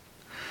is.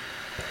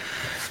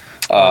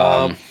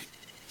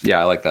 Yeah,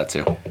 I like that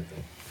too.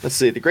 Let's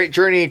see. The great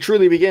journey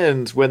truly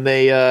begins when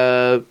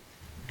they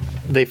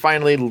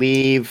finally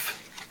leave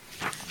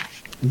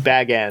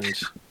Bag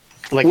End,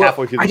 like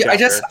halfway through the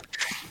chapter.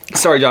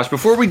 Sorry, Josh.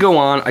 Before we go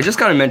on, I just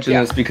got to mention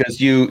this because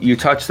you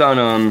touched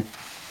on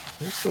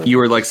you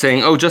were like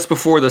saying, just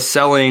before the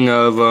selling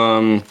of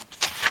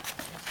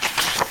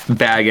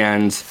Bag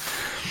End.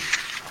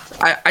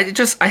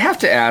 I have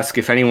to ask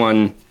if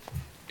anyone,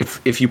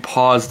 if you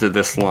paused at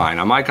this line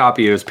on my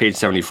copy, it was page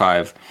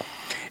 75.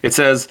 It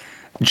says,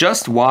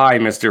 "Just why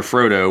Mr.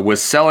 Frodo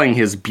was selling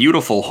his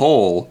beautiful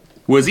hole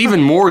was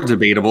even more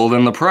debatable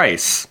than the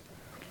price."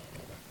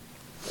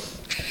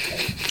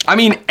 I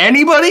mean,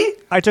 anybody?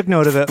 I took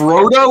note of it.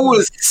 Frodo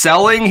was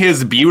selling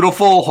his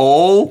beautiful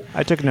hole?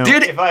 I took note.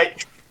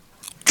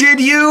 Did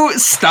you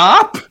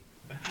stop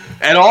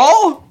at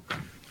all?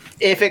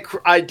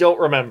 I don't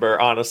remember,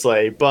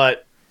 honestly,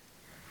 but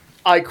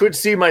I could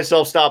see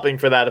myself stopping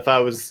for that if I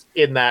was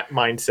in that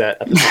mindset.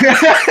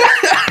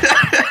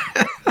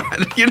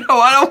 You know,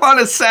 I don't want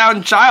to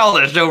sound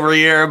childish over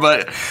here,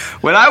 but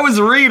when I was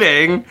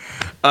reading,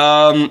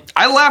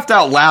 I laughed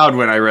out loud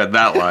when I read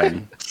that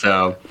line.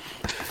 So,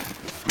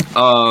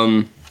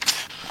 and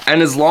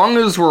as long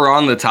as we're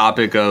on the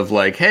topic of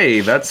like, hey,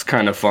 that's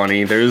kind of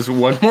funny, there's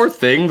one more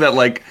thing that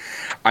like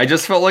I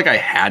just felt like I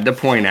had to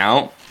point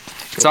out.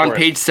 It's on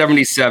page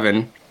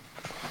 77.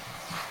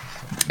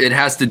 It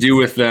has to do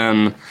with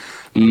them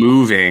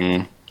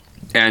moving,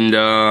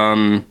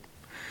 and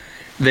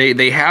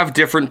they have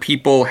different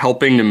people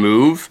helping to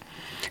move.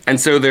 And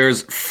so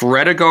there's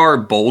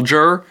Fredegar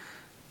Bolger,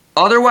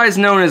 otherwise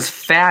known as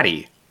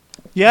Fatty.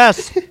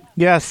 Yes.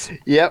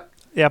 Yep.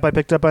 Yep, I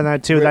picked up on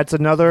that too. That's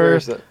another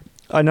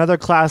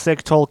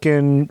classic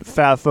Tolkien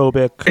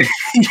fatphobic.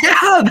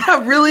 Yeah,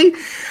 that really,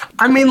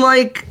 I mean,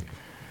 like,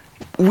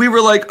 we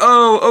were like,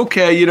 oh,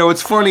 okay, you know,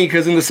 it's funny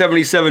because in the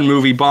 77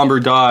 movie, Bomber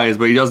dies,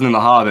 but he doesn't in The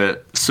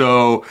Hobbit.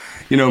 So,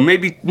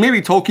 maybe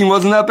Tolkien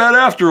wasn't that bad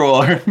after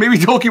all, or maybe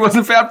Tolkien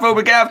wasn't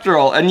fatphobic after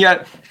all. And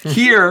yet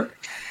here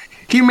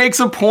he makes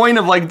a point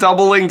of like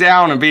doubling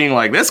down and being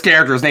like, this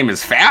character's name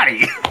is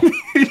Fatty,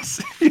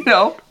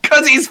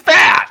 because he's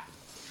fat.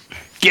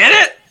 Get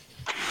it?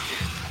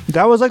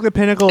 That was like the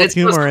pinnacle of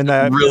humor in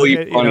that really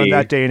funny. in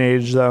that day and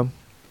age, though.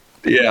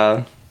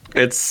 Yeah,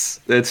 it's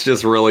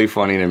just really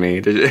funny to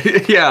me.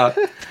 Yeah,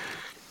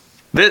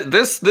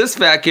 this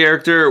fat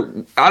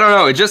character, I don't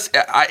know.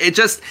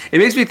 It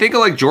makes me think of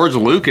like George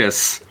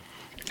Lucas.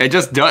 It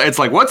just does. It's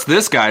like, what's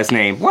this guy's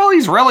name? Well,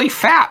 he's really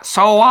fat,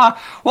 so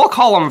we'll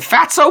call him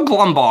Fatso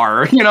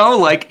Glumbar.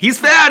 Like he's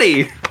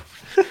fatty.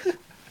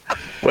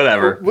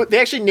 Whatever. They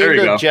actually named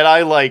a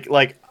Jedi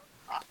like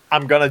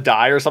I'm gonna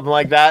die or something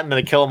like that, and then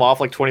they kill him off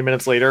like 20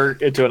 minutes later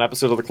into an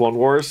episode of the Clone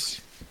Wars.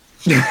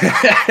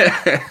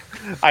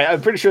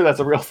 I'm pretty sure that's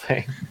a real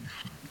thing.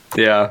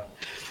 Yeah.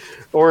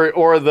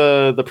 Or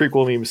the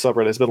prequel meme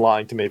subreddit has been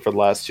lying to me for the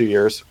last 2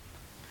 years.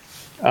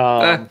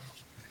 Either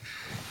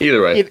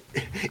way.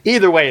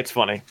 Either way, it's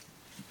funny.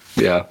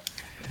 Yeah.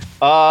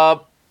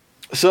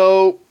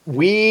 So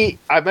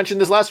I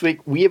mentioned this last week.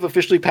 We have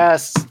officially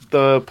passed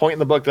the point in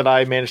the book that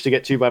I managed to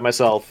get to by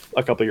myself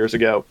a couple years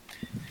ago.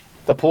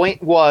 The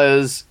point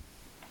was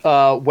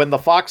when the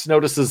fox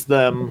notices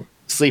them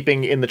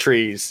sleeping in the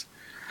trees,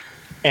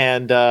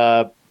 and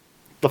the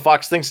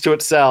fox thinks to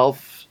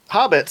itself,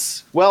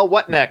 "Hobbits, well,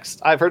 what next?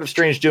 I've heard of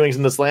strange doings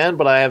in this land,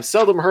 but I have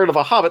seldom heard of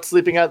a hobbit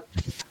sleeping out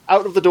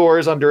of the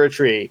doors under a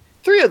tree.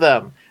 3 of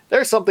them.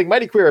 There's something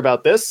mighty queer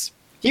about this.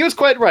 He was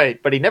quite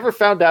right, but he never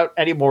found out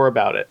any more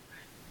about it."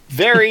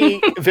 Very,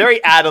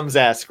 very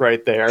Adams-esque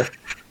right there.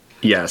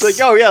 Yes. It's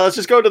like, oh yeah, let's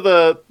just go to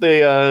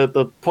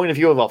the point of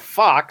view of a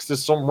fox.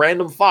 There's some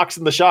random fox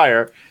in the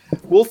Shire.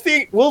 We'll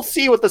see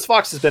what this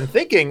fox has been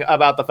thinking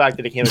about the fact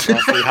that he came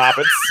across 3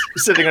 hobbits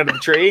sitting under the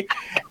tree,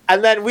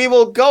 and then we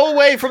will go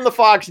away from the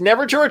fox,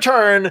 never to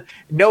return,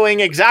 knowing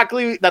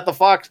exactly that the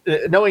fox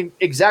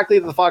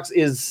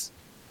is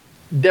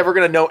never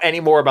going to know any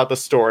more about the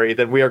story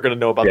than we are going to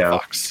know about the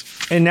fox.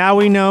 And now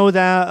we know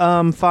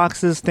that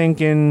Fox is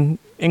thinking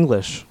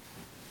English.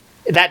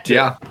 That too.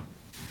 Yeah.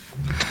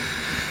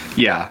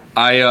 Yeah,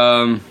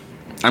 I'm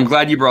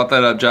glad you brought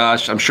that up,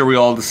 Josh. I'm sure we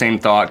all have the same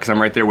thought because I'm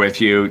right there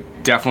with you.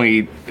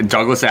 Definitely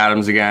Douglas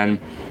Adams again.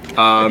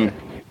 And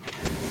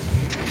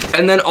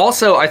then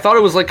also, I thought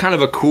it was like kind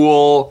of a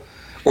cool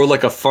or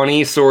like a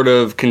funny sort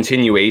of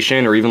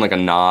continuation or even like a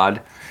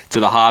nod to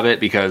The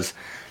Hobbit because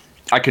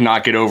I could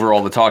not get over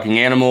all the talking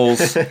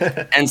animals.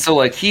 And so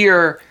like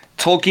here,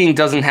 Tolkien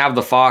doesn't have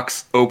the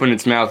fox open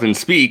its mouth and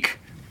speak,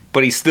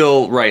 but he's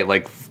still, right,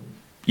 like,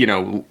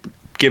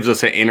 gives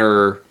us an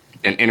inner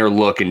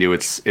look into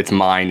its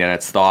mind and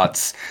its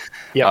thoughts.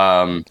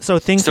 Yeah. So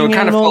thinking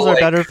animals are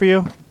better for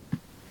you?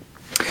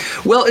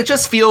 Well, it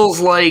just feels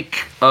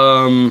like,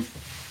 I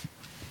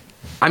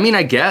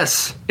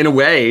guess in a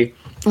way.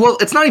 Well,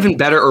 it's not even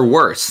better or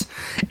worse.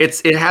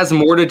 It has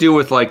more to do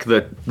with like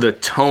the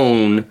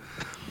tone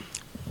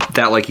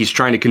that like he's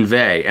trying to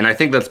convey, and I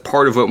think that's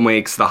part of what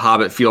makes The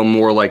Hobbit feel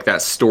more like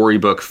that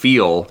storybook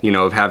feel,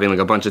 of having like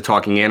a bunch of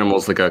talking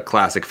animals, like a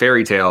classic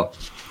fairy tale.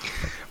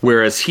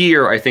 Whereas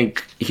here, I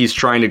think he's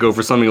trying to go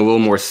for something a little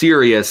more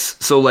serious.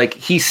 So, like,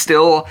 he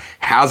still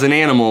has an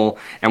animal,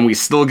 and we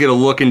still get a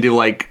look into,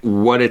 like,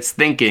 what it's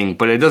thinking,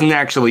 but it doesn't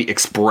actually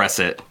express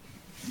it.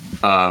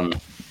 I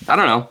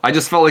don't know. I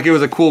just felt like it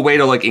was a cool way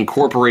to, like,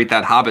 incorporate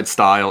that Hobbit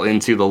style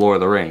into the Lord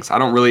of the Rings. I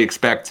don't really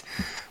expect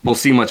we'll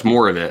see much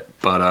more of it,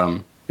 but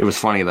it was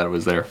funny that it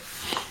was there.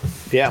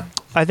 Yeah.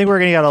 I think we're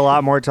going to get a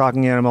lot more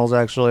talking animals,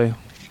 actually.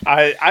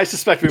 I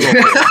suspect we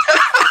will.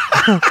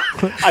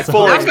 I've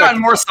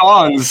gotten more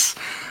songs.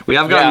 We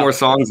have gotten more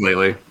songs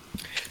lately.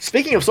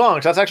 Speaking of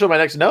songs, that's actually my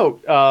next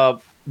note.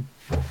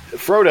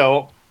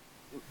 Frodo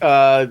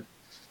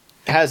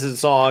has his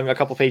song a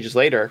couple pages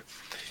later.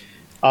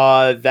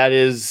 That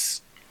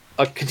is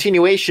a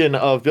continuation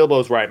of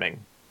Bilbo's rhyming.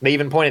 They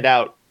even pointed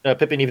out,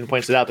 Pippin even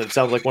points it out, that it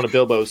sounds like one of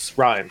Bilbo's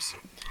rhymes.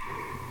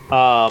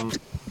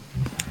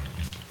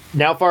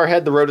 Now far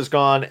ahead, the road is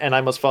gone, and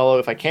I must follow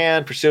if I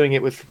can, pursuing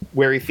it with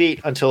wary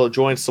feet until it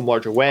joins some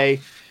larger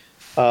way.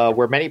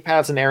 Where many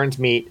paths and errands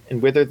meet,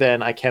 and whither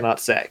then I cannot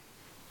say.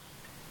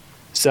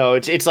 So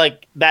it's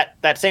like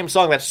that same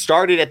song that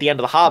started at the end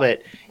of The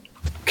Hobbit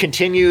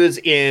continues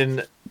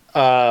in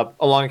A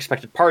Long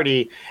Expected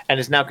Party, and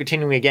is now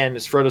continuing again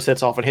as Frodo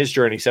sets off on his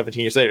journey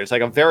 17 years later. It's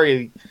like a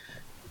very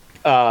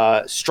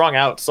strung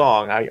out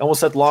song. I almost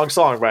said long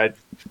song, but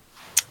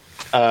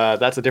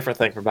that's a different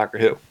thing from Doctor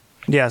Who.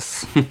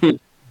 Yes.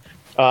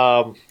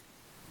 Also,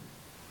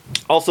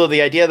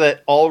 the idea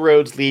that all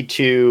roads lead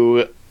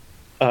to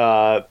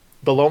the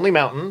Lonely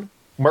Mountain,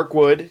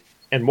 Mirkwood,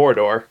 and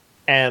Mordor,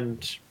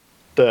 and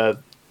the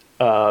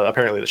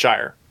apparently the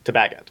Shire to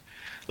Bag End.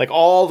 Like,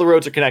 all the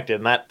roads are connected,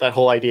 and that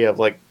whole idea of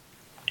like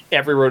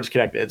every road is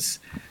connected. It's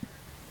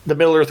the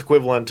Middle Earth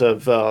equivalent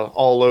of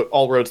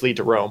all roads lead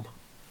to Rome.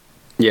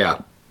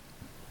 Yeah.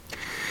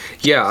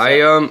 Yeah,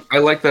 I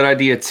like that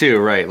idea too,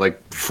 right?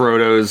 Like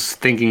Frodo's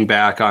thinking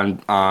back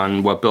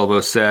on what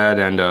Bilbo said,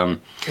 and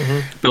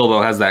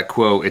Bilbo has that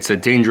quote, "It's a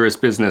dangerous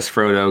business,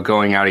 Frodo,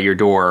 going out of your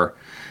door."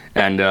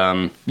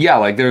 And yeah,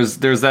 like there's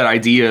that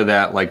idea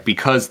that like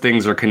because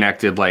things are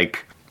connected,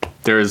 like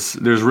there's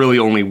really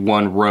only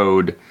one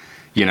road.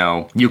 You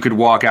know, you could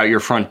walk out your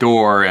front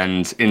door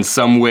and in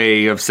some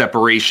way of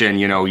separation,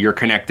 you know, you're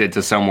connected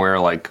to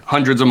somewhere like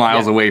hundreds of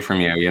miles away from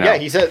you, you know? Yeah,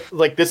 he said,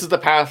 like, this is the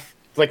path,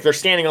 like, they're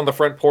standing on the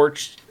front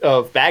porch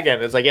of Bag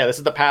End. It's like, yeah, this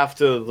is the path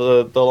to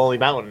the Lonely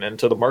Mountain and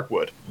to the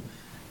Mirkwood.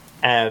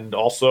 And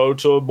also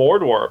to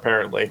Mordor,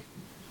 apparently.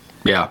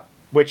 Yeah.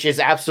 Which is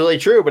absolutely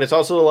true, but it's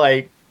also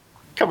like,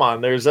 come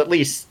on, there's at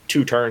least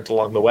 2 turns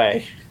along the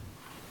way.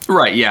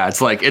 Right, yeah,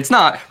 it's like, it's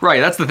not, right,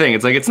 that's the thing,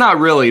 it's like, it's not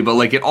really, but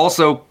like, it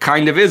also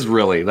kind of is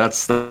really,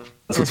 that's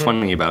what's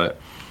funny about it.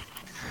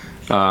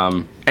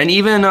 And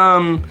even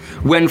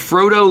when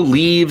Frodo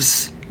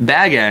leaves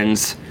Bag End,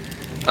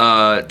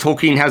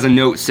 Tolkien has a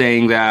note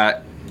saying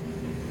that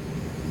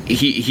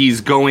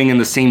he's going in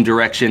the same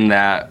direction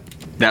that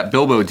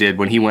Bilbo did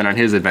when he went on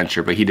his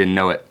adventure, but he didn't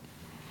know it.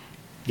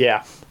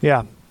 Yeah.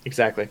 Yeah.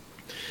 Exactly.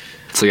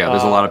 So yeah,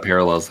 there's a lot of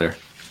parallels there.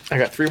 I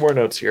got 3 more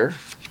notes here.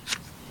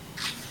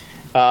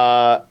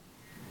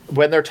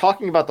 When they're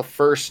talking about the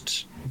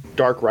first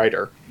Dark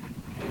Rider,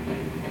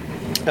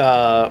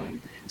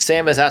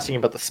 Sam is asking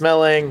about the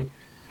smelling.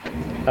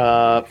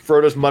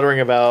 Frodo's muttering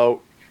about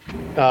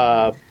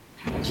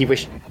he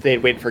wished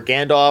they'd waited for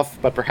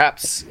Gandalf, but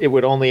perhaps it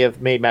would only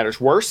have made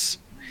matters worse.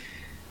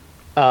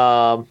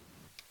 And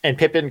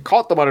Pippin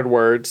caught the muttered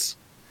words,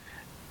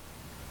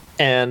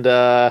 and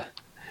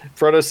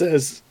Frodo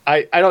says,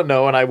 I don't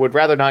know, and I would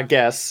rather not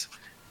guess.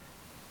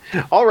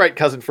 All right,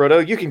 cousin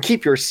Frodo, you can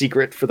keep your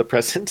secret for the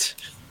present.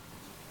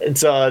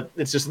 It's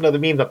just another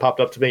meme that popped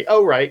up to me.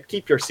 Oh, right,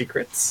 keep your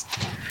secrets.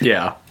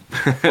 Yeah.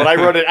 But I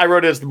wrote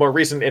it as the more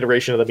recent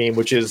iteration of the meme,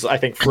 which is, I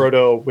think,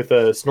 Frodo with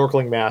a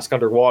snorkeling mask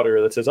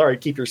underwater that says, all right,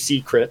 keep your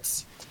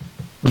secrets.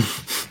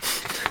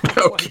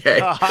 Okay.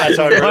 That's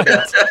how I wrote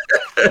that.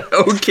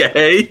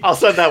 Okay. I'll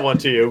send that one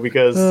to you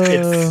because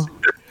it's...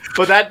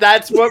 But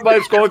that's what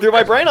was going through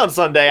my brain on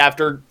Sunday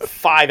after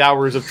 5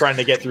 hours of trying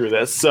to get through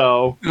this.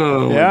 So yeah,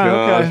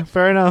 God. Okay,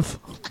 fair enough.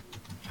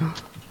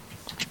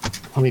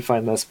 Let me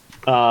find this.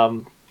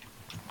 Okay.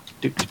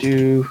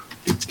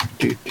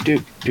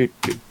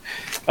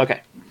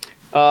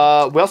 We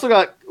also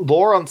got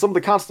lore on some of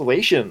the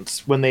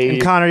constellations when they.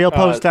 And Connor, you'll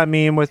post that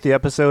meme with the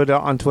episode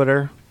on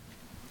Twitter.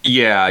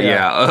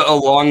 Yeah.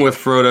 Along with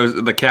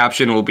Frodo, the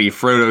caption will be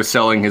Frodo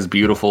selling his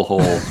beautiful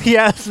hole.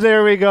 Yes,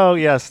 there we go.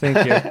 Yes,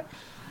 thank you.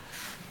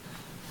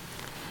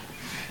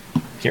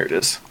 Here it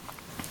is.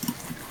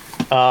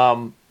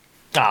 Oh,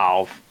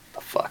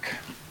 the fuck.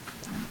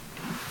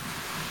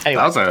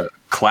 Anyway. That was a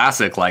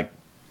classic, like,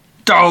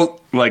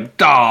 don't, like,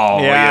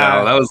 doll. Yeah. You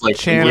know, that was like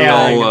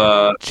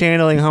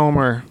channeling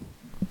Homer.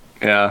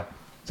 Yeah.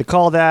 They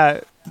call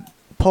that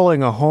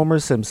pulling a Homer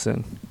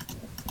Simpson.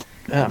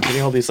 Yeah, I'm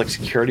getting all these like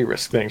security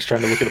risk things,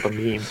 trying to look it up a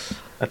meme.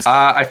 That's...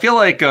 I feel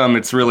like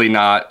it's really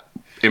not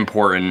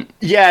important.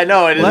 Yeah,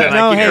 no, it isn't.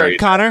 No, hey,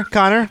 Connor.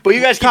 But you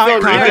guys keep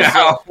going.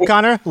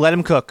 Connor, let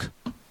him cook.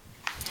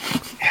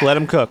 Let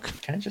him cook.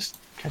 Can I just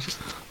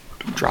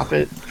drop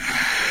it?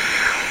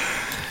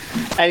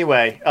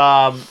 Anyway,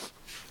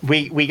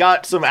 we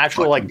got some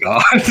actual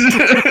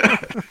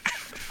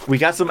we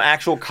got some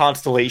actual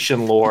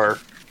constellation lore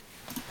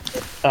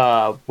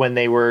when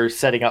they were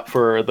setting up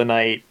for the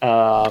night.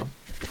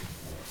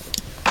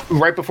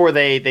 Right before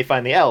they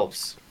find the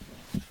elves.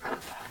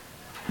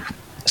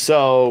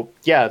 So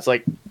yeah, it's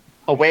like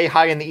away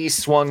high in the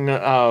east swung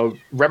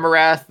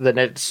Remarath, the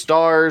netted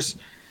stars,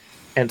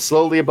 and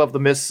slowly above the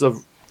mist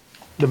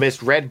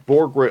red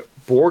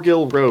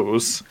Borgil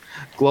rose,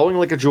 glowing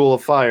like a jewel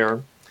of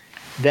fire.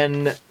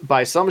 Then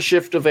by some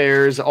shift of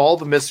airs, all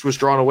the mist was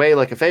drawn away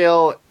like a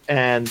veil,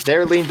 and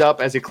there leaned up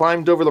as he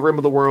climbed over the rim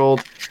of the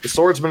world, the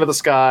swordsman of the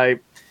sky,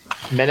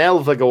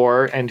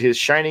 Menelvagor, and his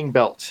shining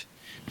belt.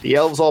 The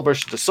elves all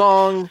burst into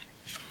song,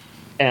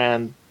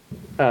 and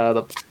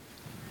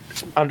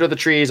under the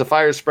trees, a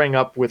fire sprang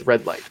up with a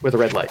red light.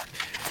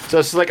 So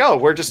it's like, oh,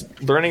 we're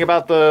just learning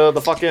about the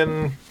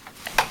fucking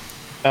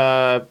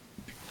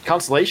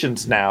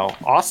constellations now.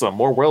 Awesome,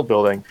 more world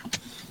building.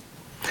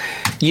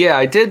 Yeah,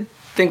 I did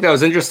think that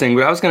was interesting,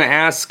 but I was going to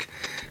ask,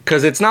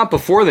 because it's not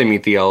before they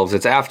meet the elves,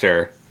 it's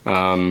after.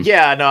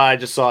 Yeah, no, I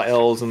just saw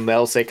elves, and the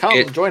elves say,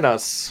 come, join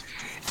us.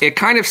 It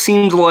kind of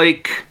seemed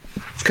like...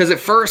 Because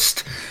at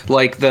first,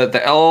 like, the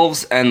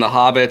elves and the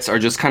hobbits are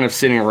just kind of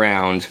sitting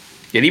around.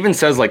 It even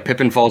says, like,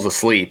 Pippin falls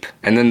asleep.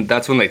 And then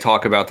that's when they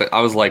talk about that.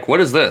 I was like, what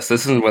is this?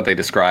 This isn't what they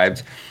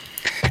described.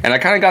 And I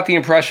kind of got the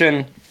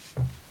impression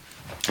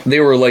they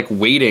were, like,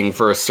 waiting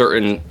for a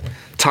certain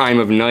time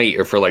of night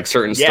or for, like,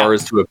 certain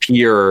stars to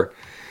appear,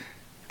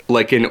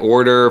 like, in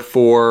order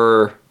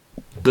for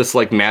this,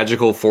 like,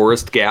 magical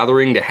forest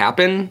gathering to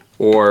happen.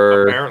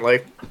 Or...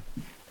 Apparently.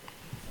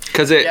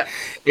 Because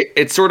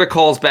it sort of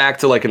calls back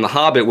to, like, in The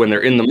Hobbit when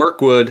they're in the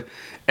Mirkwood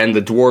and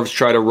the dwarves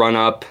try to run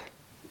up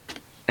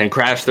and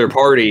crash their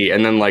party,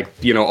 and then like,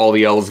 you know, all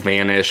the elves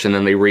vanish and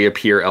then they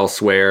reappear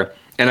elsewhere.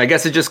 And I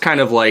guess it just kind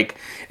of like,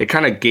 it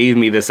kind of gave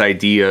me this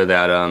idea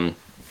that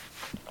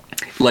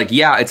like,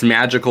 yeah, it's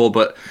magical,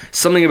 but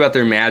something about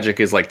their magic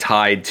is like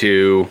tied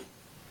to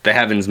the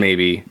heavens,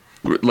 maybe.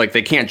 Like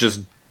they can't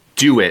just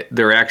do it.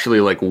 They're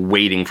actually like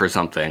waiting for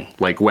something,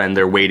 like when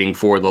they're waiting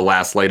for the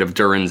last light of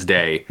Durin's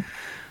day.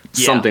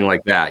 Something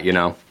like that, you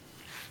know.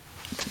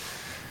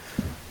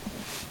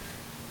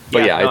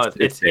 But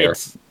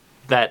it's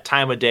that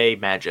time of day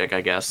magic,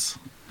 I guess.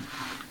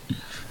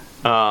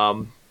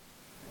 Let's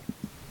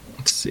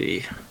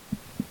see.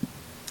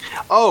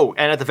 Oh,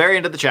 and at the very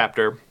end of the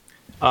chapter,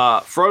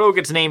 Frodo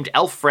gets named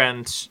Elf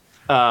Friend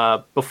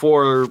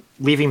before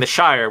leaving the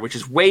Shire, which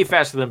is way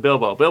faster than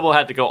Bilbo. Bilbo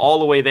had to go all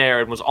the way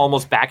there and was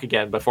almost back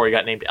again before he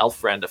got named Elf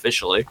Friend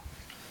officially.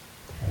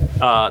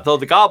 Though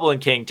the Goblin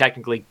King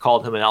technically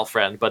called him an elf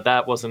friend, but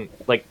that wasn't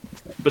like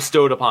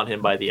bestowed upon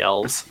him by the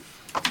elves.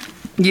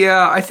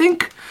 Yeah, I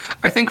think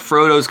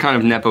Frodo's kind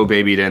of nepo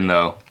babied in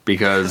though,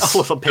 because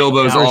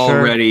Bilbo's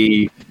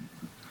already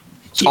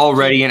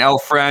an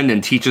elf friend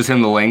and teaches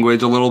him the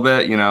language a little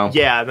bit, you know.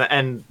 Yeah,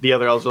 and the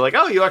other elves are like,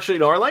 "Oh, you actually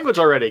know our language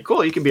already.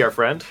 Cool, you can be our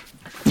friend."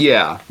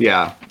 Yeah.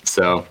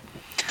 So,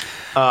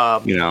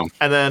 you know,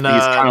 and then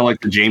he's kind of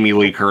like the Jamie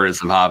Lee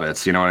Curtis of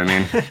hobbits. You know what I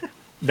mean?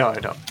 No, I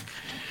don't.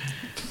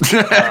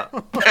 I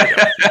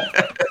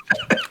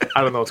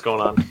don't know what's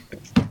going on.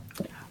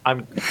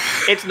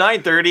 It's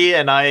 9:30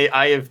 and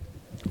I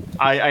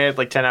had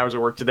like 10 hours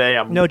of work today.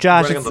 I'm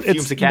Josh, running on the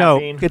fumes of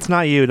caffeine. No, it's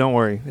not you. Don't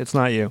worry, it's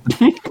not you.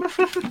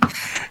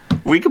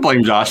 We can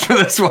blame Josh for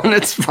this one.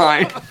 It's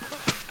fine.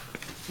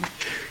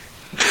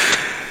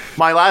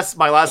 My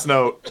last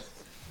note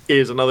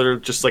is another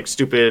just like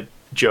stupid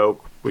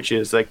joke, which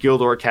is that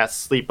Gildor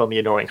casts sleep on the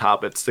annoying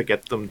hobbits to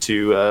get them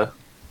to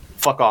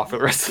fuck off for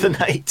the rest of the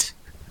night.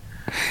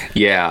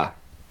 Yeah.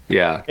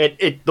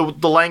 The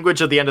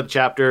language at the end of the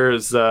chapter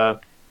is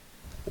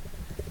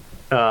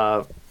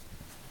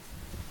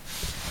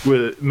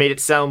made it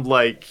sound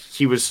like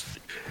he was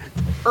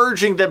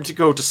urging them to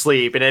go to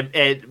sleep,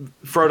 and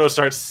Frodo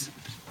starts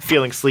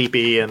feeling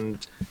sleepy,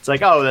 and it's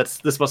like, oh,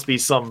 this must be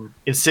some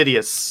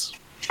insidious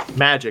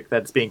magic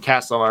that's being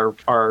cast on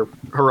our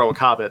heroic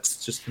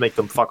hobbits just to make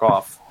them fuck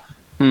off.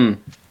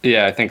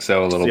 Yeah, I think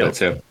so a little bit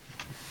too.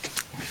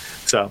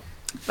 So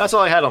that's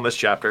all I had on this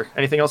chapter.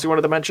 Anything else you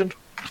wanted to mention?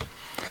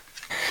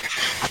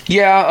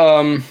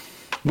 Yeah,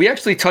 we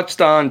actually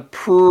touched on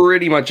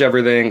pretty much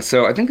everything.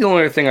 So I think the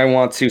only other thing I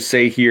want to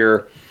say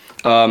here,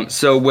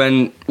 so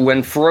when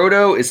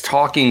Frodo is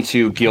talking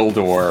to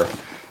Gildor,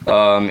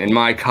 in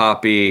my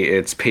copy,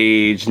 it's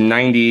page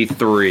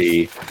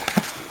 93.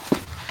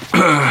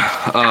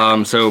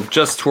 So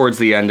just towards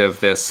the end of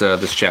this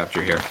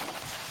chapter here.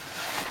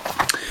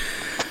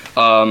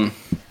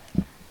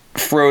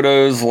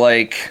 Frodo's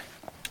like,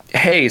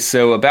 hey,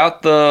 so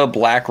about the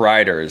Black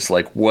Riders,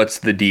 like, what's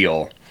the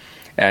deal?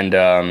 And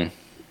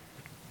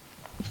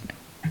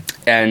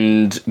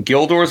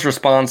Gildor's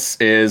response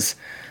is,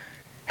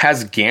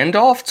 has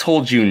Gandalf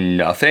told you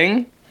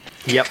nothing?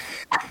 Yep.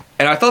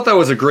 And I thought that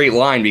was a great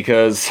line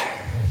because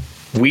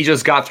we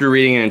just got through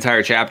reading an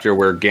entire chapter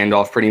where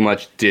Gandalf pretty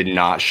much did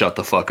not shut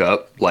the fuck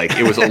up. Like,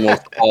 it was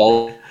almost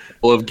all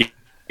of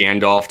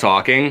Gandalf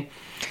talking.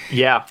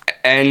 Yeah.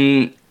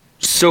 And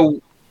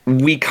so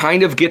we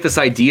kind of get this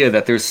idea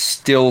that there's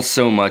still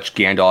so much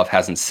Gandalf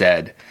hasn't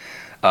said.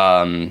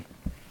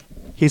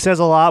 He says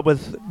a lot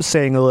with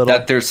saying a little.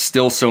 That there's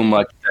still so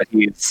much that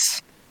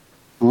he's...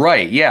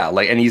 Right, yeah.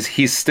 Like, and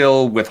he's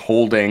still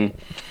withholding.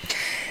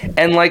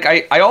 And, like,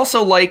 I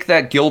also like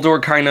that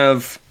Gildor kind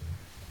of,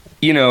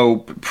 you know,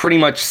 pretty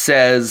much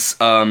says,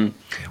 well,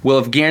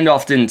 if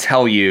Gandalf didn't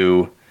tell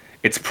you,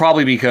 it's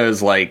probably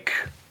because, like,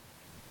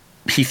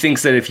 he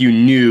thinks that if you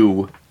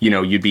knew, you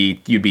know, you'd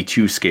be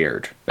too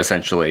scared,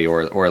 essentially,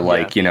 or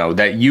like, you know,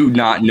 that you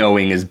not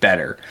knowing is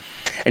better.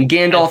 And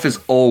Gandalf is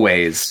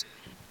always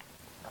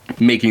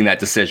making that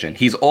decision.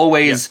 He's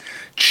always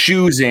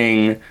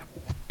choosing,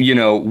 you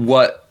know,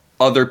 what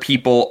other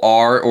people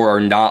are or are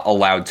not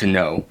allowed to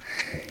know.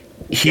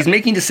 He's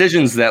making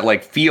decisions that,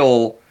 like,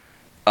 feel,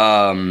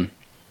 I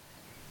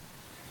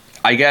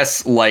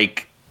guess,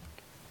 like,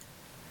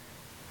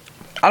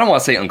 I don't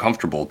want to say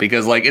uncomfortable,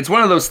 because, like, it's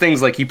one of those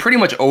things, like, he pretty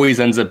much always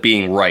ends up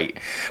being right,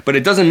 but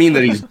it doesn't mean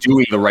that he's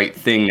doing the right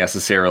thing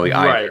necessarily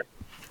either. Right.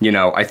 You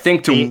know, I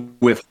think to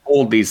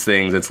withhold these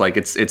things, it's like,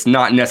 it's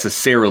not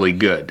necessarily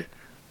good.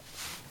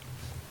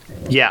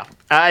 Yeah.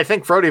 I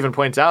think Frodo even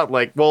points out,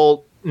 like,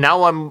 well,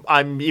 now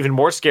I'm even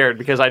more scared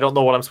because I don't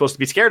know what I'm supposed to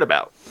be scared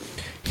about.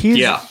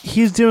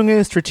 He's doing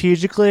it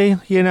strategically,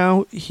 you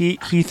know. He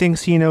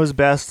thinks he knows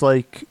best,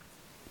 like,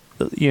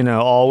 you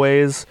know,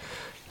 always.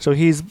 So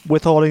he's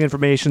withholding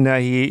information that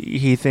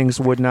he thinks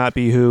would not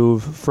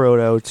behoove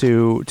Frodo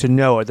to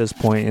know at this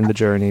point in the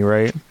journey,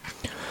 right?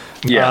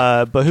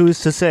 Yeah. But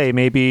who's to say?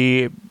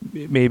 Maybe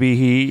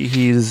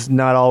he's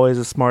not always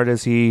as smart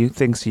as he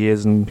thinks he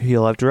is, and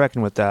he'll have to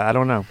reckon with that. I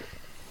don't know.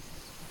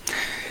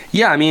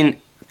 Yeah, I mean,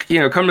 you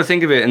know, come to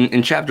think of it,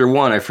 in chapter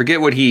 1, I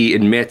forget what he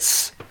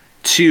admits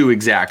to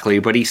exactly,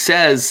 but he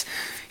says,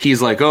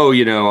 he's like, oh,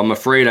 I'm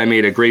afraid I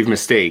made a grave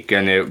mistake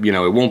and it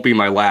won't be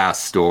my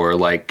last, or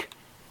like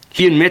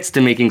he admits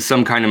to making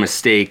some kind of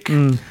mistake.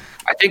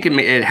 I think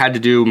it had to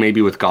do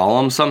maybe with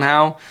Gollum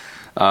somehow.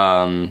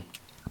 But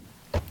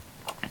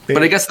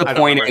I guess the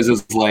point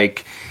is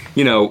like,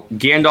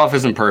 Gandalf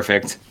isn't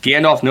perfect.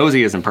 Gandalf knows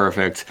he isn't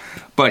perfect,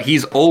 but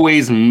he's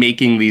always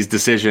making these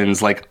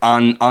decisions like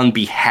on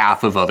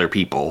behalf of other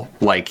people.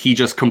 Like he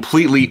just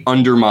completely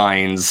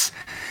undermines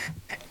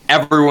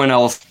everyone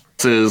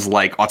else's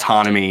like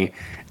autonomy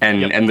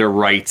and their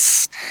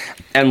rights.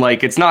 And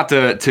like it's not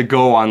to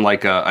go on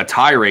like a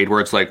tirade where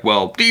it's like,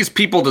 well, these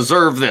people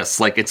deserve this.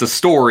 Like it's a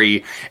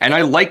story, and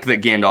I like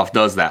that Gandalf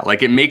does that.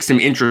 Like it makes him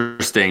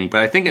interesting,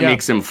 but I think it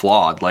makes him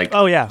flawed. Like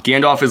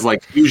Gandalf is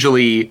like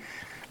usually,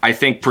 I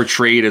think,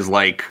 portrayed as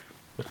like,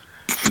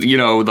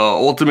 the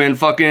ultimate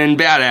fucking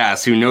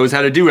badass who knows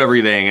how to do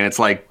everything, and it's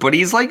like, but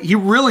he's like, he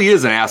really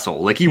is an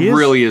asshole. Like he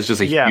really is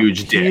just a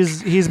huge dick.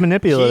 He's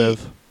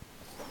manipulative.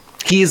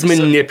 He's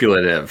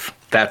manipulative.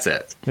 That's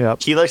it.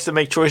 Yep. He likes to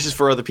make choices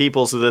for other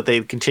people so that they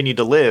continue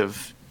to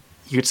live.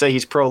 You could say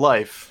he's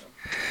pro-life.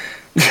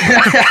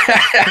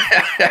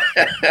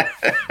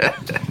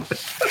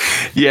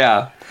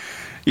 Yeah.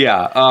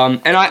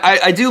 And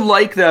I do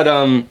like that,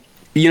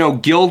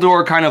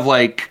 Gildor kind of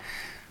like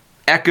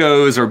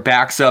echoes or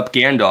backs up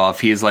Gandalf.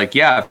 He's like,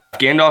 yeah, if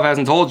Gandalf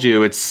hasn't told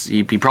you,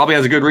 he probably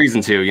has a good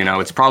reason to,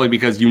 it's probably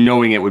because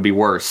knowing it would be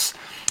worse.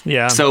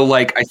 Yeah. So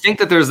like I think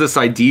that there's this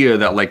idea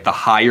that like the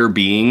higher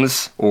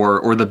beings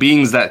or the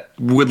beings that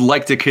would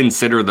like to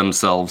consider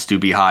themselves to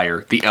be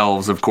higher, the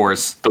elves, of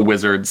course, the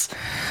wizards,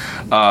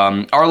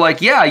 are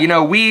like,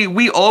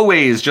 we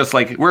always just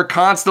like we're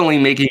constantly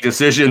making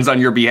decisions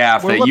on your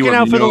behalf we're that you have looking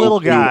out for the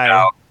little guy.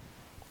 About.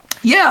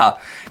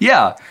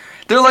 Yeah.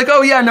 They're like,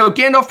 oh yeah, no,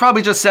 Gandalf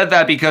probably just said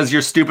that because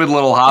your stupid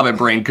little hobbit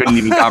brain couldn't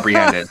even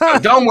comprehend it. So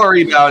don't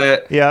worry about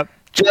it. Yep.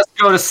 Just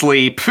go to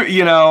sleep,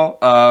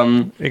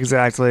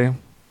 Exactly.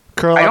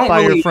 Curl up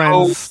by your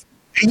friends.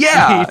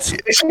 Yeah.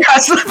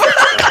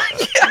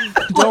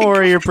 Don't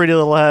worry your pretty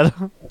little head.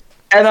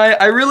 And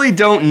I really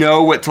don't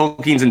know what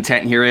Tolkien's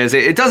intent here is.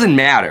 It doesn't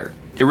matter.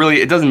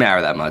 It doesn't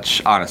matter that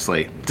much,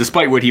 honestly,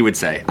 despite what he would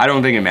say. I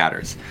don't think it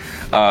matters.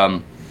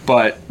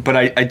 But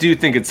I do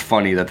think it's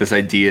funny that this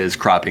idea is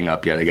cropping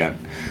up yet again.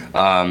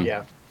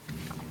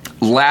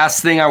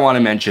 Last thing I want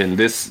to mention,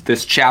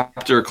 this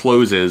chapter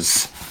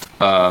closes,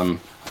 the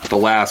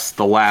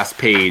last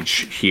page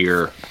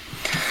here.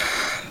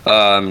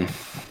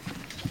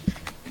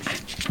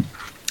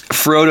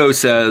 Frodo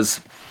says,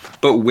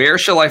 but where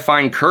shall I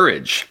find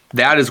courage?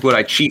 That is what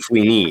I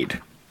chiefly need.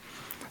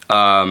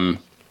 Frodo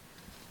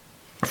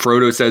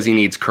says he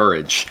needs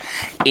courage.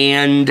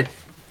 And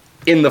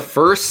in the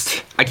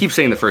first, I keep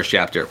saying the first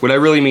chapter. What I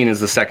really mean is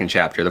the second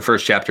chapter, the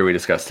first chapter we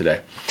discussed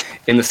today.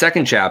 In the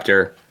second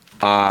chapter,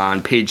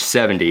 on page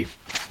 70.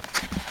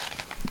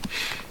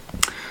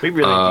 We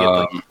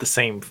really get the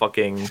same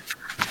fucking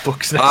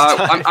books next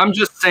time. I'm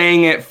just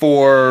saying it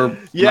for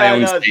my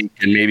own sake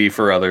and maybe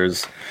for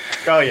others.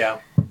 Oh, yeah.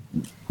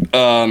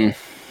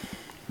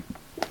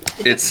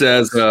 It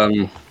says,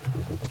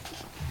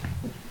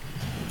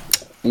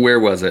 where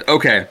was it?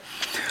 Okay.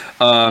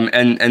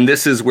 And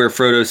this is where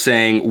Frodo's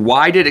saying,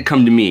 why did it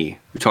come to me?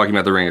 We're talking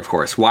about the ring, of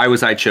course. Why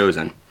was I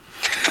chosen?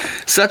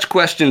 Such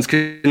questions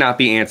could not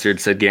be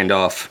answered, said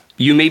Gandalf.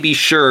 You may be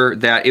sure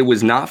that it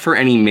was not for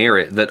any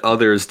merit that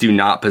others do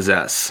not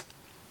possess.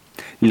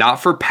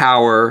 Not for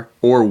power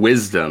or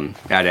wisdom,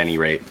 at any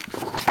rate.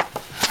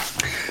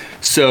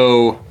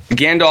 So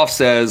Gandalf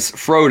says,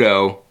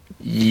 Frodo,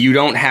 you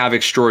don't have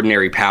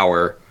extraordinary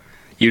power.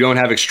 You don't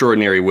have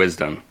extraordinary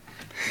wisdom.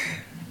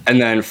 And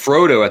then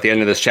Frodo at the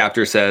end of this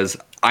chapter says,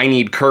 I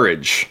need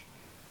courage.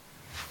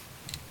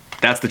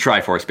 That's the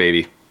Triforce,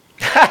 baby.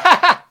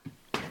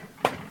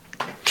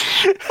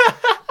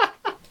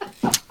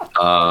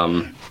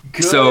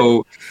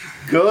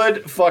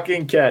 Good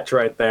fucking catch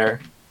right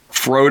there.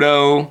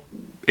 Frodo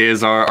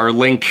is our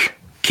Link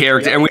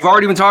character, and we've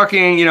already been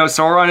talking.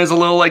 Sauron is a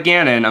little like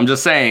Ganon. I'm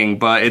just saying,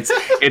 but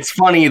it's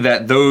funny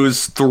that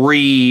those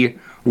three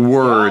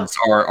words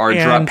are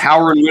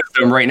power and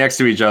wisdom right next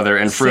to each other,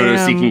 and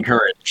Frodo seeking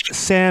courage.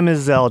 Sam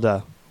is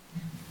Zelda.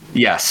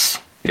 Yes,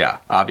 yeah,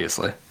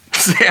 obviously.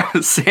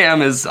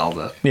 Sam is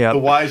Zelda. Yeah. The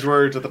wise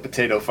words of the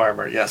potato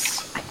farmer.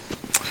 Yes.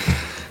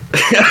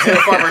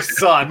 The farmer's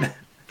son.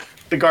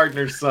 The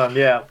gardener's son.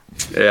 Yeah.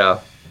 Yeah.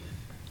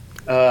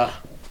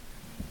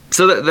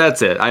 So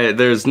that's it.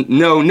 There's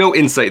no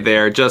insight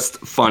there. Just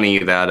funny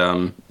that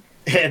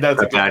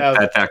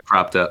that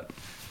cropped up.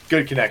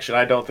 Good connection.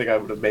 I don't think I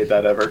would have made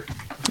that ever.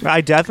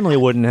 I definitely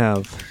wouldn't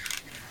have.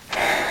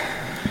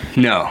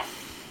 No.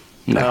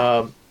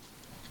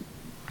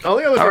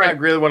 Only other thing I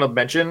really want to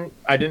mention,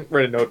 I didn't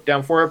write a note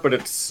down for it, but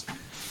it's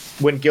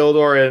when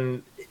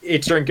during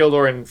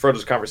Gildor and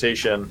Frodo's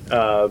conversation.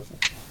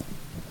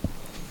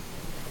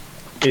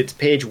 It's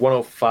page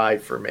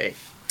 105 for me.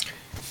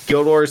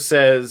 Gildor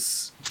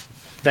says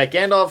that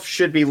Gandalf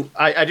should be...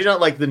 I do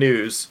not like the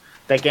news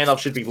that Gandalf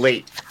should be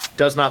late.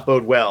 Does not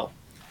bode well.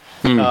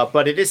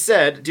 But it is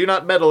said, do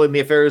not meddle in the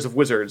affairs of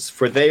wizards,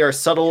 for they are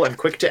subtle and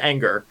quick to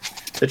anger.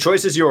 The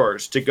choice is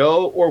yours, to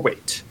go or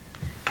wait.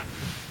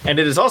 And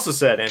it is also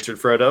said, answered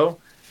Frodo,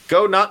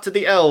 go not to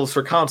the elves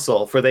for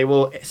counsel, for they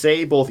will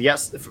say both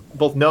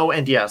no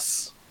and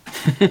yes.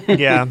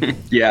 Yeah.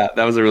 Yeah,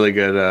 that was a really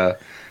good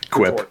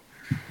quip.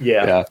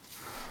 Yeah.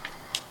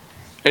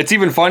 It's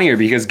even funnier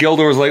because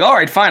Gildor was like, all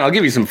right, fine, I'll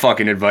give you some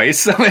fucking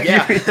advice.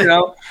 Yeah. You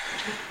know?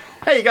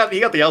 Hey, he got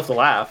the elf to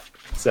laugh.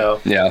 So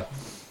Yeah.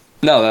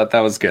 No, that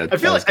was good. I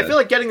feel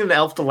like getting an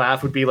elf to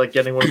laugh would be like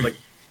getting one of like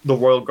the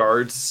royal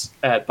guards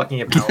at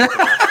Buckingham Palace to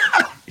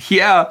laugh.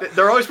 Yeah.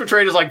 They're always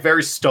portrayed as like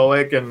very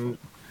stoic and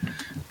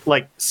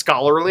like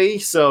scholarly,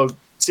 so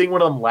seeing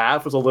one of them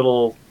laugh was a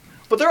little,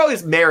 but they're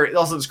always merry,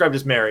 also described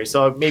as merry,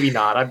 so maybe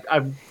not.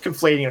 I'm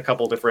conflating a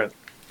couple different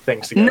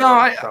things together.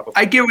 No,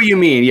 I get what you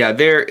mean. Yeah,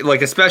 they're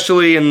like,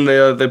 especially in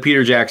the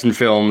Peter Jackson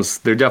films,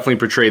 they're definitely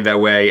portrayed that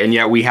way, and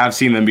yet we have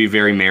seen them be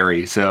very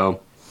merry.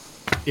 So,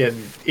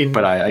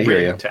 but I hear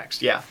you.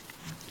 Text, yeah.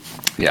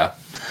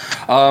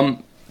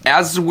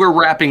 As we're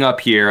wrapping up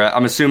here,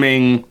 I'm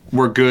assuming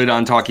we're good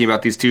on talking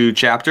about these 2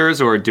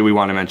 chapters, or do we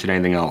want to mention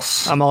anything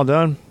else? I'm all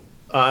done.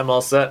 I'm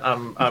all set.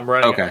 I'm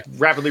running. Okay.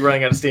 Rapidly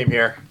running out of steam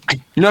here.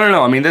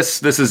 No. I mean,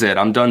 this is it.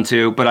 I'm done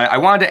too. But I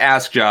wanted to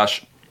ask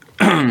Josh,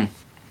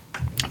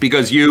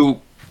 because you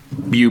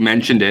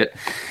mentioned it,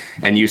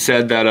 and you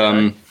said that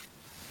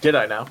did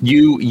I now?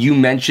 You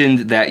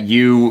mentioned that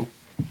you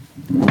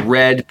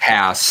read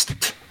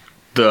past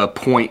the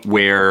point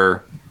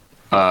where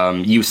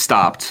you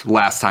stopped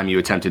last time you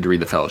attempted to read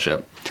the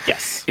Fellowship.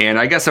 Yes. And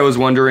I guess I was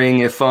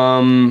wondering if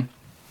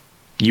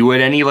you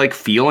had any like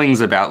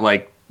feelings about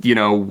like, you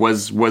know,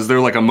 was there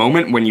like a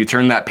moment when you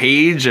turned that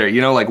page, or,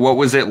 you know, like what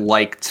was it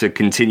like to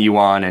continue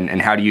on,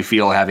 and how do you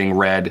feel having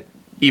read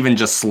even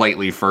just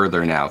slightly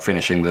further now,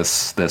 finishing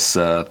this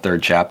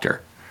 3rd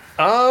chapter?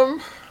 Well,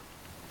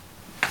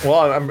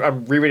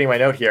 I'm rereading my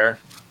note here.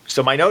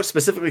 So my note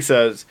specifically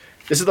says,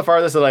 this is the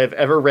farthest that I have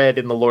ever read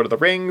in The Lord of the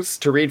Rings.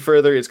 To read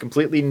further is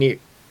completely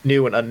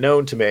new and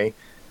unknown to me.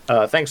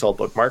 Thanks, old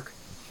bookmark.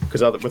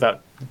 Because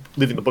without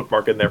leaving the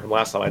bookmark in there from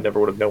last time, I never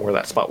would have known where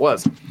that spot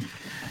was.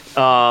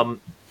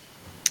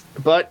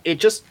 But it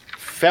just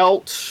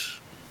felt...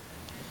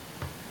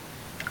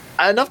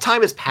 Enough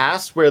time has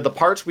passed where the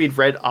parts we'd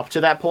read up to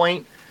that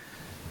point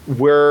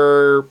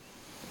were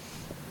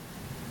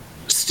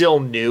still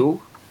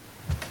new.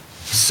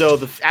 So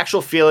the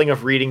actual feeling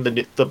of reading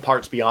the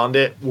parts beyond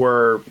it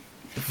were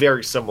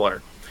very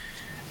similar.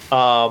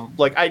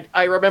 Like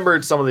I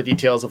remembered some of the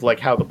details of like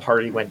how the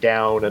party went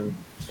down, and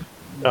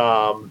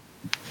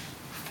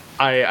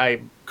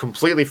I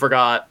completely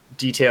forgot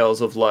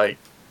details of like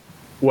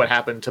what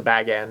happened to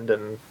Bag End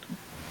and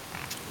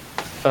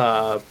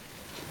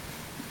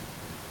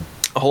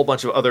a whole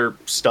bunch of other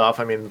stuff.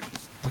 I mean,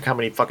 look how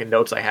many fucking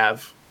notes I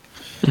have.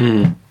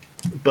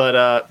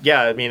 But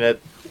yeah, I mean,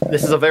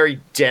 this is a very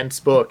dense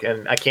book,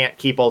 and I can't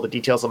keep all the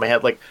details in my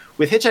head. Like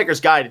with Hitchhiker's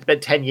Guide, it's been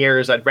 10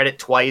 years. I'd read it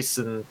twice,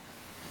 and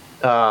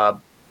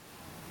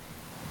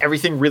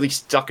everything really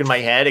stuck in my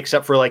head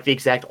except for like the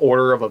exact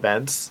order of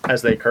events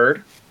as they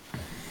occurred.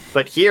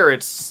 But here,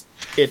 it's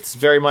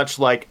very much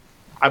like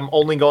I'm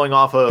only going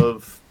off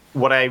of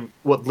what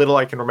little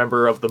I can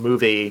remember of the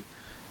movie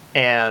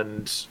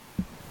and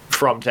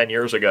from 10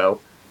 years ago,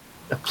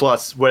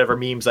 plus whatever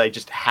memes I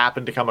just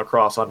happened to come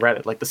across on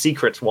Reddit, like the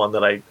secrets one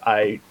that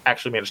I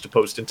actually managed to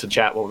post into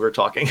chat while we were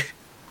talking.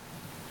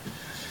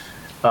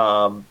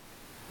 So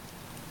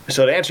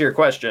to answer your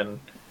question,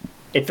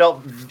 it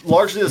felt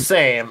largely the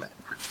same,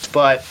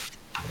 but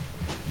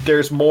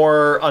there's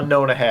more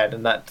unknown ahead,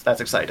 and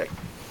that's exciting.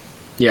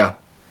 Yeah.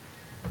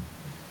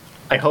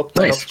 I hope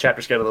the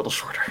chapters get a little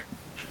shorter.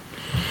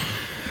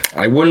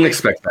 I wouldn't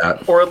expect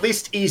that. Or at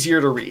least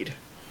easier to read.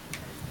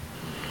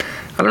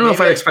 I don't know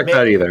if I expect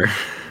that either.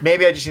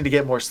 Maybe I just need to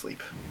get more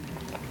sleep.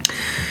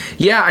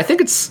 Yeah, I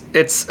think it's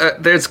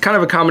there's kind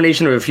of a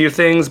combination of a few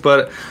things,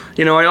 but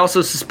you know, I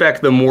also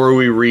suspect the more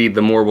we read,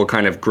 the more we'll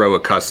kind of grow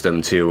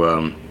accustomed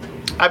to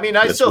I mean,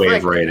 I still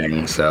think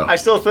writing. So I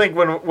still think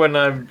when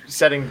I'm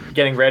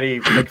getting ready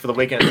like, for the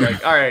weekend, it's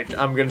like, all right,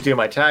 I'm gonna do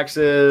my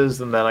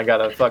taxes, and then I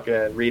gotta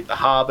fucking read The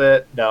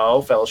Hobbit.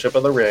 No, Fellowship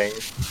of the Ring.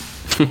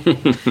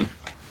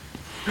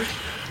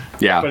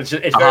 Yeah, but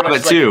it's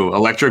Hobbit too.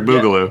 Electric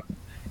Boogaloo. Yeah.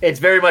 It's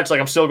very much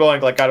like I'm still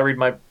going. Like, gotta read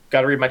my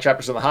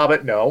chapters in The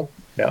Hobbit. No,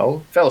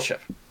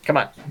 Fellowship. Come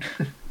on.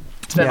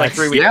 It's been like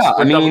 3 weeks. Yeah,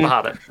 I mean, The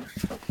Hobbit.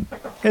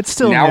 It's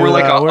still now new, we're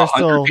like 100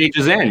 still,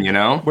 pages in, you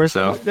know.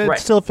 It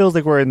still feels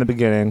like we're in the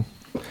beginning.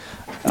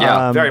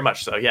 Yeah, very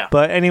much so. Yeah.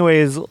 But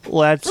anyways,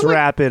 let's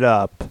wrap it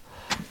up.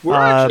 We're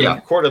actually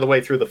a quarter of the way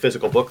through the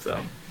physical book,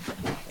 though.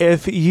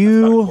 If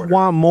you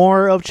want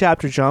more of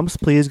Chapter Jumps,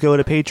 please go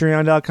to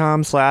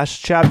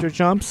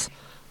patreon.com/chapterjumps.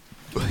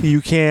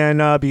 You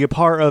can be a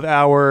part of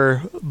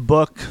our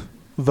book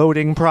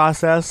voting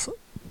process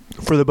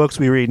for the books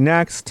we read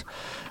next.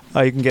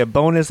 You can get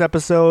bonus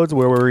episodes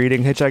where we're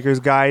reading Hitchhiker's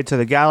Guide to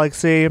the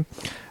Galaxy.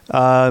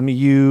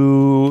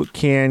 You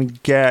can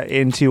get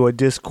into a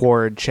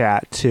Discord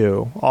chat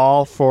too,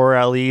 all for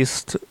at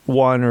least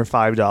 $1 or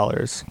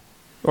 $5,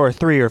 or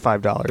 $3 or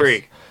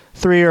 $5.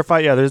 $3 or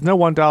 $5. Yeah, there's no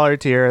 $1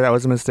 tier. That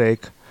was a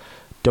mistake.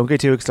 Don't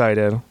get too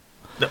excited.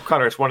 No,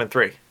 Connor, it's 1 and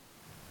 3.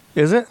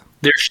 Is it?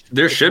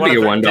 There should be a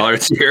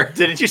 $1 tier.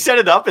 Didn't you set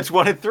it up? It's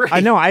 1 and 3. I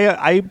know.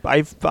 I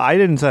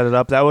didn't set it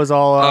up. That was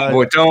all.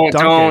 Don't.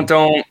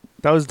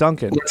 That was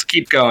Duncan. Let's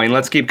keep going.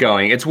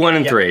 It's 1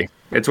 and 3.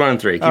 It's 1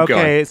 and 3. Keep going.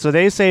 Okay, so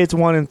they say it's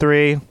 1 and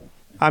 3.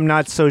 I'm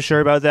not so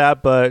sure about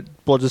that, but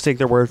we'll just take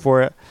their word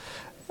for it.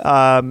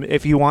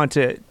 If you want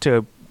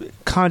to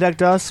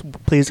contact us,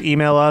 please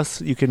email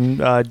us. You can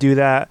do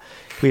that.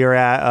 We are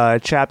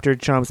at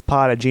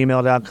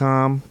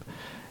chapterchumpspod@gmail.com.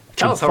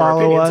 Tell us how our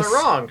opinions are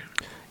wrong.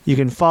 You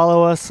can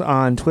follow us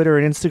on Twitter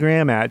and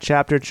Instagram at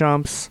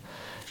chapterchumps.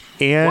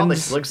 And well, they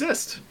still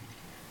exist.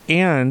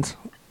 And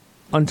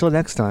until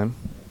next time.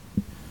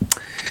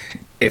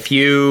 If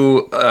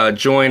you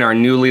join our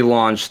newly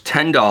launched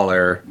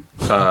 $10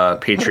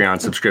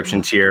 Patreon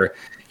subscription tier,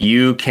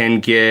 you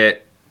can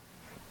get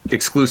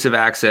exclusive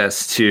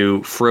access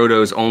to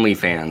Frodo's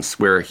OnlyFans,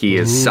 where he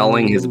is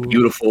selling his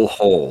beautiful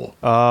hole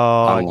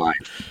online.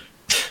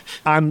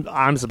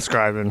 I'm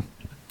subscribing.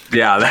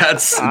 Yeah,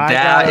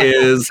 that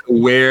is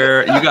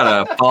where you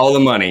gotta follow the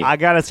money. I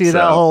gotta see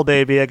that hole,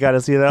 baby. I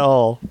gotta see that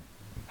hole.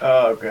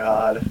 Oh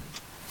God.